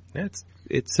 It's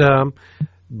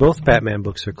both Batman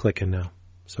books are clicking now.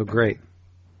 So great.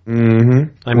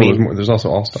 Mm-hmm. I mean, there's also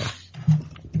All-Star.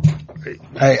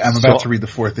 Hey, I'm about to read the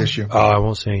 4th issue. Oh, I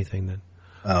won't say anything then.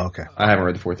 Oh, okay. I haven't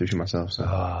read the 4th issue myself, so.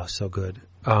 Oh, so good.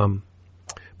 But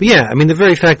yeah, I mean, the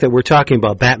very fact that we're talking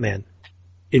about Batman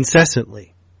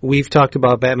incessantly. We've talked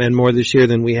about Batman more this year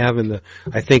than we have in the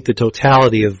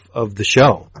totality of the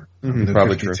show. Mm-hmm.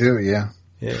 Probably 52, true. Yeah.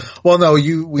 Yeah. Well, no,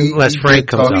 unless Frank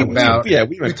comes out with about,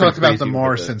 we talked about the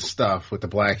Morrison stuff with the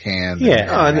Black Hand.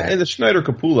 Yeah. And the Schneider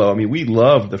Capullo. I mean, we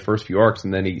loved the first few arcs,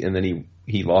 and then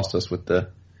he lost us with the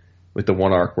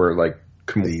one arc where like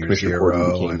Commissioner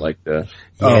Gordon became like the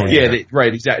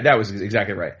right. Exactly. That was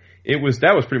exactly right.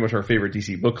 That was pretty much our favorite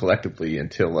DC book collectively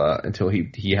until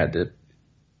he had to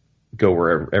go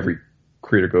where every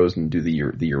creator goes and do the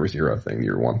year 0 thing, the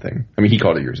year 1 thing. I mean, he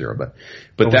called it year 0, but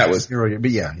that was 0,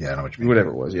 but yeah, I know what you mean. Whatever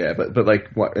it was, yeah. But like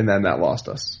what? And then that lost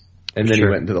us. And then he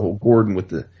went into the whole Gordon with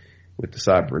the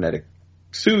cybernetic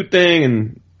suit thing,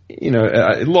 and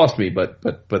it lost me. But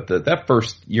that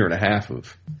first year and a half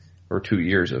or 2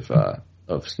 years of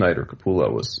Snyder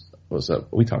Capullo was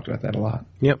we talked about that a lot.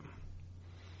 Yep.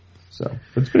 So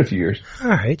it's been a few years. All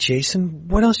right, Jason,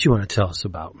 what else do you want to tell us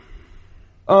about?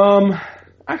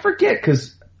 I forget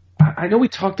because I know we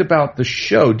talked about the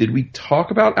show. Did we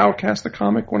talk about Outcast the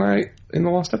comic in the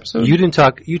last episode? You didn't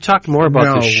talk. You talked more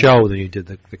about the show than you did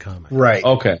the comic. Right.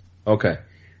 Okay.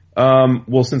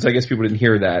 Well, since I guess people didn't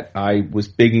hear that, I was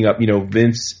bigging up.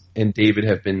 Vince and David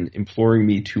have been imploring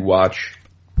me to watch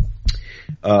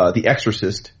The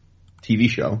Exorcist TV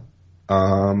show,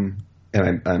 and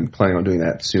I'm planning on doing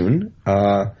that soon.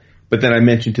 But then I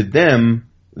mentioned to them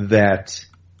that,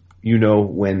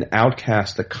 when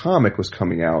Outcast the comic was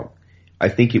coming out, I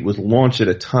think it was launched at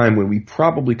a time when we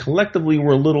probably collectively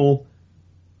were a little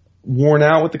worn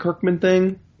out with the Kirkman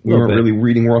thing. We weren't really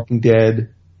reading Walking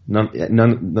Dead. I'm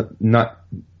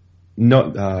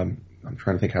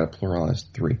trying to think how to pluralize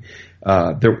 3.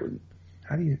 I'm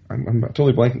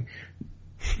totally blanking.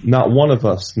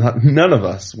 None of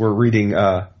us were reading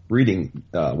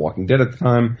Walking Dead at the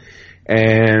time,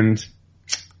 and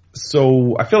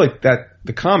so I feel like that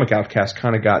the comic Outcast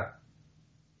kind of got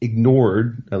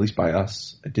ignored, at least by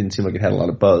us. It didn't seem like it had a lot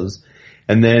of buzz.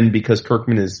 And then because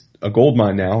Kirkman is a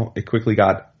goldmine now, it quickly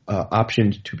got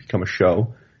optioned to become a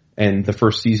show. And the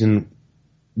first season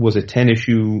was a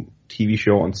 10-issue TV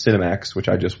show on Cinemax, which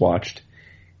I just watched.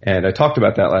 And I talked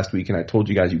about that last week, and I told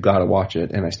you guys you got to watch it,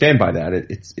 and I stand by that.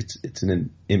 It's an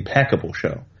impeccable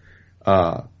show.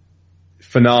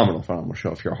 Phenomenal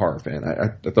show if you're a horror fan. I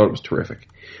thought it was terrific.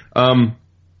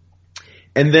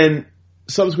 And then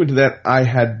subsequent to that, I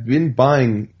had been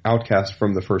buying Outcast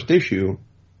from the first issue,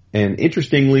 and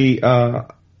interestingly,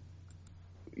 that's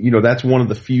one of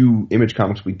the few Image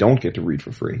comics we don't get to read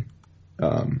for free.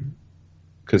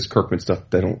 Because Kirkman stuff,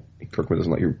 Kirkman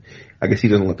doesn't let you, I guess he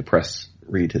doesn't let the press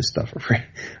read his stuff for free.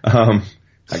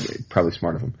 Probably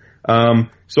smart of him.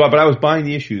 But I was buying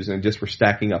the issues and just were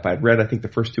stacking up. I'd read, I think, the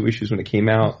first 2 issues when it came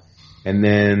out, and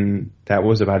then that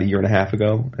was about a year and a half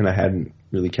ago, and I hadn't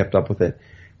really kept up with it.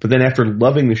 But then after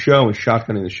loving the show and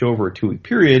shotgunning the show over a 2-week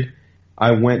period,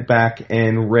 I went back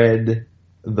and read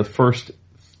the first,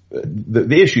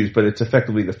 the issues, but it's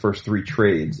effectively the first 3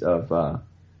 trades of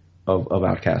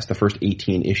Outcast, the first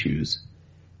 18 issues.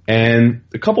 And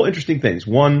a couple interesting things.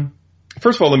 One,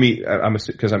 first of all,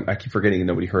 because I keep forgetting and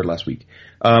nobody heard last week.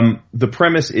 The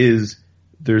premise is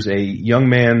there's a young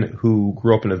man who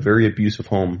grew up in a very abusive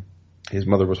home. His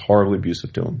mother was horribly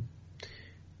abusive to him.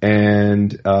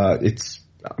 And,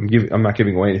 I'm not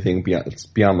giving away anything it's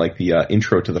beyond like the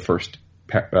intro to the first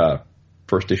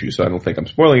issue, so I don't think I'm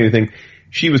spoiling anything.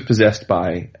 She was possessed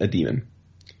by a demon.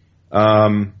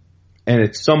 And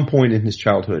at some point in his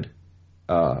childhood,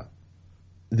 the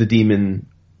demon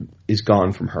is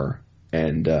gone from her,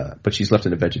 but she's left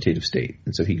in a vegetative state.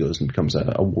 And so he goes and becomes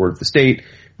a ward of the state,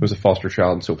 becomes a foster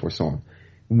child, and so forth, so on.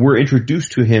 We're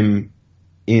introduced to him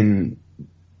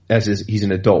he's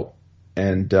an adult,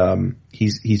 and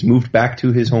he's moved back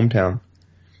to his hometown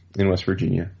in West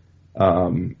Virginia,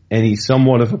 And he's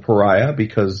somewhat of a pariah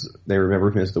because they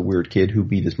remember him as the weird kid who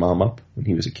beat his mom up when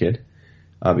he was a kid,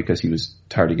 because he was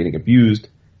tired of getting abused.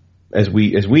 As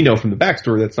we know from the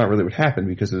backstory, that's not really what happened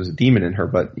because there was a demon in her,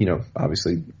 but,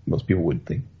 obviously most people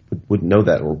wouldn't know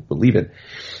that or believe it.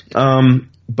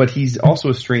 But he's also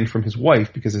estranged from his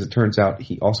wife because, as it turns out,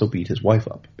 he also beat his wife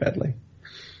up badly.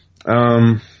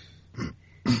 And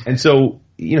so,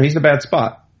 he's in a bad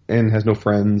spot and has no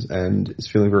friends and is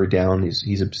feeling very down.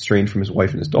 He's estranged from his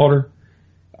wife and his daughter.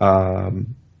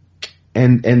 And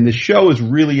the show is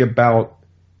really about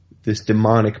this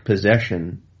demonic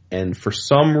possession. And for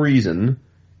some reason,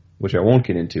 which I won't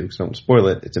get into because I won't spoil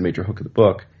it, it's a major hook of the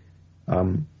book.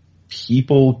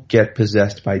 People get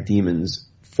possessed by demons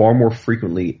far more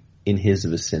frequently in his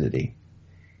vicinity.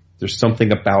 There's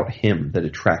something about him that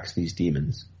attracts these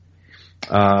demons.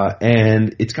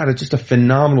 And it's got just a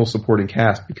phenomenal supporting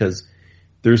cast because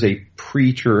there's a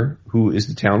preacher who is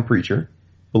the town preacher,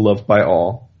 beloved by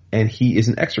all, and he is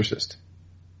an exorcist.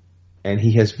 And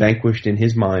he has vanquished in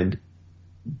his mind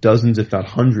dozens, if not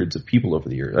hundreds, of people over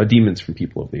the years, demons from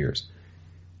people over the years.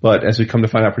 But as we come to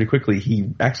find out pretty quickly,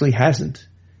 he actually hasn't.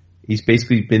 He's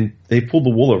basically they pulled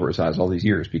the wool over his eyes all these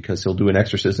years because he'll do an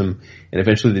exorcism and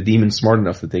eventually the demon's smart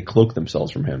enough that they cloak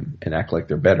themselves from him and act like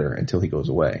they're better until he goes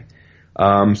away.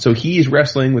 So he's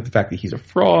wrestling with the fact that he's a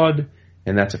fraud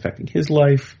and that's affecting his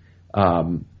life.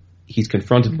 He's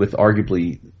confronted with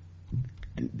arguably,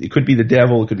 it could be the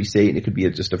devil, it could be Satan, it could be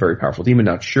just a very powerful demon,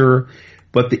 not sure.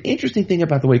 But the interesting thing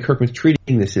about the way Kirkman's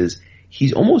treating this is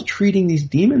he's almost treating these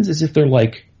demons as if they're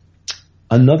like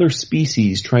another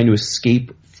species trying to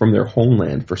escape from their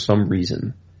homeland for some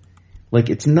reason. Like,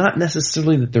 it's not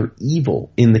necessarily that they're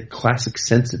evil in the classic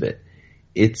sense of it.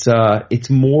 It's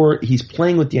more, he's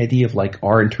playing with the idea of like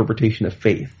our interpretation of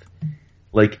faith.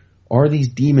 Like, are these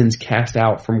demons cast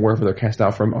out from wherever they're cast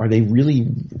out from? Are they really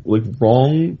like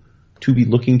wrong to be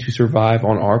looking to survive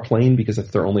on our plane because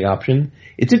that's their only option?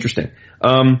 It's interesting.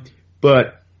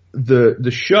 But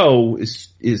the show is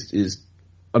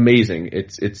amazing.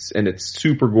 It's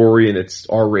super gory and it's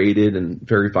R-rated and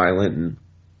very violent and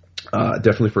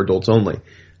definitely for adults only.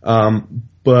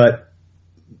 But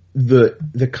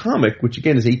the comic, which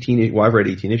again is 18, well, I've read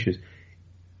 18 issues.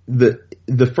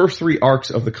 The first 3 arcs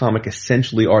of the comic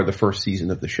essentially are the first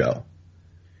season of the show,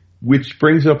 which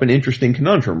brings up an interesting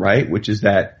conundrum, right? Which is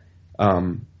that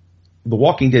the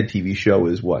Walking Dead TV show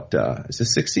is what? Is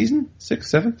this 6th season? 6th,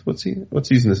 7th? What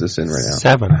season is this in right now?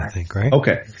 7, I think, right?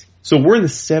 Okay. So we're in the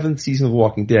 7th season of The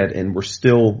Walking Dead, and we're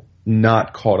still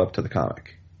not caught up to the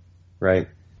comic, right?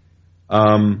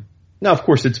 Now, of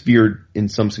course, it's veered in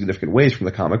some significant ways from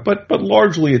the comic, but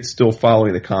largely it's still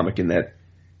following the comic in that,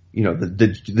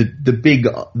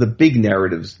 the big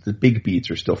narratives, the big beats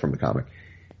are still from the comic.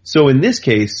 So in this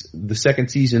case, the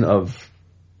 2nd season of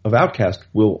Outcast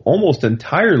will almost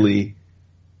entirely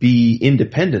be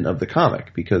independent of the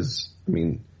comic because,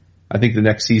 I think the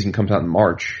next season comes out in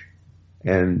March.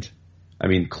 And,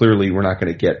 clearly we're not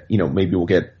going to get, maybe we'll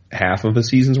get half of a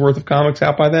season's worth of comics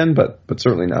out by then, but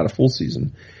certainly not a full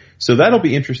season. So that'll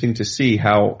be interesting to see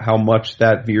how much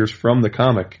that veers from the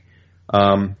comic.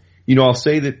 I'll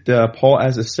say that Paul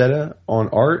Azaceta on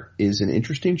art is an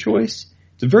interesting choice.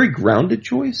 It's a very grounded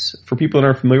choice for people that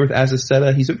aren't familiar with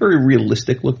Azaceta. He's a very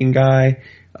realistic looking guy.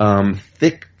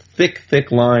 Thick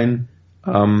line.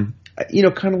 Kind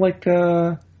of like,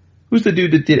 who's the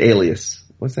dude that did Alias?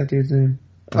 What's that dude's name?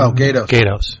 Oh, Gatos.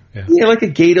 Gatos. Yeah. Yeah, like a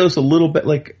Gatos, a little bit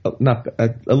like,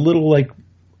 a little like,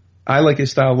 I like his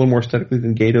style a little more aesthetically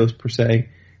than Gatos per se.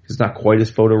 It's not quite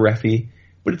as photo-refy,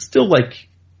 but it's still like,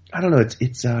 I don't know,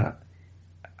 it's I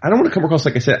don't want to come across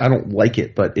like I said, I don't like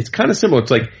it, but it's kind of similar.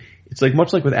 It's like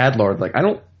much like with Adlard, like I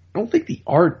don't think the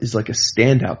art is like a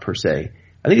standout per se.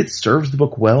 I think it serves the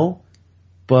book well,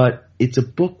 but it's a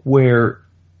book where,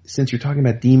 since you're talking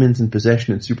about demons and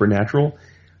possession and supernatural,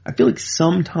 I feel like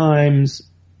sometimes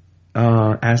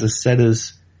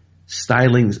Azaceta's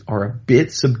stylings are a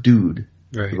bit subdued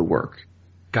for the work.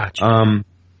 Gotcha.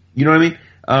 You know what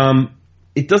I mean?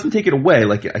 It doesn't take it away.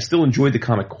 Like, I still enjoyed the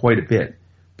comic quite a bit,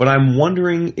 but I'm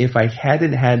wondering if I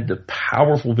hadn't had the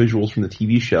powerful visuals from the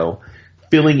TV show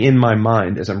filling in my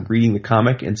mind as I'm reading the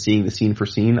comic and seeing the scene for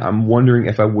scene, I'm wondering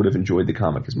if I would have enjoyed the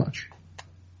comic as much.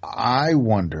 I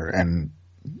wonder, and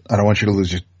I don't want you to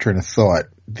lose your train of thought.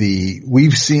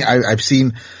 I've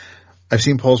seen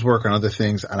Paul's work on other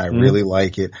things, and I really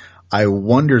like it. I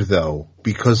wonder, though,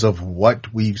 because of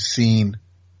what we've seen,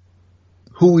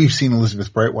 who we've seen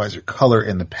Elizabeth Breitweiser color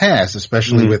in the past,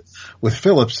 especially with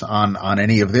Phillips on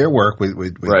any of their work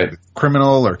with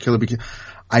Criminal or Killer Bee.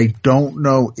 I don't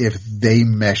know if they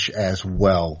mesh as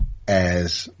well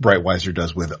as Breitweiser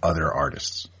does with other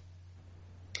artists.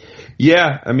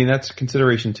 Yeah, I mean that's a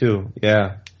consideration too.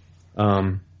 Yeah,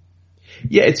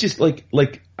 yeah. It's just like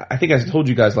I think I told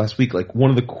you guys last week. Like one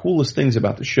of the coolest things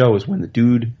about the show is when the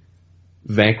dude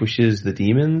vanquishes the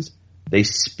demons, they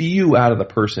spew out of the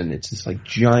person. It's this like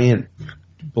giant,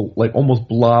 like almost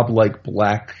blob-like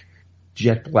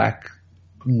jet black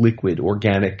liquid,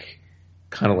 organic,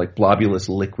 kind of like blobulous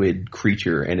liquid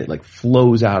creature, and it like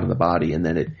flows out of the body, and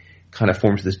then it kind of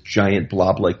forms this giant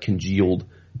blob-like congealed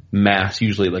mass,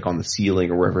 usually like on the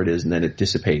ceiling or wherever it is, and then it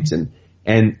dissipates.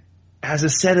 And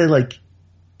Azaceta, like,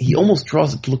 he almost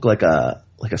draws it to look like a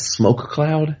smoke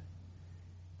cloud.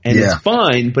 And it's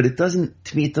fine, but it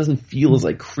doesn't feel as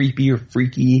like creepy or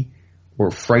freaky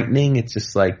or frightening. It's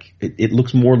just like, it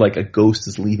looks more like a ghost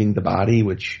is leaving the body,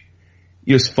 which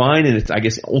is fine. And I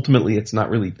guess ultimately it's not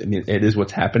really, I mean, it is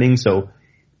what's happening. So,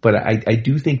 but I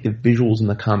do think the visuals in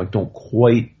the comic don't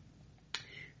quite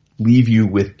leave you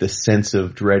with the sense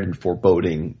of dread and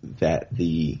foreboding that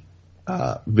the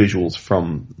visuals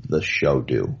from the show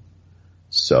do.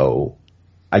 So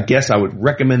I guess I would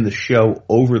recommend the show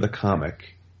over the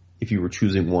comic if you were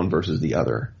choosing one versus the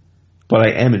other. But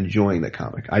I am enjoying the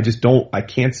comic. I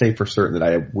can't say for certain that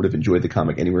I would have enjoyed the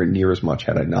comic anywhere near as much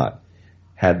had I not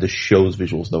had the show's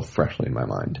visuals though freshly in my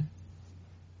mind.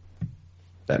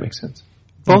 That makes sense.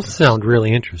 Both sound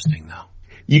really interesting though.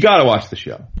 You gotta watch the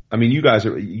show. I mean, you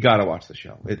gotta watch the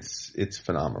show. It's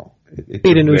phenomenal. I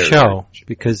need a new show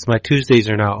because my Tuesdays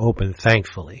are now open,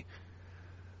 thankfully.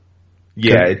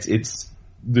 Yeah, it's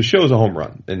the show's a home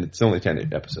run, and it's only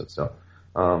 10 episodes. So,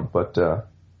 but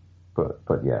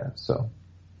yeah. So,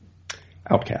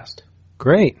 Outcast.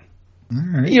 Great.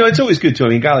 Right. You know, it's always good too. I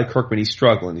mean, a guy like Kirkman, he's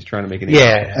struggling. He's trying to make an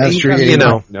Yeah, that's true. You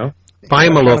know, no? buy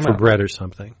him a loaf of bread or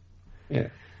something. Yeah.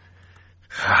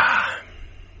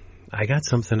 I got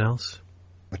something else.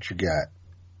 What you got?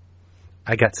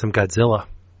 I got some Godzilla.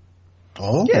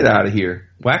 Oh, Get out of here,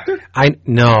 Wachter.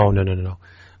 No.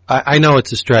 I know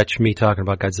it's a stretch, me talking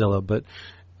about Godzilla, but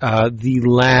the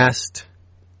last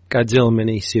Godzilla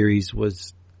miniseries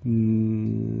was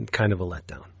kind of a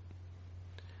letdown.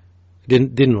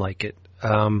 Didn't like it.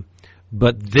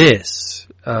 But this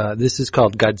is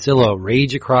called Godzilla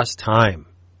Rage Across Time.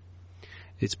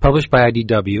 It's published by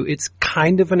IDW. It's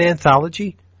kind of an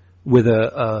anthology with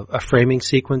a framing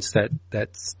sequence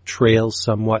that trails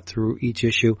somewhat through each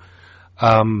issue.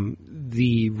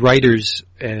 The writers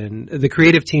and the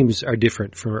creative teams are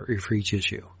different for each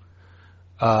issue.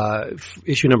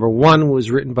 Issue number 1 was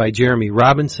written by Jeremy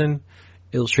Robinson,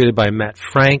 illustrated by Matt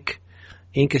Frank,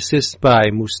 ink assist by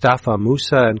Mostafa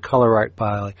Musa, and color art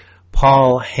by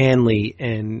Paul Hanley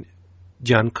and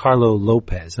Goncarlo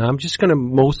Lopes. Now I'm just going to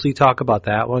mostly talk about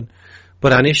that one,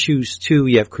 but on issues 2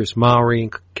 you have Chris Mowry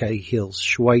and Cahill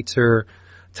Schweitzer,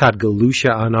 Todd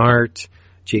Galusha on art,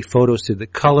 Jay Photos did the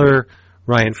color,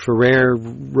 Ryan Ferrer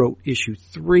wrote issue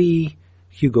 3,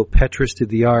 Hugo Petrus did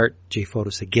the art, Jay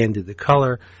Photos again did the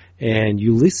color, and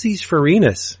Ulysses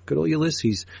Farinas, good old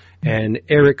Ulysses, and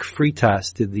Eric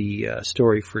Freitas did the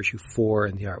story for issue 4,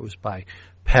 and the art was by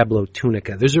Pablo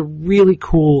Tunica. There's a really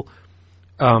cool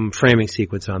framing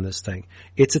sequence on this thing.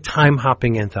 It's a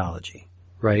time-hopping anthology,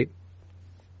 right?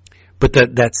 But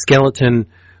that skeleton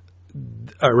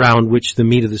around which the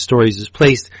meat of the stories is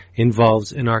placed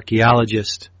involves an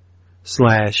archaeologist /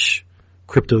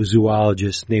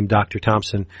 cryptozoologist named Dr.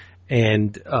 Thompson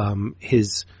and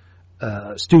his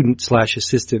student /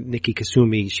 assistant Nikki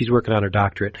Kasumi. She's working on her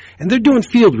doctorate, and they're doing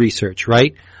field research,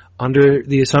 right? Under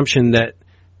the assumption that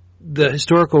the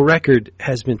historical record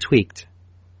has been tweaked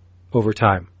over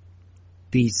time.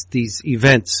 These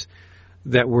events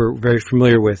that we're very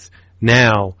familiar with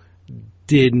now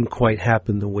didn't quite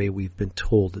happen the way we've been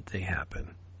told that they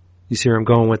happen. You see where I'm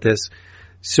going with this?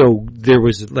 So there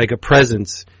was like a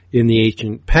presence in the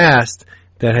ancient past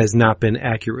that has not been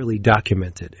accurately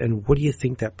documented. And what do you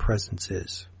think that presence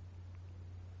is?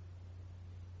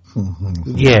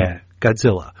 Yeah,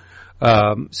 Godzilla.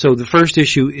 So the first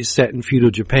issue is set in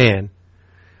feudal Japan.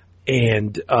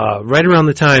 And right around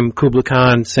the time Kublai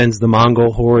Khan sends the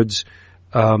Mongol hordes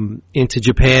into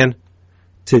Japan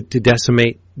to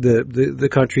decimate the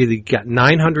country, they got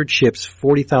 900 ships,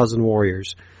 40,000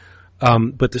 warriors.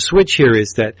 But the switch here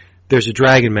is that there's a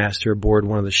dragon master aboard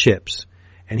one of the ships,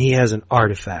 and he has an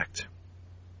artifact,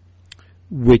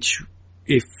 which,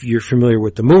 if you're familiar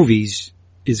with the movies,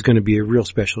 is going to be a real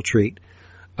special treat.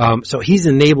 So he's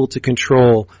enabled to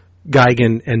control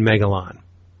Gigan and Megalon.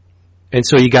 And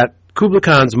so you got Kublai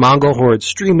Khan's Mongol horde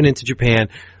streaming into Japan,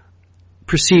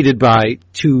 preceded by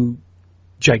 2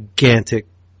 gigantic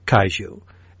kaiju.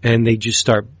 And they just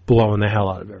start blowing the hell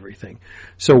out of everything.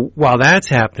 So while that's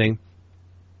happening,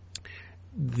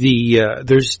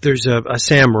 there's a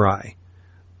samurai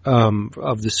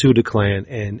of the Suda clan,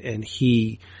 and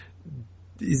he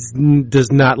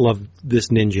does not love this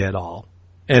ninja at all,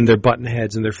 and they're button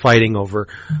heads and they're fighting over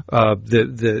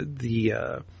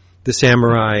the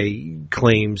samurai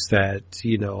claims that,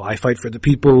 I fight for the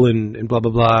people and blah,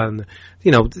 blah, blah. And,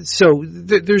 so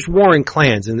there's warring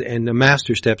clans, and the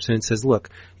master steps in and says, look,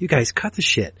 you guys cut the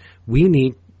shit. We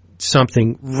need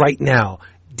something right now.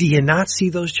 Do you not see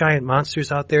those giant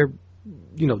monsters out there,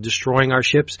 destroying our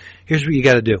ships? Here's what you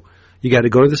got to do. You got to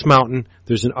go to this mountain.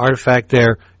 There's an artifact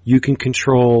there. You can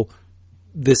control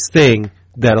this thing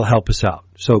that'll help us out.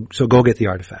 So go get the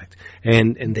artifact.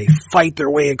 And they fight their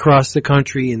way across the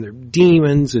country, and they're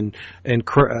demons and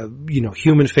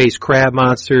human faced crab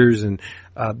monsters, and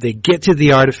they get to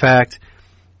the artifact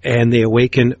and they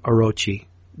awaken Orochi,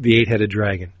 the 8-headed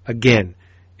dragon. Again,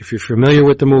 if you're familiar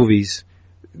with the movies,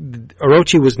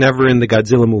 Orochi was never in the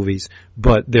Godzilla movies,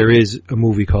 but there is a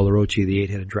movie called Orochi, the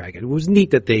 8-headed dragon. It was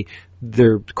neat that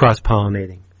they're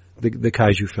cross-pollinating the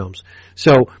kaiju films.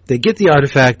 So they get the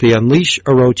artifact, they unleash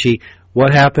Orochi.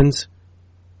 What happens?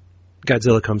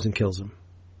 Godzilla comes and kills him.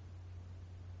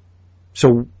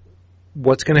 So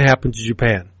what's going to happen to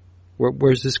Japan?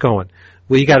 Where's this going?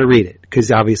 Well, you got to read it,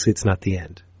 because obviously it's not the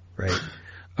end, right?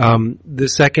 The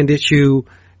second issue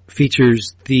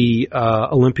features the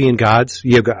Olympian gods.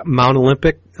 You've got Mount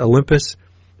Olympus,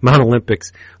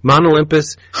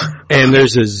 and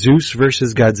there's a Zeus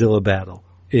versus Godzilla battle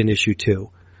in issue 2.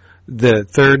 The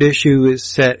third issue is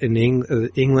set in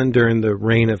England during the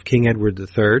reign of King Edward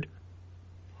III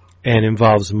and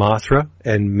involves Mothra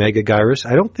and Megaguirus.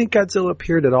 I don't think Godzilla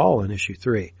appeared at all in issue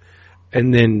 3.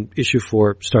 And then issue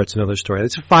 4 starts another story.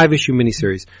 It's a 5-issue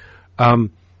miniseries.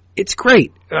 It's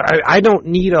great. I don't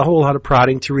need a whole lot of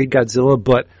prodding to read Godzilla,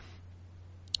 but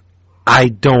I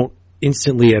don't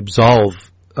instantly absolve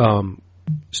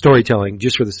storytelling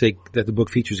just for the sake that the book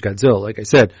features Godzilla. Like I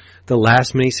said, the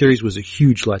last miniseries was a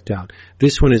huge letdown.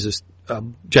 This one is a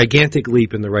gigantic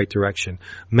leap in the right direction.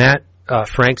 Matt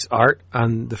Frank's art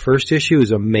on the first issue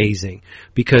is amazing,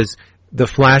 because the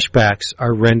flashbacks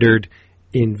are rendered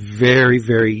in very,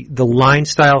 very, the line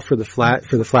style for the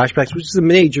flashbacks, which is the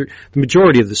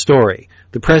majority of the story.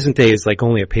 The present day is like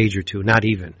only a page or two, not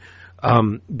even.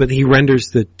 But he renders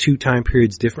the two time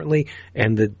periods differently,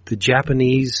 and the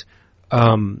Japanese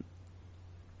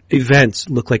events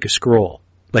look like a scroll,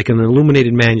 like an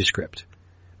illuminated manuscript.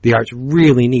 The art's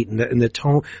really neat, and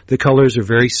the colors are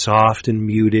very soft and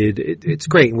muted. It's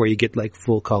great where you get like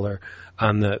full color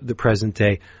on the present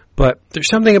day. But there's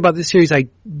something about this series I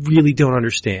really don't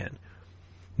understand.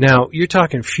 Now, you're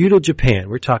talking feudal Japan.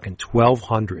 We're talking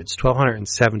 1200s,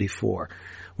 1274.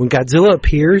 When Godzilla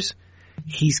appears,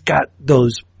 he's got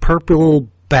those purple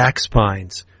back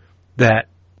spines that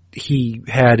he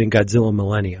had in Godzilla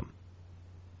Millennium.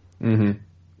 Mm-hmm.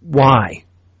 Why?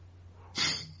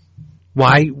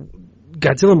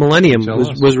 Godzilla Millennium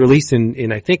was released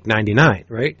in I think 99,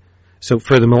 right? So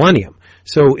for the Millennium.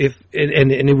 So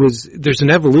there's an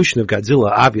evolution of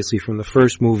Godzilla, obviously, from the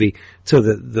first movie to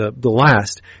the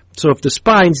last. So if the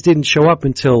spines didn't show up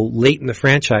until late in the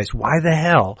franchise, why the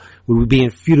hell would we be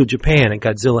in feudal Japan and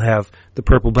Godzilla have the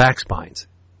purple back spines?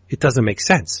 It doesn't make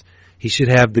sense. He should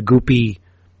have the goopy,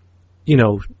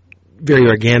 very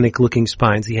organic looking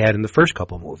spines he had in the first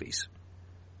couple movies.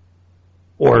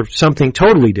 Or something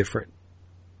totally different.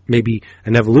 Maybe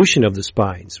an evolution of the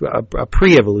spines, a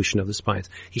pre-evolution of the spines.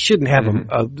 He shouldn't have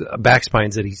a back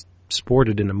spines that he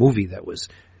sported in a movie that was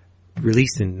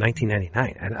released in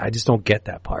 1999. And I just don't get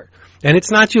that part. And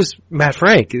it's not just Matt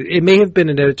Frank. It may have been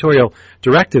an editorial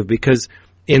directive, because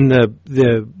in the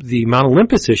Mount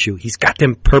Olympus issue, he's got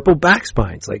them purple back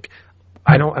spines. Like,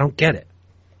 I don't get it.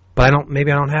 But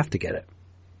maybe I don't have to get it.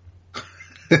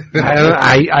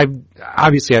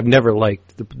 I've never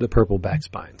liked the purple back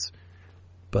spines.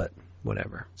 But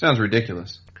whatever. Sounds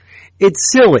ridiculous.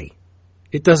 It's silly.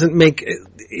 It doesn't make,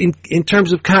 in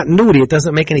terms of continuity, it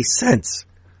doesn't make any sense.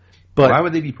 But why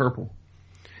would they be purple?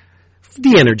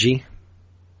 The energy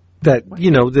that,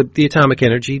 the atomic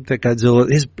energy that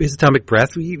Godzilla, his atomic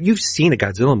breath. You've seen a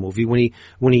Godzilla movie when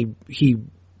he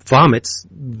vomits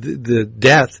the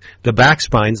death, the back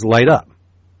spines light up.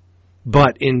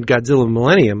 But in Godzilla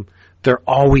Millennium, they're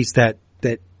always that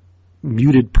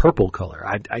muted purple color.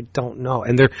 I don't know.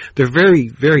 And they're very,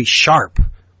 very sharp.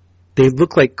 They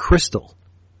look like crystal.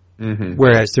 Mm-hmm.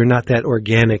 Whereas they're not that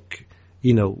organic,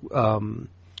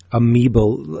 amoeba,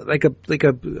 like a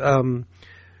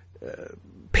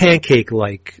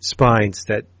pancake-like spines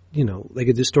that, like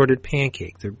a distorted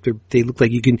pancake. They look like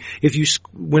if you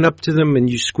went up to them and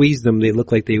you squeezed them, they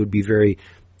look like they would be very,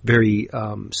 very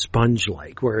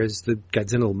sponge-like, whereas the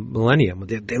Godzilla Millennium,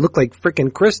 they look like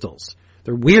freaking crystals.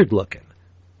 They're weird looking.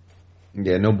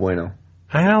 Yeah, no bueno.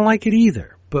 I don't like it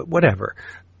either, but whatever.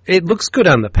 It looks good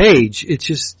on the page. It's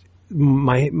just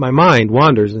my mind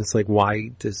wanders, and it's like,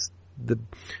 why does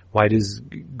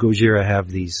Gojira have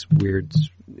these weirds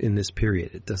in this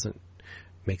period? It doesn't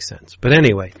make sense. But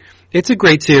anyway, it's a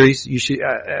great series. You should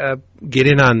get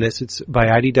in on this. It's by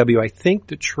IDW. I think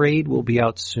the trade will be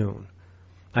out soon.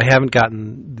 I haven't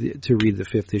gotten to read the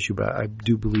 5th issue, but I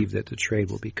do believe that the trade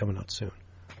will be coming out soon.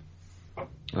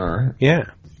 All right. Yeah.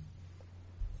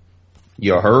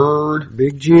 You heard?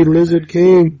 Big G Lizard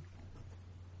King.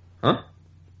 Huh?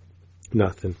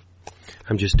 Nothing.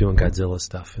 I'm just doing Godzilla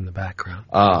stuff in the background.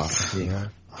 Ah. Yeah.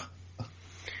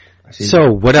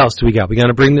 So, what else do we got? We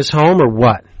gonna bring this home or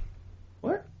what?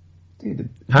 What? Dude,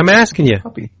 I'm asking you.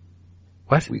 Puppy.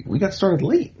 What? We got started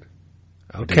late.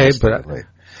 Okay, but...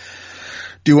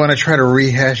 Do you want to try to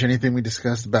rehash anything we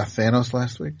discussed about Thanos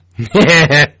last week?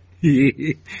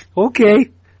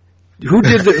 Okay. Who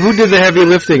did the heavy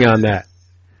lifting on that?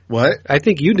 What? I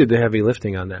think you did the heavy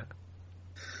lifting on that.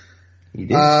 You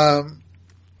did?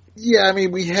 Yeah, I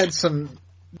mean, we had some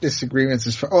disagreements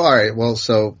as far... Oh, all right, well,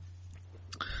 so...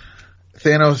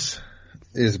 Thanos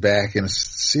is back in a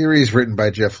series written by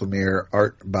Jeff Lemire,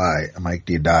 art by Mike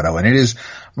Deodato. And it is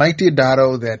Mike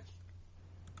Deodato that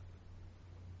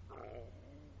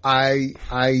I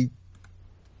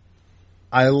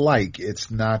like. It's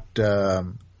not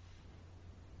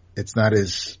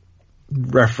as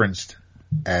referenced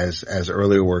as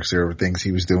earlier works. There were things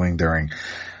he was doing during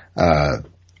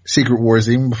Secret Wars,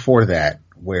 even before that,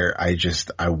 where I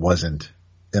wasn't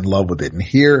in love with it. And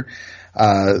here,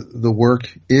 the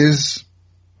work is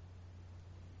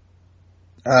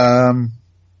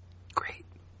great.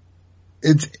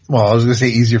 I was going to say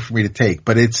easier for me to take,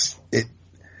 but it's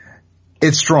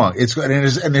strong. It's good,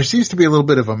 and there seems to be a little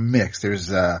bit of a mix.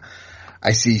 There's I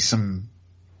see some,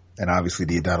 and obviously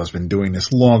Deodato's been doing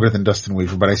this longer than Dustin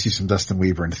Weaver, but I see some Dustin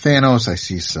Weaver and Thanos. I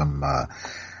see some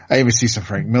I even see some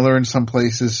Frank Miller in some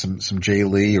places, some Jay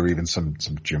Lee, or even some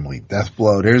Jim Lee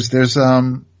Deathblow. There's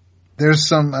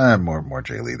some more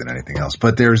Jay Lee than anything else,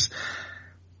 but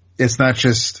it's not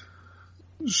just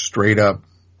straight up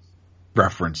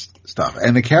referenced stuff.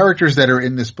 And the characters that are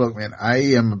in this book, man,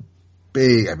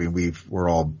 we're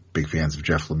all big fans of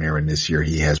Jeff Lemire, and this year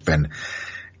he has been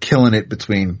killing it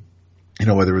between,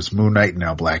 whether it's Moon Knight and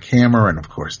now Black Hammer, and of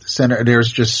course the Center. There's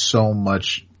just so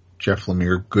much Jeff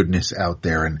Lemire goodness out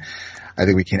there, and I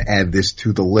think we can add this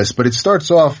to the list. But it starts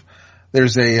off,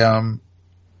 there's a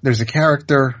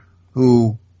character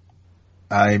who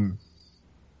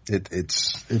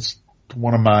it's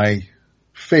one of my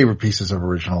favorite pieces of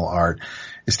original art.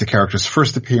 It's the character's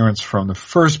first appearance from the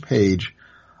first page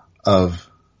of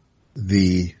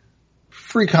the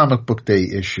Free Comic Book Day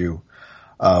issue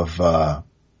of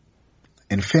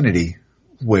Infinity,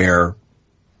 where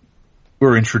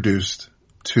we're introduced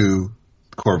to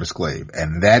Corvus Glaive,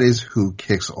 and that is who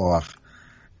kicks off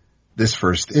this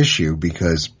first issue,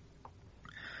 because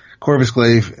Corvus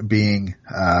Glaive, being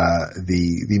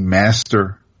the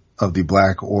master of the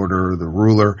Black Order, the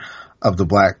ruler of the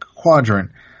Black Quadrant,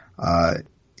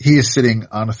 he is sitting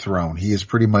on a throne. He is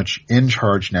pretty much in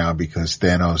charge now because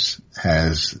Thanos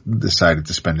has decided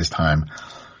to spend his time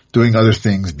doing other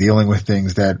things, dealing with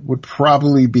things that would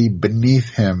probably be beneath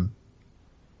him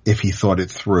if he thought it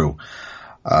through.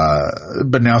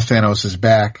 But now Thanos is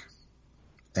back,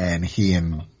 and he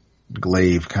and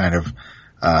Glaive kind of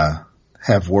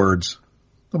have words,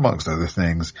 amongst other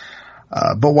things.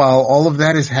 But while all of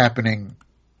that is happening,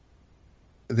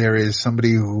 there is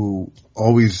somebody who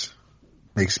always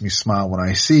makes me smile when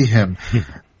I see him,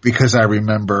 because I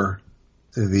remember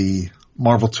the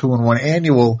Marvel 2-in-1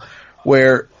 annual,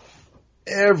 where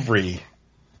every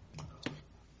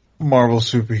Marvel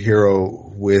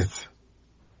superhero with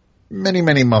many,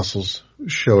 many muscles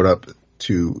showed up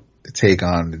to take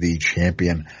on the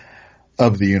champion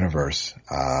of the universe.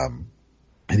 And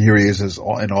here he is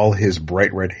in all his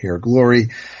bright red hair glory.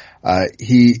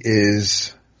 He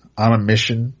is on a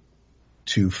mission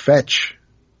to fetch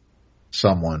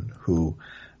someone who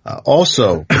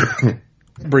also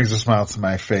brings a smile to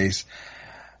my face.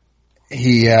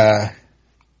 He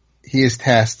is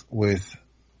tasked with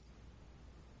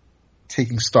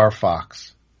taking Star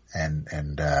Fox and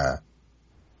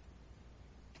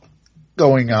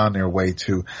going on their way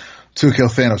to kill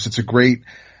Thanos. It's a great...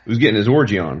 He was getting his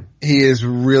orgy on. He is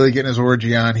really getting his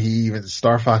orgy on.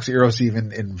 Star Fox Eros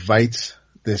even invites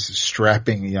this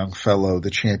strapping young fellow, the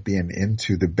champion,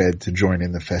 into the bed to join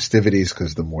in the festivities,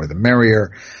 because the more the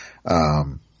merrier.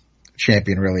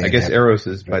 champion really. I guess Eros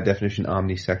is by definition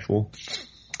omnisexual.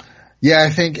 Yeah,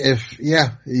 I think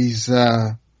he's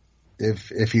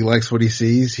if he likes what he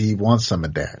sees, he wants some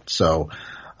of that. So,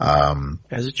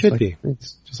 as it should be.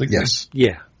 It's just like yes,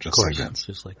 yeah, just of course, like that.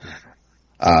 just like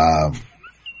that.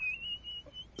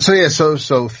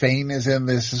 So Thane is in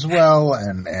this as well,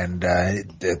 and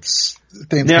it's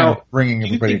Thane's now kind of bringing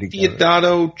everybody do you think together.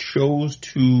 Deodato chose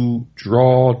to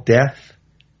draw Death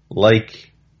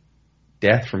like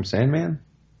Death from Sandman?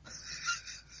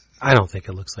 I don't think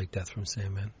it looks like Death from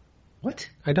Sandman. What?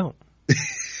 I don't.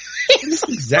 It looks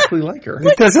exactly like her.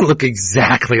 It doesn't look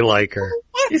exactly like her.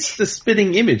 It's the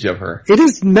spitting image of her. It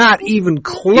is not even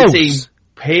close. It's a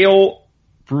pale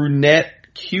brunette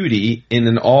cutie in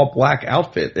an all black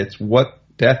outfit. It's what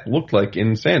Death looked like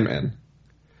in Sandman.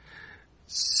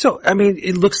 So, I mean,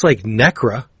 it looks like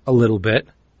Necra a little bit.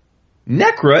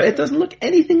 Necra? It doesn't look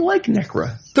anything like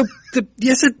Necra.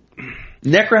 Yes, it.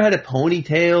 Necra had a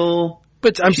ponytail.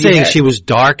 But I'm saying she was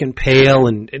dark and pale,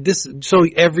 and this. So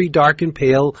every dark and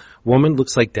pale woman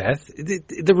looks like Death.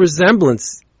 The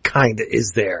resemblance kind of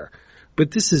is there,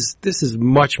 but this is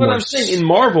much more. But I'm saying in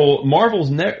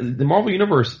the Marvel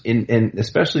universe, and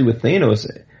especially with Thanos,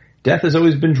 Death has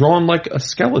always been drawn like a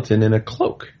skeleton in a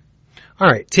cloak. All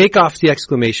right, take off the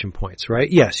exclamation points.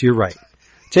 Right? Yes, you're right.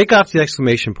 Take off the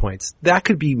exclamation points. That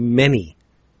could be many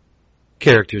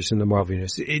characters in the Marvel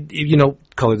universe.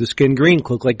 Color the skin green,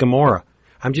 look like Gamora.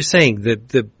 I'm just saying that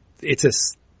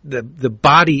the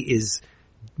body is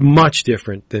much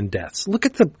different than Death's. Look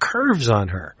at the curves on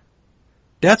her.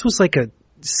 Death was like a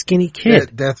skinny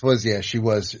kid. Death was, she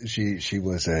was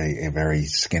a very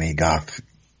skinny goth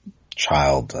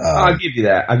child. I'll give you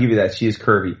that. She is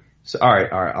curvy. So, all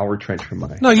right. I'll retrench from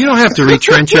mine. No, you don't have to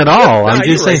retrench at all. I'm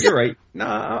just saying. You're right. No,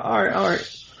 all right.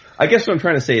 I guess what I'm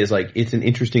trying to say is like it's an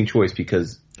interesting choice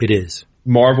because it is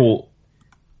Marvel.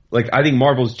 Like I think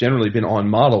Marvel's generally been on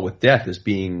model with Death as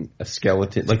being a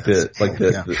skeleton, like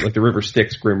the River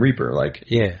Styx Grim Reaper. Like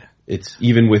it's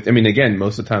even with. I mean, again,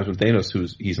 most of the times when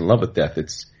Thanos he's in love with Death,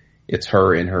 it's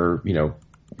her in her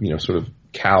sort of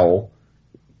cowl,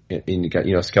 in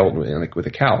skeleton like with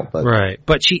a cowl. But right,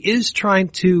 but she is trying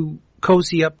to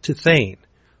cozy up to Thane,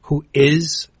 who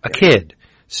is a kid.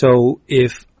 So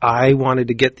if I wanted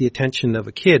to get the attention of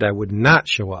a kid, I would not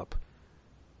show up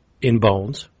in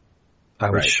Bones. I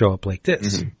would show up like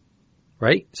this,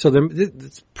 right? So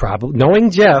it's probably knowing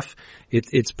Jeff,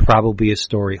 it's probably a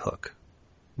story hook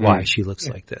why she looks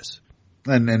like this.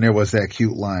 And there was that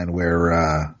cute line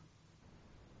where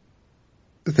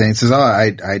Thane says, "Oh, I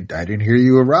didn't hear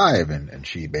you arrive," and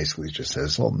she basically just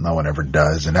says, "Well, no one ever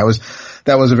does." And that was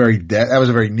a very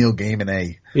Neil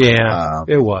Gaiman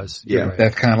it was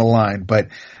that kind of line. But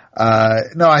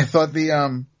no, I thought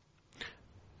the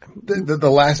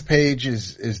last page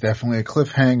is definitely a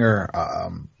cliffhanger.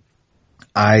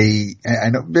 I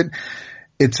know, but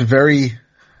it's a very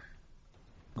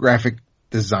graphic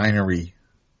designery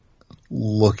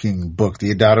looking book.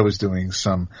 Deodato was doing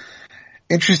some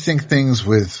interesting things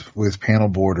with panel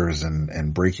borders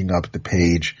and breaking up the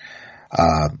page.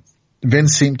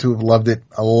 Vince seemed to have loved it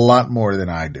a lot more than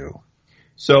I do.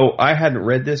 So I hadn't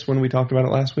read this when we talked about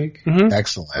it last week. Mm-hmm.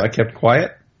 Excellent. I kept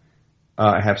quiet.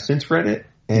 I have since read it.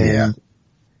 And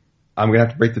I'm going to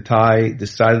have to break the tie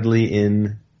decidedly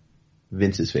in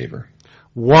Vince's favor.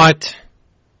 What?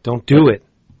 Don't do it.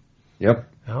 Yep.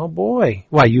 Oh, boy.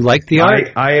 Why, you like the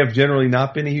art? I have generally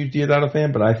not been a huge Deodato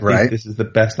fan, but I think this is the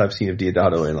best I've seen of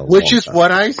Deodato in a long time. Which is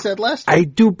what I said last time. I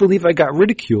do believe I got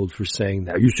ridiculed for saying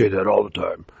that. You say that all the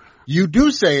time. You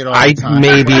do say it all the time.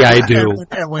 Maybe I do.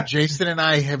 And when Jason and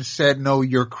I have said, no,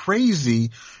 you're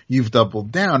crazy, you've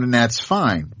doubled down, and that's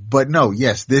fine. But no,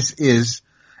 yes, this is...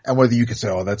 And whether you can say,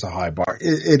 oh, that's a high bar,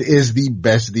 it is the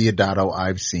best Deodato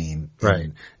I've seen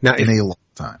in a long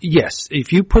time. Yes.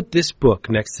 If you put this book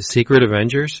next to Secret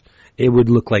Avengers, it would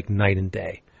look like night and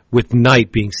day. With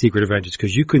night being Secret Avengers,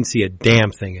 because you couldn't see a damn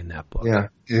thing in that book.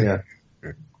 Yeah.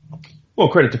 Well,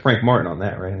 credit to Frank Martin on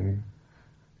that, right? I mean,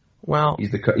 well, he's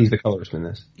the colorist in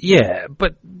this. Yeah,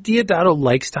 but Deodato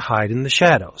likes to hide in the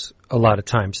shadows a lot of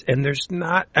times. And there's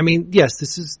not, I mean, yes,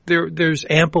 there's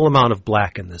ample amount of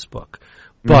black in this book.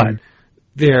 But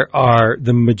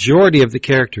the majority of the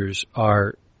characters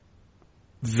are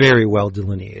very well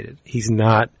delineated. He's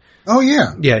not. Oh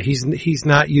yeah. Yeah, he's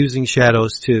not using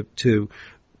shadows to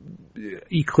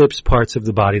eclipse parts of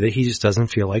the body that he just doesn't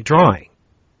feel like drawing.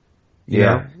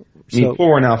 Yeah. So,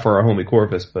 pouring out for our homie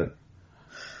Corvus, but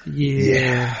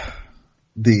yeah.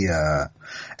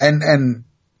 And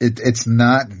it's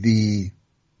not the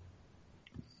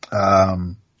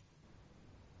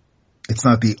it's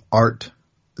not the art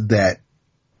that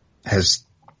has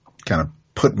kind of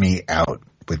put me out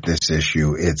with this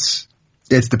issue. It's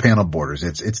the panel borders.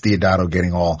 It's Deodato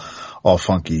getting all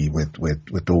funky with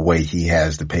the way he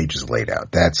has the pages laid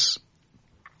out. That's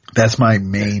my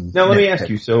main. Now let me ask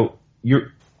you. So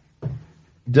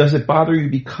does it bother you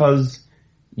because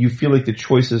you feel like the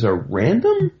choices are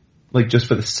random, like just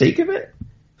for the sake of it,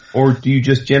 or do you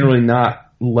just generally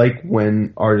not like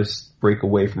when artists break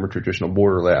away from a traditional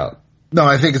border layout? No,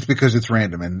 I think it's because it's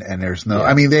random and there's no. Yeah.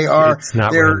 I mean, they are. It's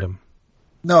not random.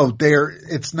 No,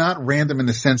 it's not random in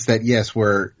the sense that, yes,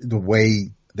 where the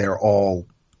way they're all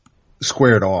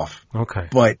squared off. Okay.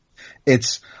 But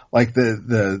it's like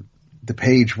the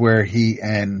page where he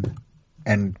and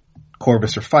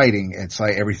Corvus are fighting. It's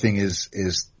like everything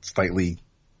is slightly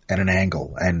at an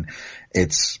angle, and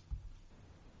it's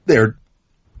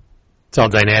all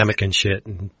dynamic and shit,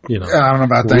 and I don't know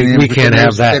about dynamic. We can't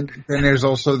have that. Then there's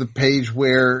also the page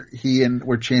where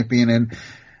where Champion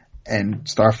and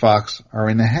Star Fox are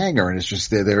in the hangar, and it's just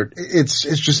they're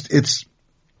it's.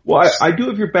 Well, I do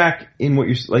have your back in what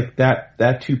you're like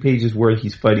that 2 pages where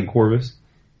he's fighting Corvus.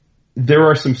 There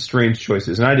are some strange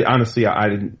choices, and I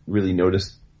didn't really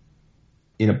notice.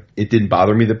 It didn't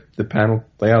bother me the panel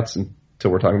layouts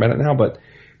until we're talking about it now. But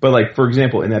like, for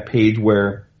example, in that page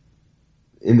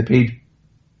in the page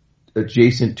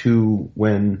adjacent to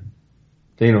when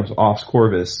Thanos offs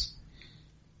Corvus,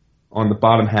 on the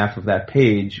bottom half of that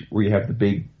page where you have the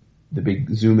big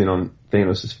zoom in on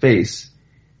Thanos' face,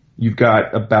 you've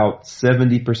got about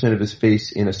 70% of his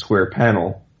face in a square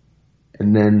panel,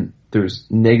 and then there's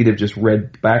negative just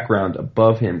red background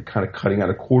above him, kind of cutting out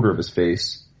a quarter of his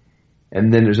face.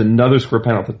 And then there's another square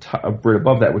panel at the top, right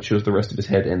above that, which shows the rest of his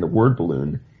head and the word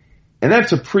balloon. And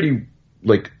that's a pretty,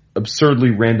 like,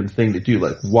 absurdly random thing to do.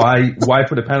 Like, why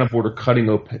put a panel border cutting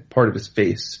up part of his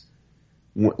face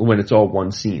when it's all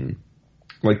one scene?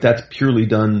 Like, that's purely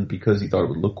done because he thought it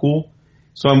would look cool.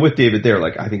 So I'm with David there.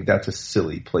 Like, I think that's a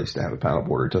silly place to have a panel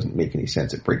border. It doesn't make any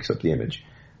sense. It breaks up the image.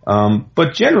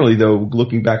 But generally, though,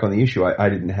 looking back on the issue, I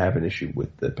didn't have an issue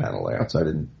with the panel layouts.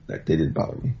 They didn't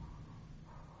bother me.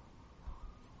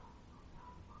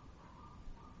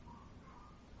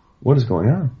 What is going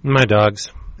on? My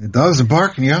dogs. The dogs are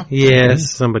barking, yeah.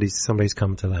 Yes, somebody's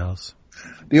coming to the house.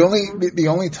 The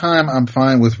only time I'm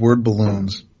fine with word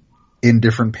balloons in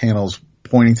different panels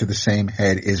pointing to the same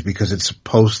head is because it's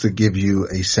supposed to give you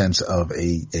a sense of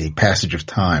a passage of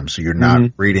time, so you're not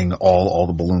reading all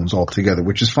the balloons all together,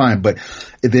 which is fine. But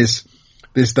this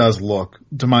does look,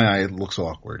 to my eye, it looks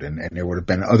awkward, and there would have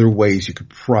been other ways you could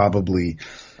probably.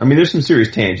 I mean, there's some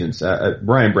serious tangents.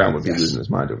 Brian Brown would be losing his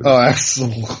mind over this. Oh,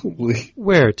 absolutely.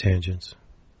 Where tangents?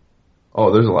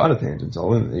 Oh, there's a lot of tangents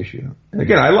all in the issue. And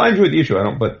again, I enjoy the issue. I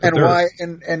don't, but and why?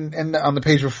 And on the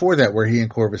page before that, where he and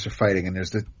Corvus are fighting, and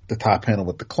there's the top panel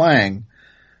with the clang.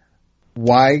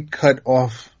 Why cut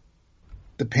off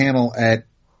the panel at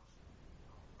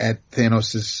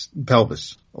Thanos'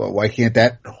 pelvis? Well, why can't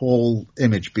that whole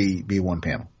image be one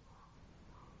panel?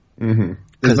 Mm-hmm.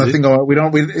 There's nothing going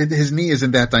on. His knee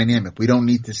isn't that dynamic. We don't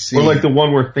need to see. Or like the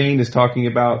one where Thane is talking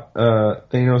about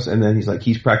Thanos, and then he's like,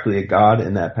 he's practically a god,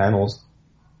 and that panel's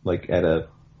like at a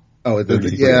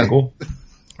 30-degree angle.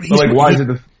 But like, why is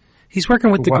it? He's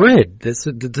working with the grid.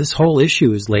 This whole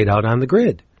issue is laid out on the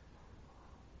grid.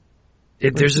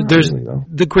 There's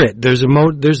the grid. There's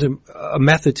a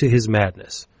method to his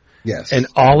madness. Yes, and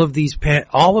all of these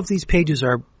pages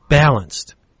are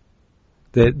balanced.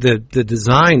 The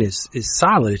design is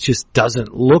solid. It just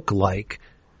doesn't look like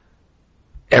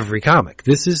every comic.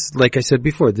 This is, like I said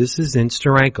before, this is in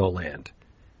Steranko land.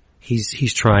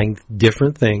 He's trying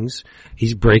different things.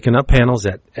 He's breaking up panels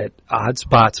at odd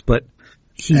spots, but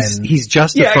he's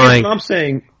justifying. Yeah, I guess what I'm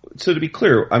saying. So to be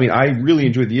clear, I mean, I really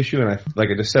enjoyed the issue, and like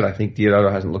I just said, I think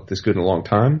Deodato hasn't looked this good in a long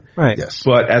time. Right. Yes.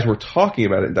 But as we're talking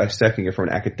about it and dissecting it from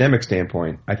an academic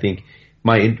standpoint, I think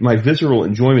my visceral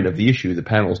enjoyment of the issue, the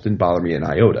panels didn't bother me an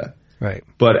iota. Right.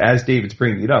 But as David's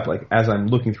bringing it up, like as I'm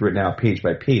looking through it now page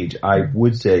by page, I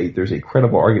would say there's a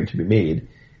credible argument to be made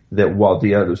that while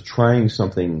Deodato's trying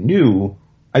something new,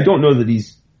 I don't know that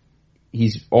he's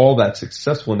all that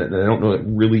successful in it, and I don't know that it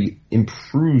really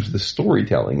improves the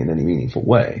storytelling in any meaningful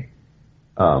way.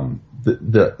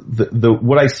 The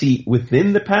what I see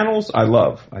within the panels, I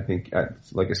love. I think,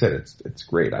 like I said, it's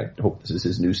great. I hope this is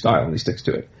his new style and he sticks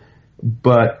to it.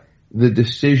 But the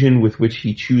decision with which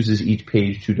he chooses each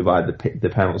page to divide the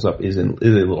panels up is a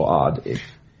little odd if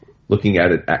looking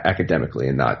at it academically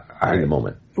and not in the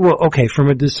moment. Well, okay, from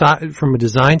a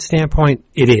design standpoint,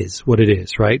 it is what it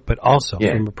is, right? But also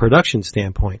from a production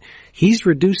standpoint, he's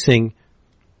reducing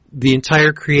the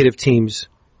entire creative team's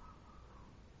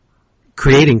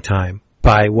creating time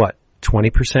by what,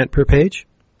 20% per page?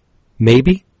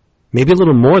 Maybe a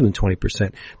little more than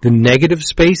 20%. The negative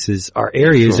spaces are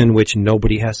areas in which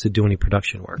nobody has to do any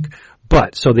production work.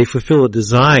 But, so they fulfill a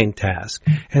design task,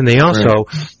 and they also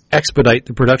expedite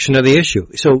the production of the issue.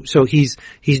 So he's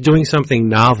doing something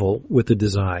novel with the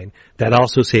design that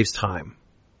also saves time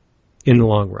in the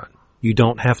long run. You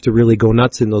don't have to really go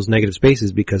nuts in those negative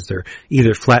spaces because they're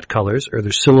either flat colors or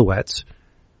they're silhouettes,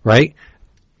 right?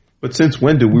 But since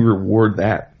when do we reward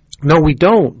that? No, we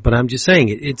don't, but I'm just saying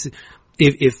it's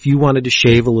if you wanted to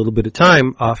shave a little bit of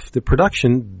time off the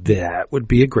production, that would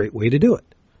be a great way to do it.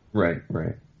 Right.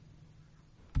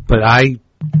 But I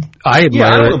admire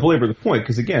I don't want to belabor the point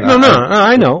because again,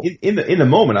 I know. In the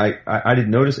moment, I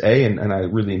didn't notice and I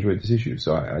really enjoyed this issue,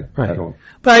 so I don't.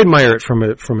 But I admire it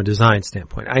from a design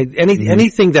standpoint.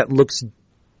 Anything that looks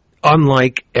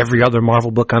unlike every other Marvel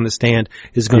book on the stand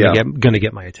is going to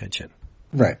get my attention.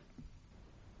 Right.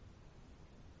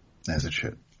 As it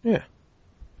should. Yeah.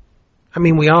 I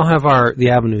mean, we all have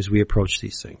the avenues we approach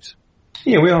these things.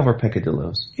 Yeah, we all have our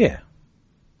peccadillos. Yeah.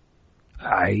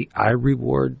 I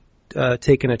reward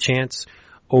taking a chance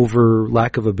over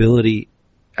lack of ability.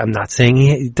 I'm not saying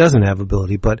he doesn't have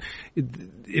ability, but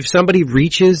if somebody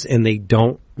reaches and they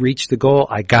don't reach the goal,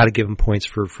 I got to give them points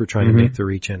for trying to make the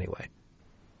reach anyway.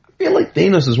 I feel like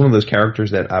Thanos is one of those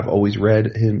characters that I've always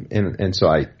read him, and so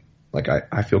I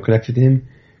feel connected to him.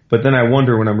 But then I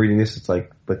wonder when I'm reading this, it's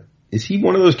like, but is he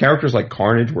one of those characters like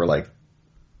Carnage where like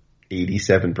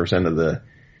 87% of the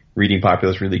reading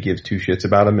populace really gives two shits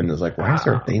about him and is like, why is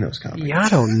there a Thanos comic? Yeah, I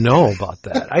don't know about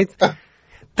that.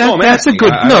 That's a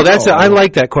good, I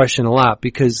like that question a lot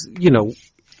because,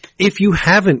 if you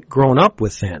haven't grown up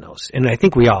with Thanos, and I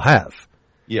think we all have,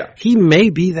 he may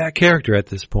be that character at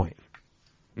this point.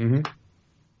 Mm-hmm.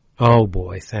 Oh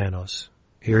boy, Thanos.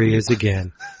 Here he is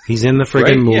again. He's in the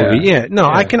friggin' movie. Yeah. No,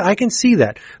 I can see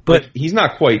that. But he's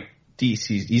not quite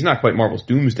DC. He's not quite Marvel's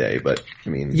Doomsday, but I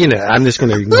mean, I'm just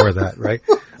going to ignore that, right?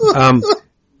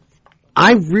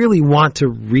 I really want to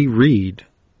reread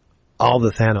all the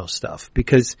Thanos stuff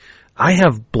because I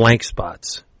have blank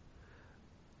spots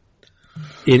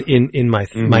in my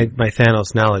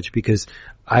Thanos knowledge because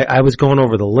I was going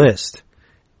over the list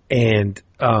and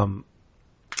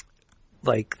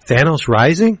like Thanos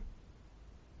Rising,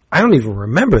 I don't even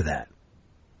remember that.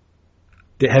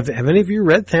 Have any of you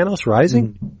read Thanos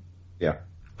Rising? Yeah.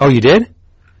 Oh, you did?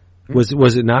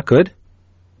 Was it not good?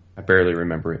 I barely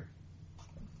remember it.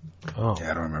 Oh,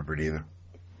 yeah, I don't remember it either.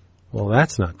 Well,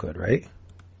 that's not good, right?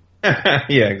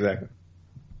 Yeah, exactly.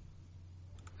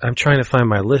 I'm trying to find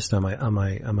my list on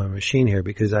my machine here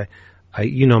because I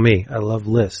you know me, I love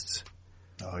lists.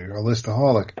 Oh, you're a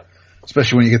listaholic,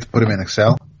 especially when you get to put them in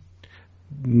Excel.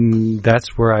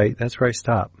 That's where I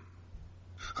stop.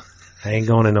 I ain't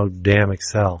going to no damn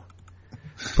Excel.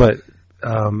 But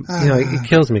it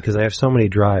kills me because I have so many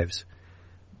drives.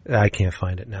 I can't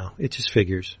find it now. It just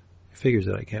figures. It figures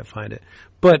that I can't find it.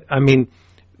 But I mean,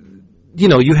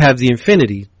 you have the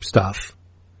Infinity stuff,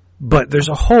 but there's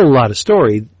a whole lot of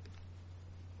story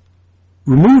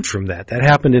removed from that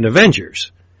happened in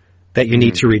Avengers that you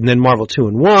need to read, and then Marvel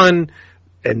 2-in-1,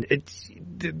 and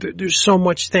there's so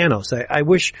much Thanos. I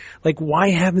wish, why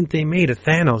haven't they made a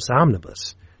Thanos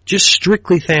omnibus? Just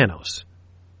strictly Thanos.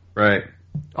 Right.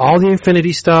 All the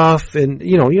Infinity stuff, and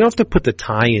you don't have to put the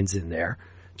tie-ins in there.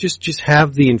 Just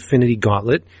have the Infinity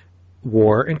Gauntlet,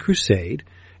 War, and Crusade,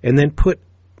 and then put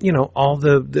all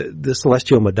the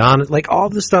Celestial Madonna, all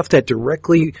the stuff that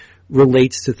directly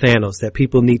relates to Thanos that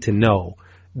people need to know.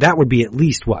 That would be at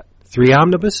least 3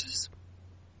 omnibuses?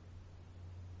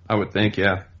 I would think,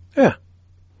 yeah. Yeah.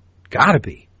 Gotta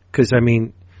be. Because, I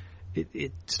mean,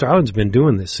 Starlin's been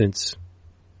doing this since,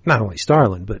 not only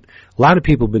Starlin, but a lot of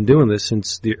people have been doing this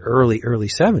since the early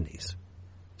 70s.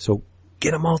 So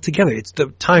get them all together.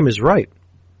 The time is right.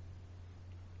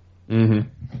 Mm-hmm.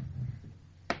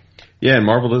 Yeah, and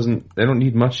Marvel they don't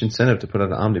need much incentive to put out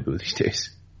an omnibus these days.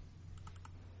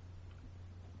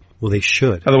 Well, they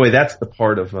should. By the way, that's the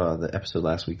part of the episode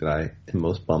last week that I am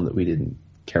most bummed that we didn't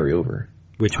carry over.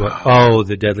 Which one? Oh,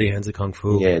 the Deadly Hands of Kung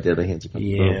Fu. Yeah, Deadly Hands of Kung Fu.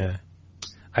 Yeah.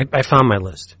 I found my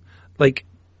list.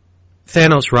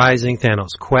 Thanos Rising,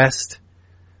 Thanos Quest,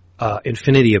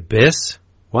 Infinity Abyss.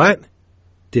 What?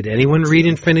 Did anyone read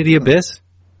Infinity Abyss?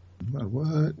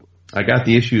 What? I got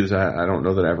the issues. I don't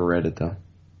know that I ever read it, though.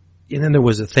 And then there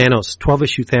was a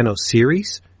 12-issue Thanos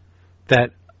series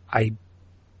that I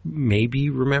maybe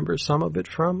remember some of it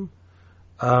from.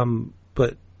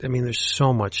 But, I mean, there's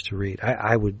so much to read.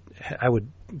 I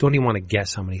don't even want to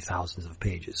guess how many thousands of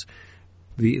pages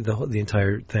the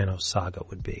entire Thanos saga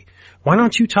would be. Why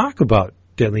don't you talk about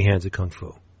Deadly Hands of Kung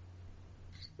Fu?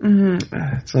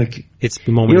 Mm-hmm. It's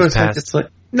the moment has passed.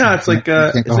 No, it's like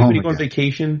when you go on again.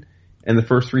 vacation, and the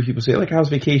first 3 people say, like, how's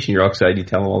vacation? You're all excited, you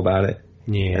tell them all about it.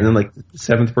 Yeah. And then, like, the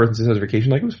 7th person says, how's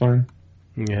vacation? Like, it was fine.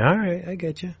 Yeah, all right, I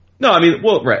get you. No, I mean,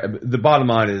 well, right. The bottom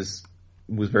line was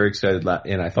very excited,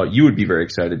 and I thought you would be very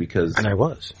excited because And I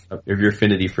was. of your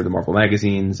affinity for the Marvel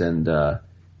magazines, and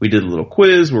we did a little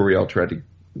quiz where we all tried to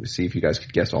see if you guys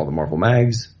could guess all the Marvel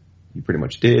mags. You pretty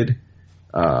much did.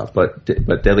 But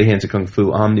Deadly Hands of Kung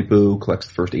Fu Omnibus collects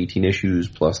the first 18 issues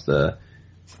plus the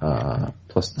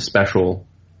special.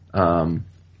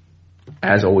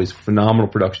 As always, phenomenal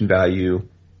production value,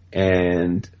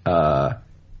 and the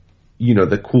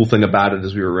cool thing about it,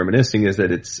 as we were reminiscing, is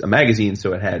that it's a magazine,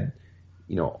 so it had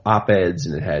op-eds,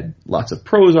 and it had lots of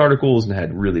prose articles, and it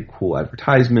had really cool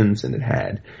advertisements, and it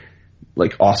had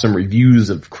like awesome reviews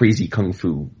of crazy kung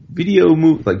fu video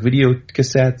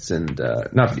cassettes, and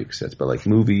not video cassettes, but like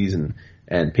movies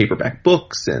and paperback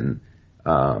books, and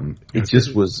it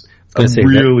just was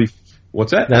really.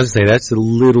 What's that? I was going to say, that's a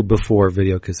little before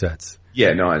video cassettes. Yeah,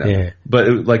 no, I know. Yeah. But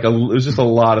it was just a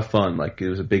lot of fun. Like, it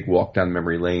was a big walk down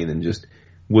memory lane, and just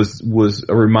was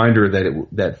a reminder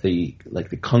that the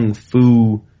kung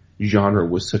fu genre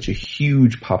was such a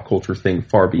huge pop culture thing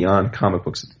far beyond comic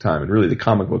books at the time. And really the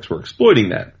comic books were exploiting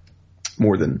that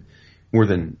more than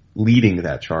leading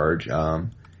that charge.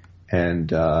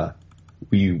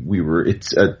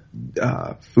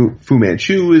 Fu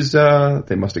Manchu is,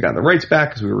 they must have gotten the rights back,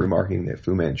 because we were remarking that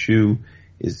Fu Manchu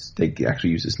they actually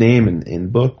use his name in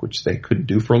book, which they couldn't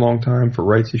do for a long time for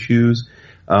rights issues.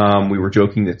 We were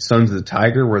joking that Sons of the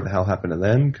Tiger, where the hell happened to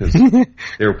them? Because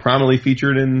they were prominently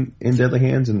featured in Deadly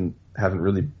Hands and haven't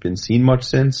really been seen much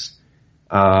since.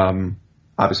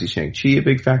 Obviously Shang-Chi a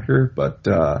big factor, but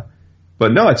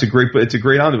no, it's a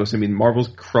great omnibus. I mean, Marvel's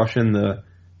crushing the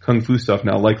kung fu stuff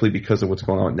now, likely because of what's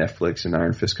going on with Netflix and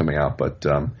Iron Fist coming out. But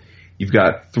you've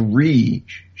got 3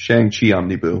 Shang-Chi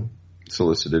omnibus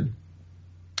solicited.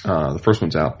 The first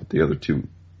one's out, but the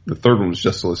third one was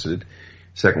just solicited.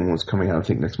 Second one's coming out, I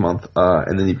think, next month.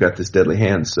 And then you've got this Deadly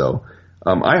Hands. So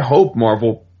I hope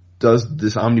Marvel does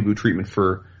this omnibus treatment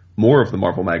for more of the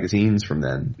Marvel magazines from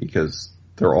then, because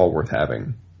they're all worth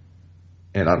having.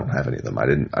 And I don't have any of them. I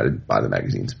didn't buy the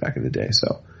magazines back in the day.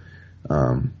 So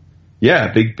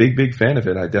yeah, big fan of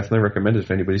it. I definitely recommend it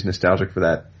if anybody's nostalgic for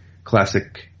that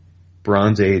classic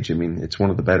Bronze Age. I mean, it's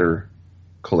one of the better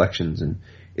collections, and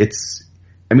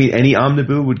any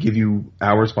omnibus would give you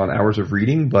hours upon hours of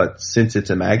reading, but since it's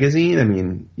a magazine, I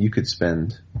mean, you could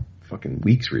spend fucking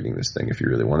weeks reading this thing if you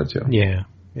really wanted to.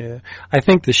 Yeah. I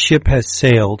think the ship has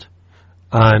sailed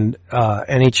on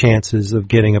any chances of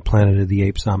getting a Planet of the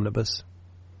Apes omnibus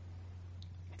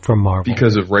from Marvel.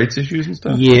 Because of rights issues and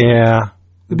stuff? Yeah.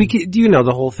 Do you know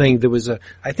the whole thing? There was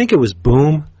I think it was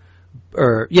Boom,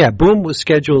 Boom was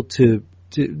scheduled to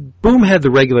Boom had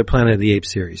the regular Planet of the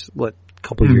Apes series,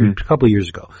 couple years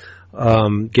ago.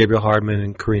 Gabriel Hardman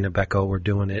and Karina Becco were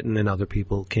doing it, and then other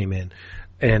people came in.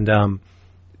 And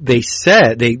they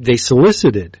said they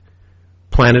solicited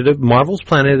Marvel's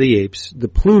Planet of the Apes, the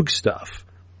Plug stuff,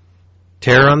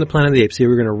 Terror on the Planet of the Apes. They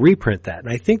were going to reprint that. And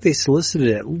I think they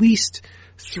solicited at least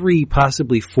 3,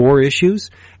 possibly 4 issues,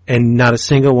 and not a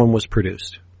single one was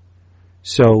produced.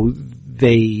 So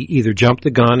they either jumped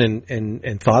the gun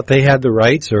and thought they had the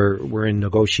rights, or were in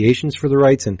negotiations for the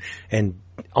rights and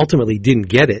ultimately didn't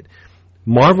get it.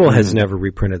 Marvel has never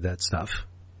reprinted that stuff.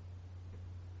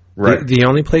 Right. The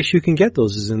only place you can get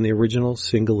those is in the original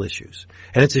single issues.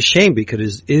 And it's a shame,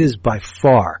 because it is by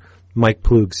far Mike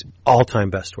Plug's all-time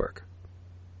best work.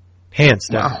 Hands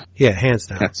down. Wow. Yeah, hands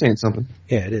down. That's saying something.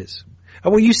 Yeah, it is.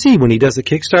 Well, you see, when he does a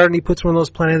Kickstarter and he puts one of those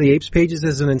Planet of the Apes pages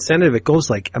as an incentive, it goes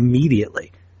like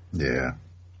immediately. Yeah.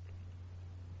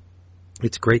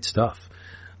 It's great stuff.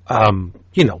 Do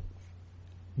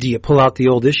you pull out the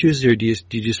old issues, or do you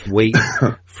just wait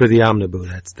for the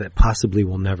omnibus that possibly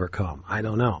will never come? I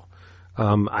don't know.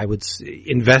 I would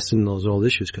invest in those old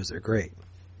issues because they're great.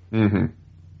 Mm-hmm.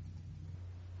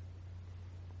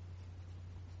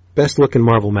 Best looking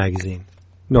Marvel magazine,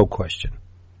 no question.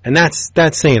 And that's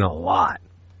saying a lot.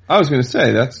 I was going to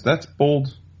say that's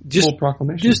bold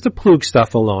proclamation. Just the Plug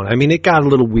stuff alone. I mean, it got a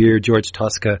little weird. George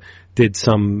Tuska did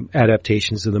some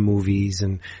adaptations of the movies,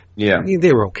 and I mean,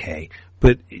 they were okay.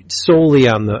 But solely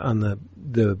on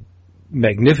the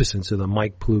magnificence of the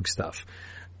Mike Plug stuff,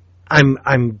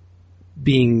 I'm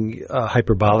being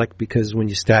hyperbolic, because when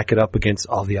you stack it up against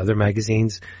all the other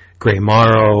magazines, Grey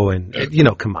Morrow, and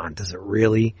come on, does it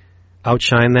really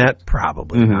outshine that?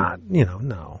 Probably not.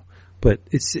 No. But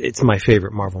it's my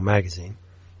favorite Marvel magazine.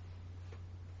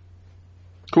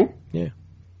 Cool. Yeah.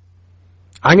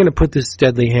 I'm going to put this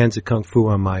Deadly Hands of Kung Fu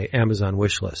on my Amazon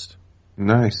wish list.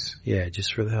 Nice. Yeah,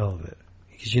 just for the hell of it.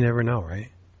 because you never know, right?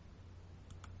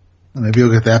 Maybe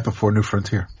you'll get that before New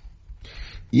Frontier.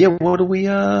 Yeah, what do we,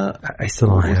 I still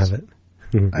don't have it.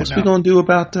 What's we gonna do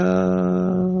about,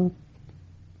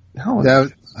 Yeah,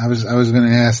 I was going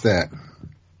to ask that.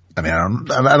 I mean,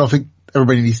 I don't think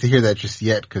everybody needs to hear that just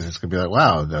yet, because it's going to be like,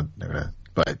 wow,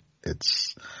 but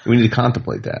it's... We need to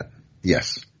contemplate that.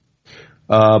 Yes.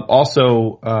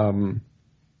 Also,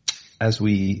 as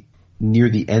we near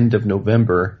the end of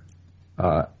November,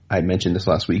 I mentioned this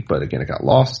last week, but again, it got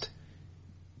lost.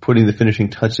 Putting the finishing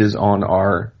touches on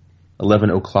our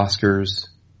 11 O'Clockers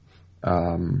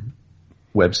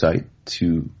website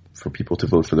for people to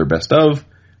vote for their best of.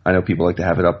 I know people like to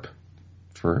have it up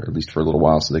for at least for a little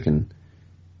while so they can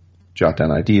jot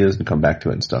down ideas and come back to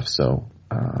it and stuff. So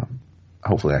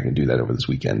hopefully I can do that over this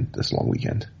long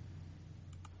weekend.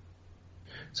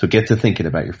 So get to thinking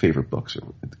about your favorite books.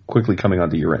 Quickly coming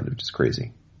onto your end, which is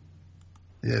crazy.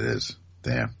 Yeah, it is.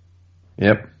 Damn.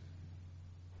 Yep.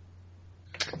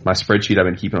 My spreadsheet I've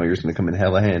been keeping all year is going to come in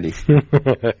hella handy.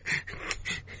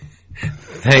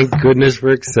 Thank goodness for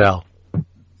Excel.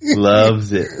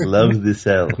 Loves it. Loves the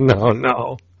cell.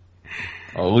 No.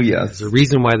 Oh, yes. There's a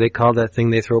reason why they call that thing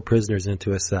they throw prisoners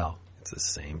into a cell. It's the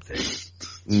same thing.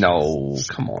 No,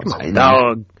 come on.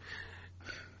 No.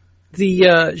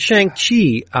 The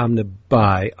Shang-Chi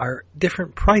omnibuy are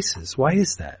different prices. Why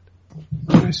is that?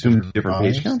 I assume different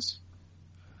page counts?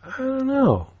 I don't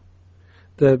know.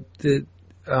 The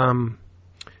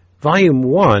volume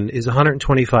 1 is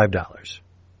 $125.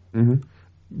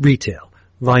 Retail.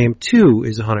 Volume 2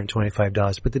 is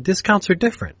 $125, but the discounts are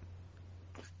different.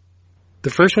 The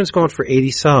first one's going for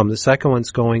 80 some. The second one's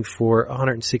going for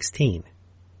 116.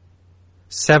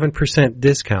 7%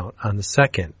 discount on the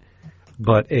second,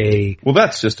 but well,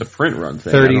 that's just a print run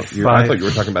thing. 35. I thought you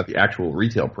were talking about the actual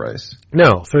retail price.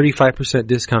 No, 35%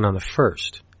 discount on the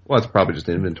first. Well, it's probably just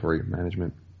inventory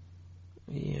management.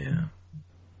 Yeah.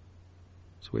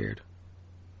 It's weird.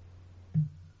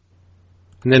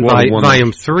 And then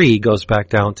volume 3 goes back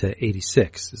down to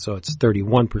 86, so it's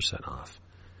 31% off.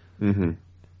 Mm-hmm.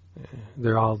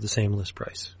 They're all the same list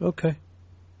price. Okay.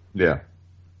 Yeah.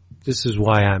 This is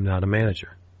why I'm not a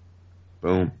manager.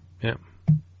 Boom. Yeah.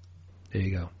 There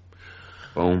you go.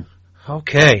 Boom.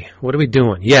 Okay. What are we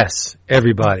doing? Yes,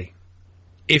 everybody.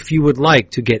 If you would like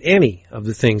to get any of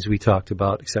the things we talked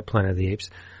about, except Planet of the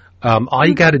Apes, all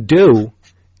you got to do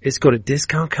is go to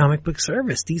Discount Comic Book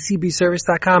Service,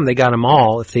 dcbservice.com. They got them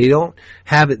all. If they don't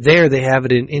have it there, they have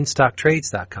it in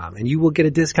InStockTrades.com, and you will get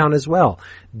a discount as well.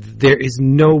 There is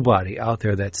nobody out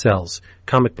there that sells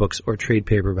comic books or trade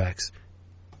paperbacks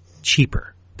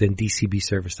cheaper than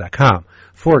dcbservice.com.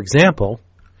 For example,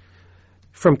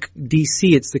 from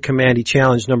DC, it's the Commandy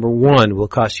Challenge #1 will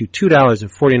cost you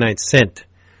 $2.49.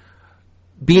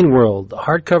 Bean World,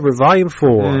 hardcover volume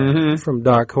 4 from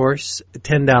Dark Horse,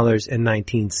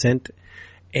 $10.19.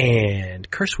 And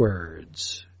Curse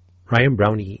Words, Ryan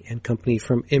Brownie and Company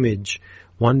from Image,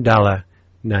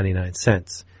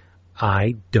 $1.99.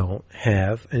 I don't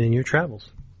have an In Your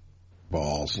Travels.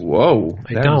 Balls. Whoa.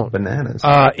 I don't. Bananas.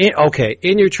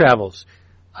 In Your Travels.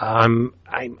 I'm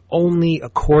only a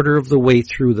quarter of the way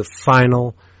through the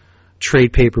final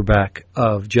trade paperback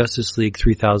of Justice League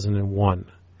 3001.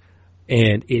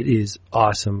 And it is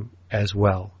awesome as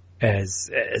well as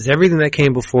everything that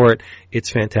came before it. It's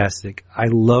fantastic. I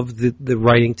love the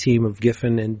writing team of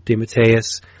Giffen and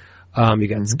DeMatteis. You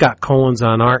got Scott Collins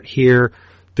on art here.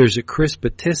 There's a Chris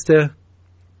Batista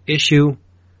issue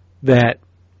that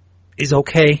is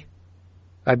okay.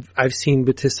 I've seen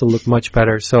Batista look much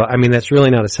better. So, I mean, that's really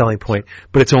not a selling point,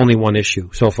 but it's only one issue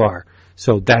so far.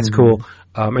 So that's cool.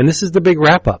 And this is the big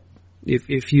wrap up.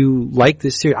 If you like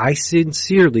this series, I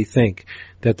sincerely think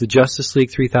that the Justice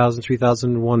League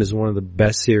 3001 is one of the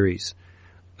best series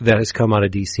that has come out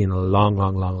of DC in a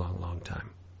long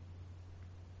time.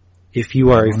 If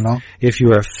you are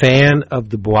a fan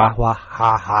of the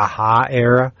Bwahahaha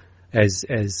era,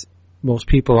 as most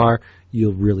people are,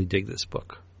 you'll really dig this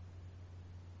book.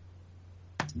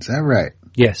 Is that right?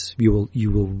 Yes, you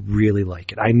will really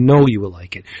like it. I know you will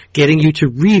like it. Getting you to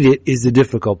read it is the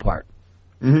difficult part.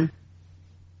 Mm-hmm.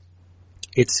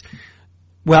 This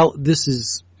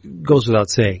goes without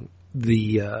saying.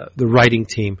 The writing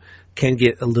team can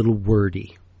get a little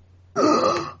wordy.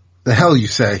 The hell you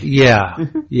say? Yeah,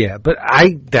 yeah. But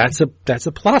that's a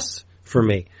plus for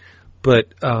me.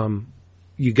 But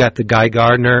you got the Guy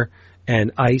Gardner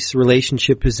and Ice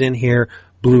relationship is in here.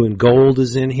 Blue and Gold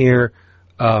is in here.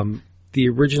 The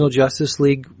original Justice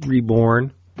League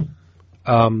Reborn,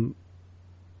 and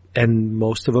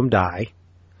most of them die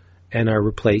and are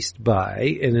replaced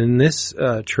by, and in this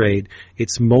trade,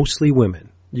 it's mostly women.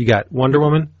 You got Wonder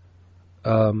Woman,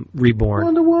 Reborn.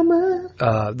 Wonder Woman.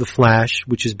 The Flash,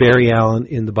 which is Barry Allen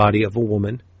in the body of a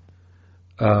woman.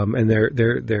 And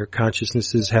their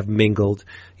consciousnesses have mingled.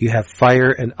 You have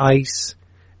Fire and Ice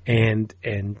and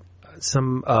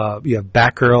some, you have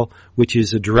Batgirl, which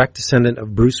is a direct descendant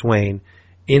of Bruce Wayne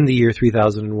in the year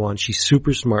 3001. She's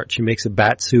super smart. She makes a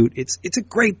bat suit. It's a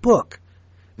great book.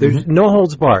 There's no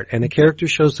holds barred. And a character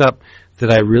shows up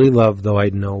that I really love, though I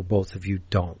know both of you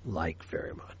don't like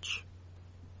very much.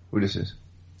 Who this is?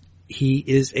 He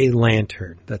is a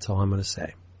lantern. That's all I'm going to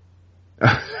say.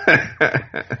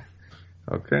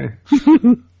 Okay.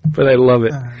 But I love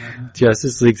it.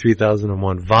 Justice League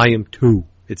 3001, Volume 2.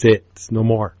 It's it. It's no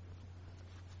more.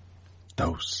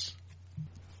 Dose.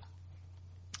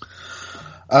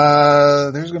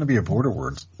 There's going to be a Border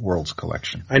Worlds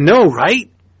collection. I know,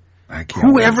 right?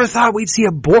 Whoever Wait. thought we'd see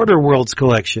a Border Worlds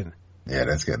collection? Yeah,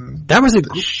 that's getting That was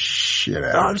shit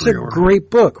out. That was a great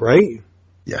book, right?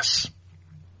 Yes.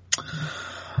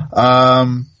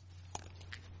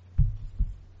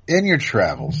 In your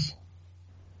travels,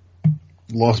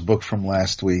 lost book from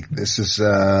last week. This is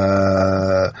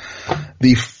the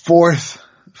fourth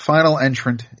final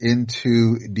entrant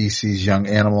into DC's Young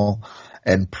Animal,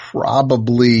 and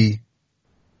probably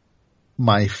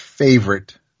my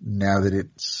favorite now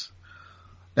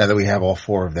that we have all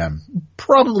four of them,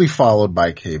 probably followed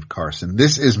by Cave Carson.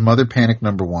 This is Mother Panic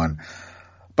 #1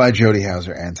 by Jody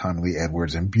Houser and Tom Lee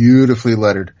Edwards, and beautifully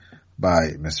lettered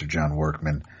by Mr. John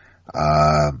Workman.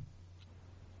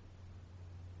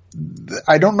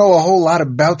 I don't know a whole lot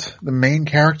about the main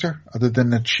character other than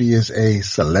that she is a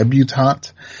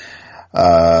celebutante.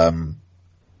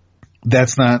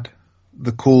 That's not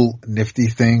the cool, nifty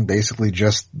thing. Basically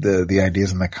just the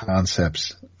ideas and the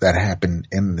concepts that happen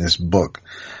in this book.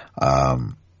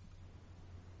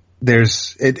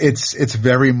 It's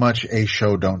very much a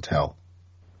show don't tell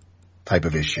type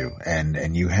of issue.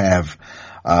 And you have,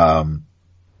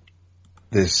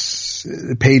 this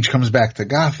Paige comes back to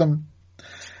Gotham,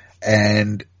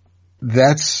 and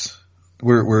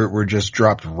we're just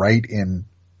dropped right in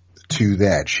to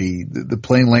that. The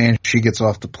plane lands, she gets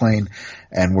off the plane,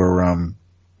 and we're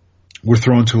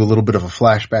thrown to a little bit of a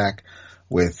flashback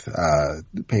with,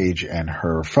 Paige and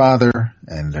her father,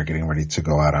 and they're getting ready to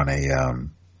go out on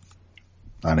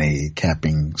a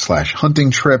camping /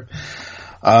 hunting trip.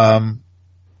 In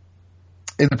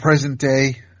the present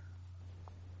day,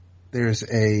 there's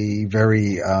a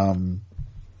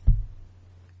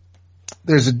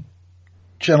there's a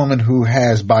gentleman who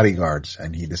has bodyguards,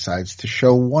 and he decides to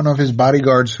show one of his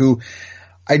bodyguards, who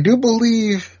I do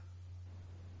believe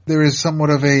there is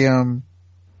somewhat of a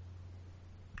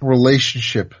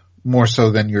relationship, more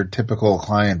so than your typical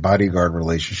client-bodyguard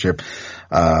relationship.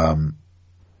 So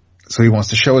he wants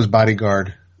to show his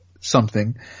bodyguard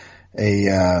something,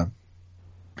 a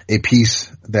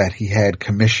piece that he had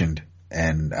commissioned,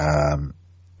 and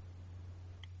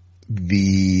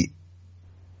the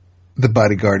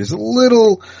bodyguard is a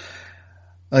little,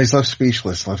 he's left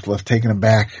speechless, left taken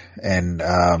aback, and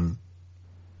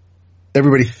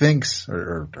everybody thinks,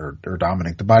 or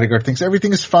Dominic, the bodyguard, thinks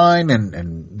everything is fine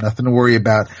and nothing to worry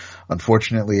about.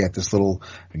 Unfortunately, at this little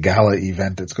gala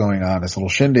event that's going on, this little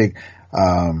shindig,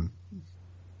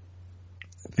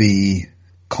 the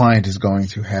client is going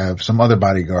to have some other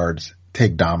bodyguards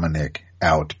take Dominic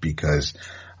out because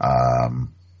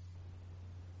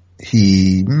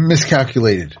he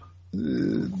miscalculated.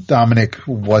 Dominic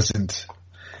wasn't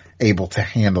able to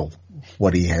handle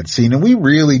what he had seen, and we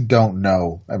really don't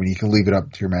know. I mean, you can leave it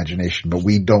up to your imagination, but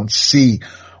we don't see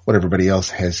what everybody else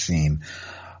has seen.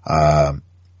 And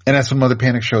that's when Mother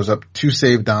Panic shows up to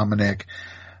save Dominic.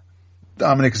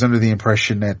 Dominic is under the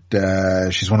impression that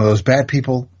she's one of those bad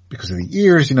people because of the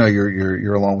ears. You know,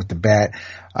 you're along with the bat.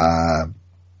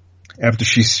 After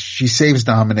she saves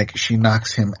Dominic, she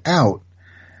knocks him out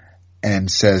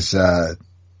and says,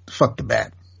 fuck the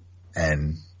bat,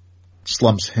 and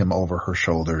slumps him over her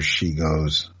shoulders. She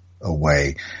goes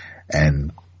away,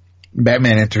 and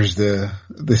Batman enters the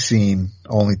scene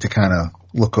only to kind of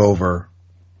look over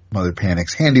Mother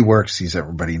Panic's handiwork, sees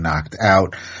everybody knocked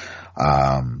out.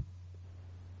 And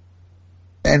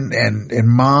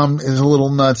Mom is a little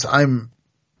nuts. I'm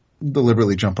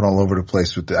deliberately jumping all over the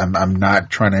place with I'm not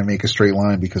trying to make a straight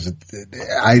line because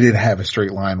I didn't have a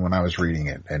straight line when I was reading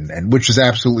it, and which is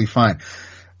absolutely fine.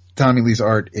 Tommy Lee's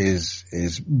art is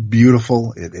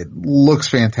beautiful. It looks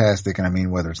fantastic. And I mean,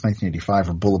 whether it's 1985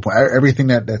 or Bullet Point, everything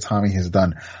that Tommy has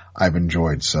done, I've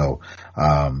enjoyed. So,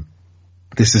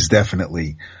 this is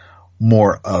definitely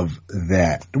more of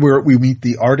that, where we meet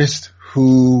the artist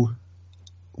who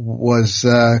was,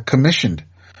 commissioned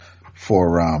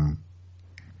for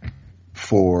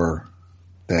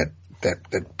that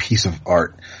that piece of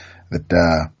art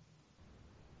that,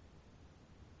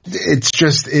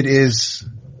 it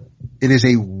is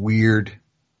a weird,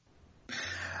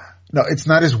 no, it's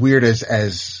not as weird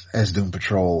as Doom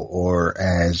Patrol or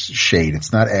as Shade.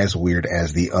 It's not as weird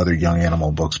as the other Young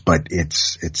Animal books, but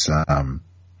it's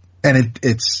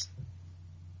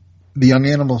the Young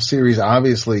Animal series,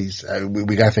 obviously,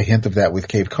 we got the hint of that with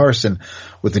Cave Carson,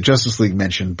 with the Justice League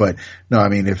mention, but no, I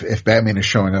mean, if Batman is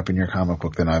showing up in your comic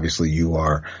book, then obviously you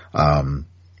are,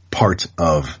 part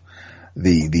of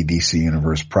the DC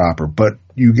universe proper, but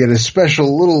you get a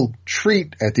special little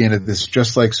treat at the end of this,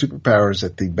 just like Superpowers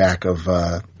at the back of,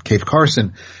 Cave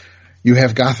Carson. You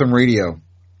have Gotham Radio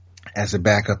as a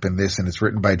backup in this, and it's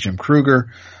written by Jim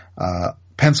Kruger,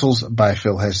 pencils by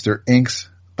Phil Hester, inks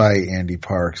by Andy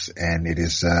Parks, and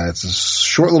it's a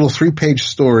short little 3-page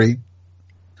story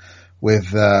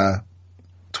with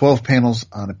 12 panels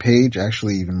on a page.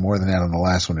 Actually, even more than that on the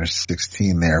last one. There's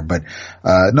 16 there, but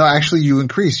no, actually, you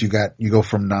increase. You go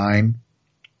from 9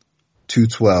 to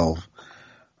 12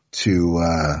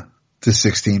 to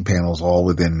 16 panels, all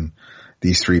within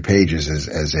these 3 pages,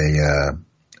 as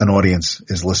an audience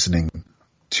is listening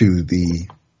to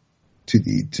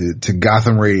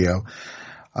Gotham Radio.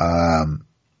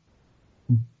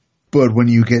 But when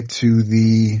you get to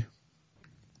the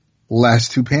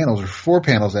last 2 panels, or 4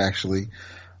 panels actually,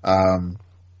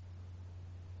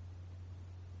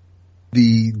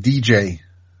 the DJ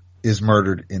is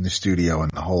murdered in the studio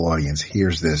and the whole audience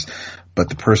hears this, but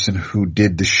the person who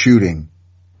did the shooting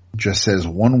just says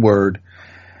one word,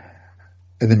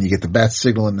 and then you get the bat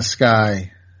signal in the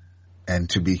sky and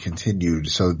to be continued.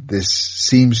 So this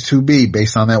seems to be,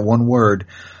 based on that one word,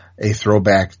 a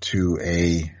throwback to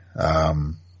a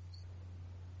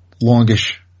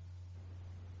longish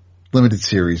limited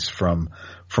series from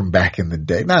back in the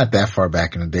day. Not that far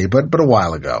back in the day, but a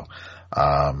while ago.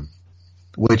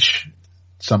 Which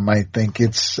some might think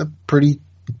it's a pretty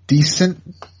decent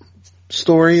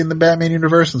story in the Batman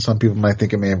universe, and some people might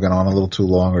think it may have gone on a little too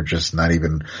long or just not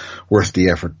even worth the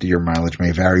effort. Your mileage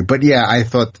may vary. But yeah, I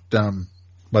thought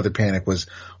Mother Panic was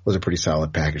a pretty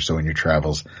solid package. So in your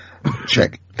travels,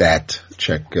 check that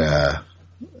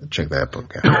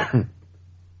book out.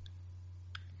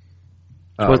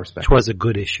 It was a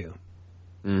good issue.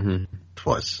 Mm-hmm. It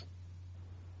was.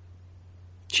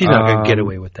 She's not going to get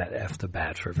away with that F the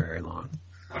bat for very long.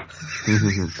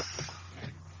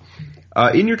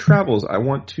 In your travels, I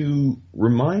want to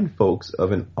remind folks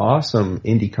of an awesome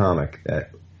indie comic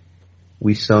that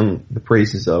we sung the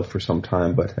praises of for some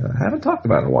time, but haven't talked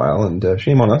about in a while, and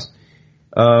shame on us.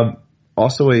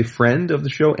 Also a friend of the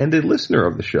show and a listener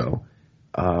of the show,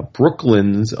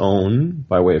 Brooklyn's own,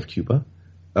 by way of Cuba,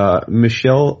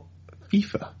 Michel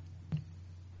Fife,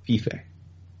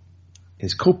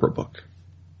 his Copra book.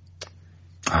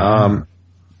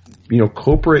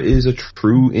 Copra is a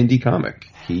true indie comic.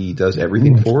 He does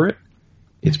everything for it.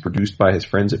 It's produced by his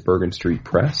friends at Bergen Street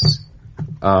Press.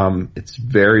 It's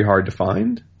very hard to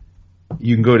find.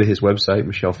 You can go to his website,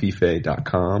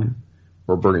 michelfife.com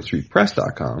or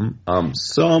bergenstreetpress.com.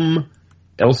 Some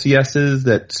LCSs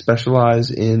that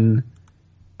specialize in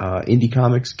indie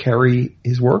comics carry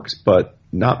his works, but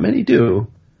not many do.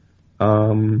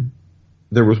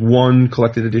 There was one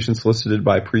collected edition solicited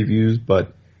by Previews,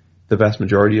 but the vast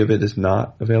majority of it is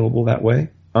not available that way.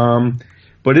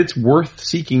 But it's worth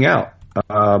seeking out.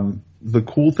 The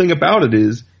cool thing about it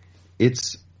is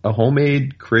it's a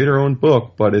homemade creator-owned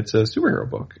book, but it's a superhero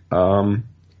book.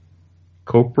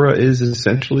 Copra is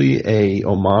essentially a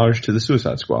homage to the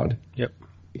Suicide Squad. Yep.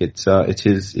 It's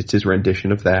his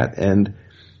rendition of that, and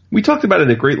we talked about it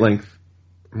at great length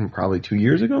probably 2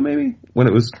 years ago, maybe, when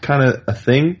it was kind of a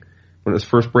thing, when it was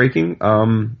first breaking.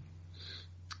 And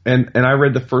I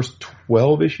read the first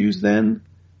 12 issues then,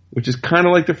 which is kind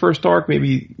of like the first arc,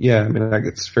 maybe. Yeah, I mean, I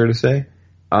guess it's fair to say.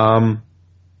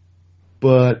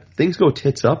 But things go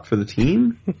tits up for the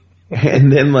team,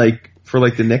 and then for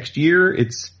the next year,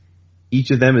 it's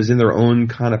each of them is in their own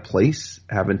kind of place,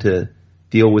 having to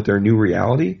deal with their new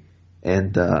reality,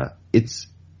 and it's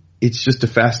just a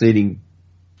fascinating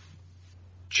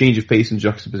change of pace and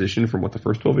juxtaposition from what the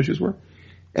first 12 issues were.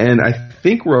 And I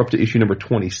think we're up to issue number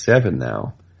 27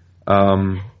 now.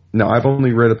 Now I've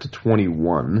only read up to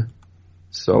 21,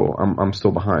 so I'm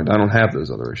still behind. I don't have those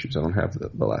other issues. I don't have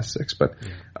the last 6, but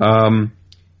I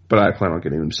plan on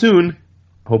getting them soon.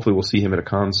 Hopefully we'll see him at a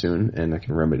con soon, and I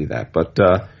can remedy that. But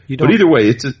either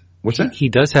way, what's that? He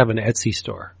does have an Etsy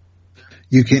store.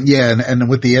 You can, yeah, and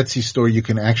with the Etsy store, you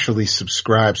can actually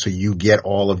subscribe, so you get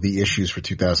all of the issues for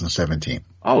 2017.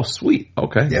 Oh, sweet.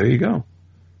 Okay, There you go.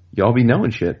 Y'all be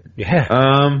knowing shit.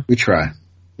 Yeah. We try.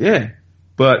 Yeah.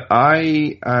 But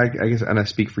I guess, and I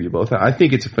speak for you both, I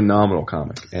think it's a phenomenal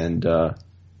comic. And,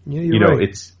 you know,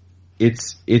 right.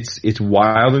 it's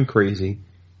wild and crazy.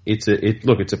 It's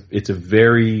a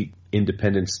very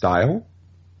independent style.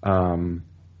 And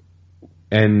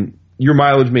your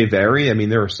mileage may vary. I mean,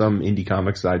 there are some indie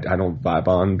comics that I don't vibe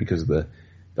on because of the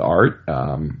art.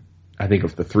 I think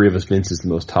of the three of us, Vince is the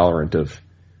most tolerant of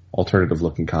alternative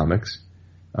looking comics.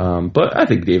 But I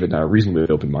think David and I are reasonably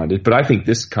open-minded. But I think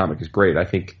this comic is great. I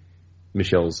think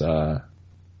Michel's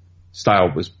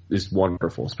style is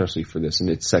wonderful, especially for this. And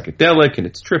it's psychedelic, and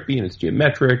it's trippy, and it's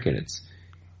geometric, and it's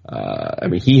I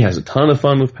mean, he has a ton of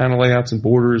fun with panel layouts and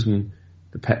borders and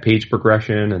the page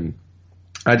progression. And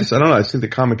I don't know. I think the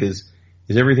comic is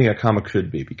everything a comic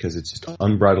should be, because it's just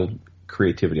unbridled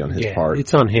creativity on his part.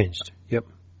 It's unhinged. Yep.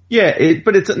 Yeah,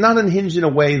 but it's not unhinged in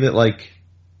a way that, like,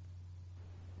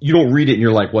 you don't read it and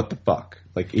you're like, what the fuck?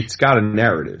 Like, it's got a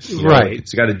narrative, right?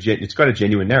 It's got a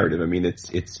genuine narrative. I mean,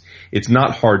 it's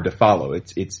not hard to follow.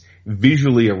 It's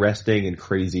visually arresting and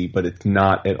crazy, but it's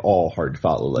not at all hard to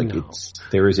follow. Like,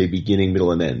 there is a beginning,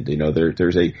 middle, and end. You know,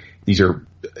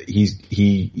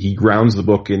 he grounds the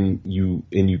book in you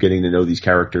getting to know these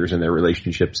characters and their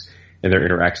relationships and their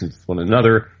interactions with one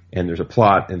another, and there's a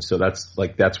plot. And so that's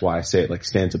why I say it, like,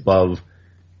 stands above,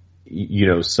 you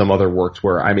know, some other works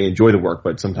where I may enjoy the work,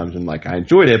 but sometimes I'm like, I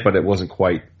enjoyed it, but it wasn't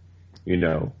quite, you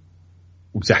know,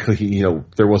 exactly, you know,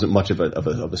 there wasn't much of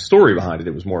a story behind it.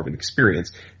 It was more of an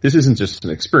experience. This isn't just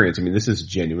an experience. I mean, this is a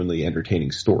genuinely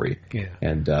entertaining story. Yeah.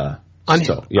 And, I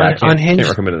can't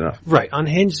recommend it enough. Right.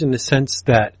 Unhinged in the sense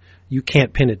that you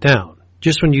can't pin it down.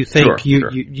 Just when you think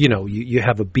you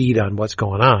have a beat on what's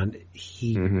going on,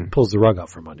 he pulls the rug out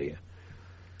from under you.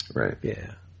 Right.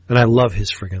 Yeah. And I love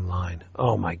his friggin' line.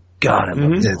 Oh my God, I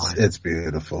love his line. It's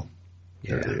beautiful.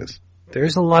 Yeah. It really is.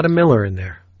 There's a lot of Millar in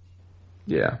there.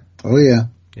 Yeah. Oh yeah.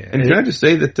 Yeah. And can I just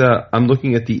say that I'm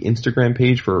looking at the Instagram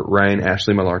page for Ryan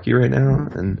Ashley Malarkey right now,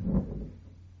 and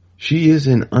she is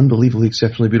an unbelievably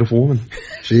exceptionally beautiful woman.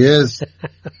 She is.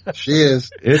 She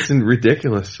is. It's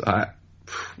ridiculous.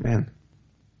 Man.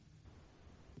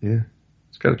 Yeah.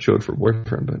 It's got a chode for a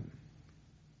boyfriend, but.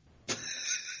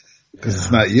 Because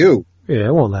it's not you. Yeah,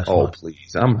 it won't last long. Oh,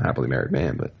 please. I'm a happily married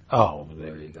man, but. Oh,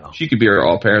 there you go. She could be our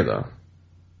all pair, though.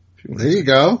 There you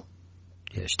go.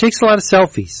 Yeah, she takes a lot of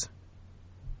selfies.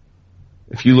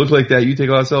 If you look like that, you take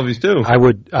a lot of selfies, too. I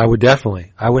would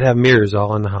definitely. I would have mirrors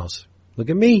all in the house. Look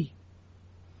at me.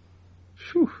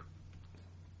 Whew.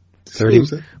 30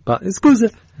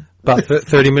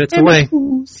 minutes away.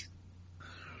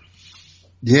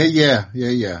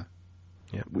 Yeah.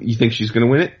 You think she's going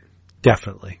to win it?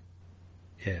 Definitely.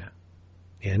 Yeah.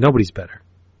 Yeah, nobody's better.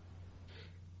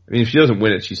 I mean, if she doesn't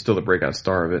win it, she's still the breakout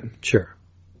star of it. Sure.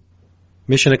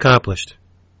 Mission accomplished.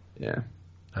 Yeah.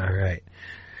 All right.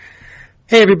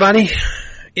 Hey, everybody.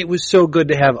 It was so good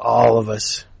to have all of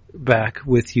us back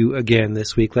with you again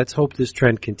this week. Let's hope this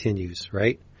trend continues,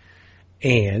 right?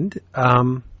 And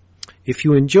if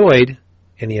you enjoyed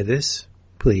any of this,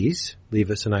 please leave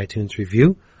us an iTunes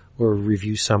review or a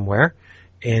review somewhere.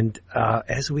 And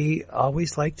as we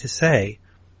always like to say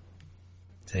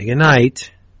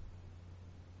goodnight.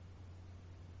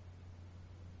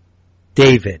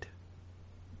 David.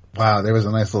 Wow, there was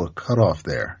a nice little cutoff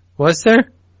there. Was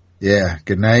there? Yeah,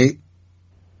 good night.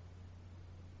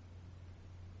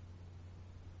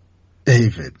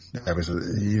 David. That was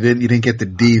you didn't get the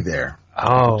D there.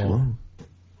 Oh.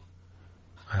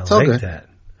 I It's all like good. that.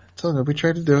 It's all good. We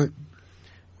tried to do it.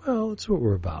 Well, that's what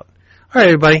we're about. All right,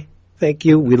 everybody. Thank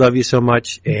you. We love you so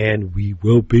much, and we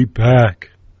will be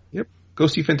back. Yep. Go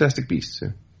see Fantastic Beasts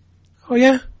soon. Oh,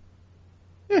 yeah?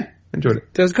 Yeah, enjoyed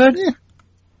it. That was good?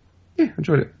 Yeah,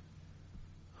 enjoyed it.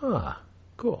 Ah,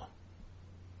 cool.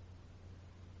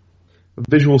 A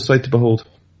visual sight to behold.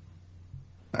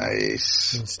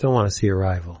 Nice. I still want to see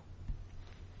Arrival.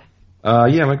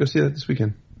 Yeah, I might go see that this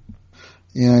weekend.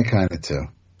 Yeah, I kind of too.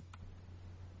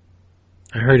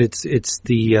 I heard it's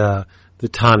the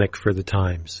tonic for the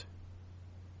times.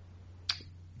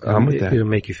 I'm with that. It'll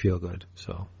make you feel good.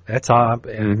 So that's all.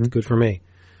 It's good for me.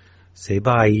 Say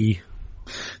bye.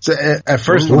 So at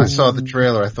first when I saw the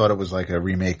trailer, I thought it was like a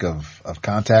remake of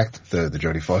Contact, the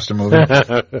Jodie Foster movie.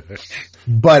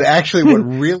 But actually what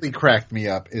really cracked me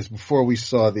up is before we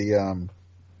saw when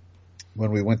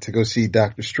we went to go see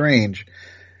Doctor Strange,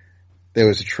 there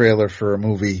was a trailer for a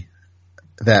movie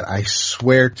that I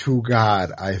swear to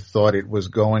God, I thought it was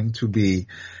going to be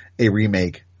a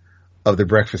remake of The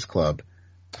Breakfast Club.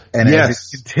 And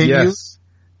as it continues,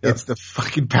 it's the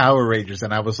fucking Power Rangers.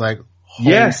 And I was like,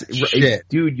 holy shit.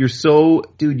 Dude,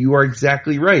 you are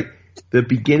exactly right. The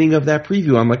beginning of that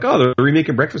preview, I'm like, oh, they're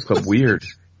remaking Breakfast Club. Weird.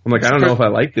 I'm like, I don't know if I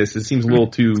like this. It seems a little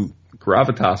too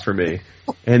gravitas for me.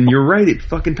 And you're right, it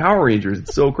fucking Power Rangers.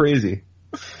 It's so crazy.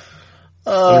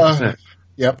 100%.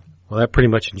 Yep. Well, that pretty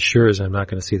much ensures I'm not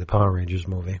going to see the Power Rangers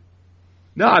movie.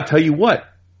 No, I'll tell you what.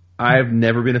 I've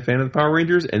never been a fan of the Power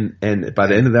Rangers, and by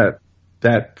the end of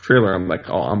that trailer, I'm like,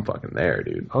 oh, I'm fucking there,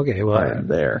 dude. Okay, well, I'm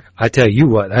there. I tell you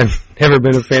what, I've never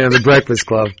been a fan of the Breakfast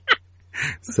Club.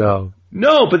 So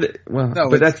no, but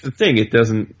that's the thing. It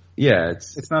doesn't. Yeah,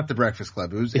 it's not the Breakfast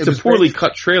Club. It's a poorly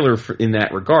cut trailer in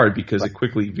that regard because it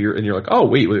quickly veers, and you're like, oh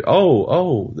wait,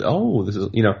 this is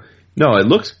No, it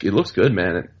looks good,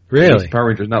 man. Really, Power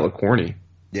Rangers not look corny.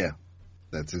 Yeah,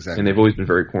 that's exactly. And they've always been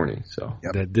very corny. So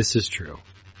this is true.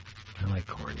 I like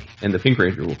corny. And the Pink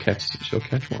Ranger she'll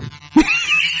catch one.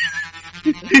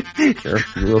 Be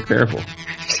real careful.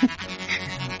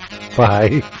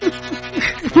 Bye.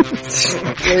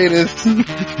 Latest.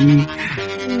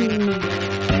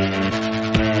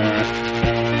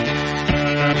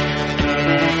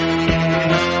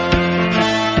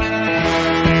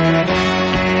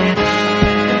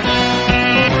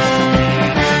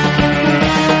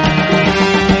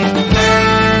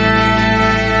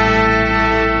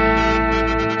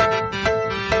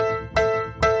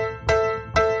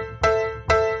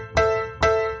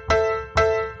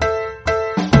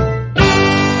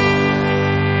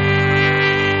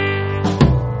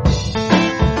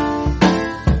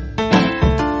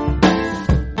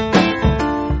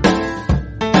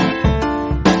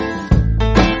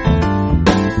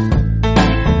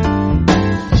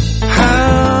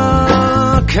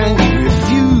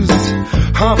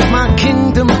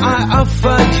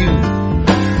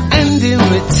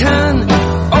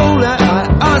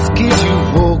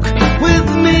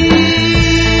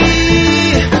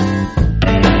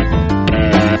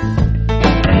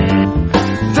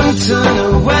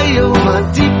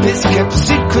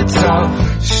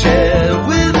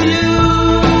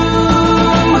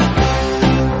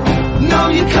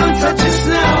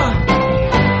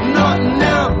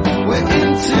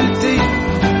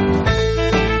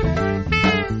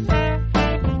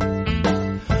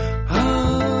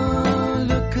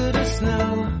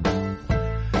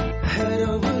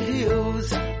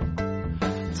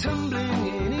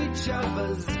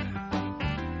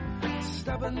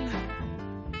 Stubborn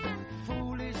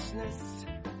foolishness.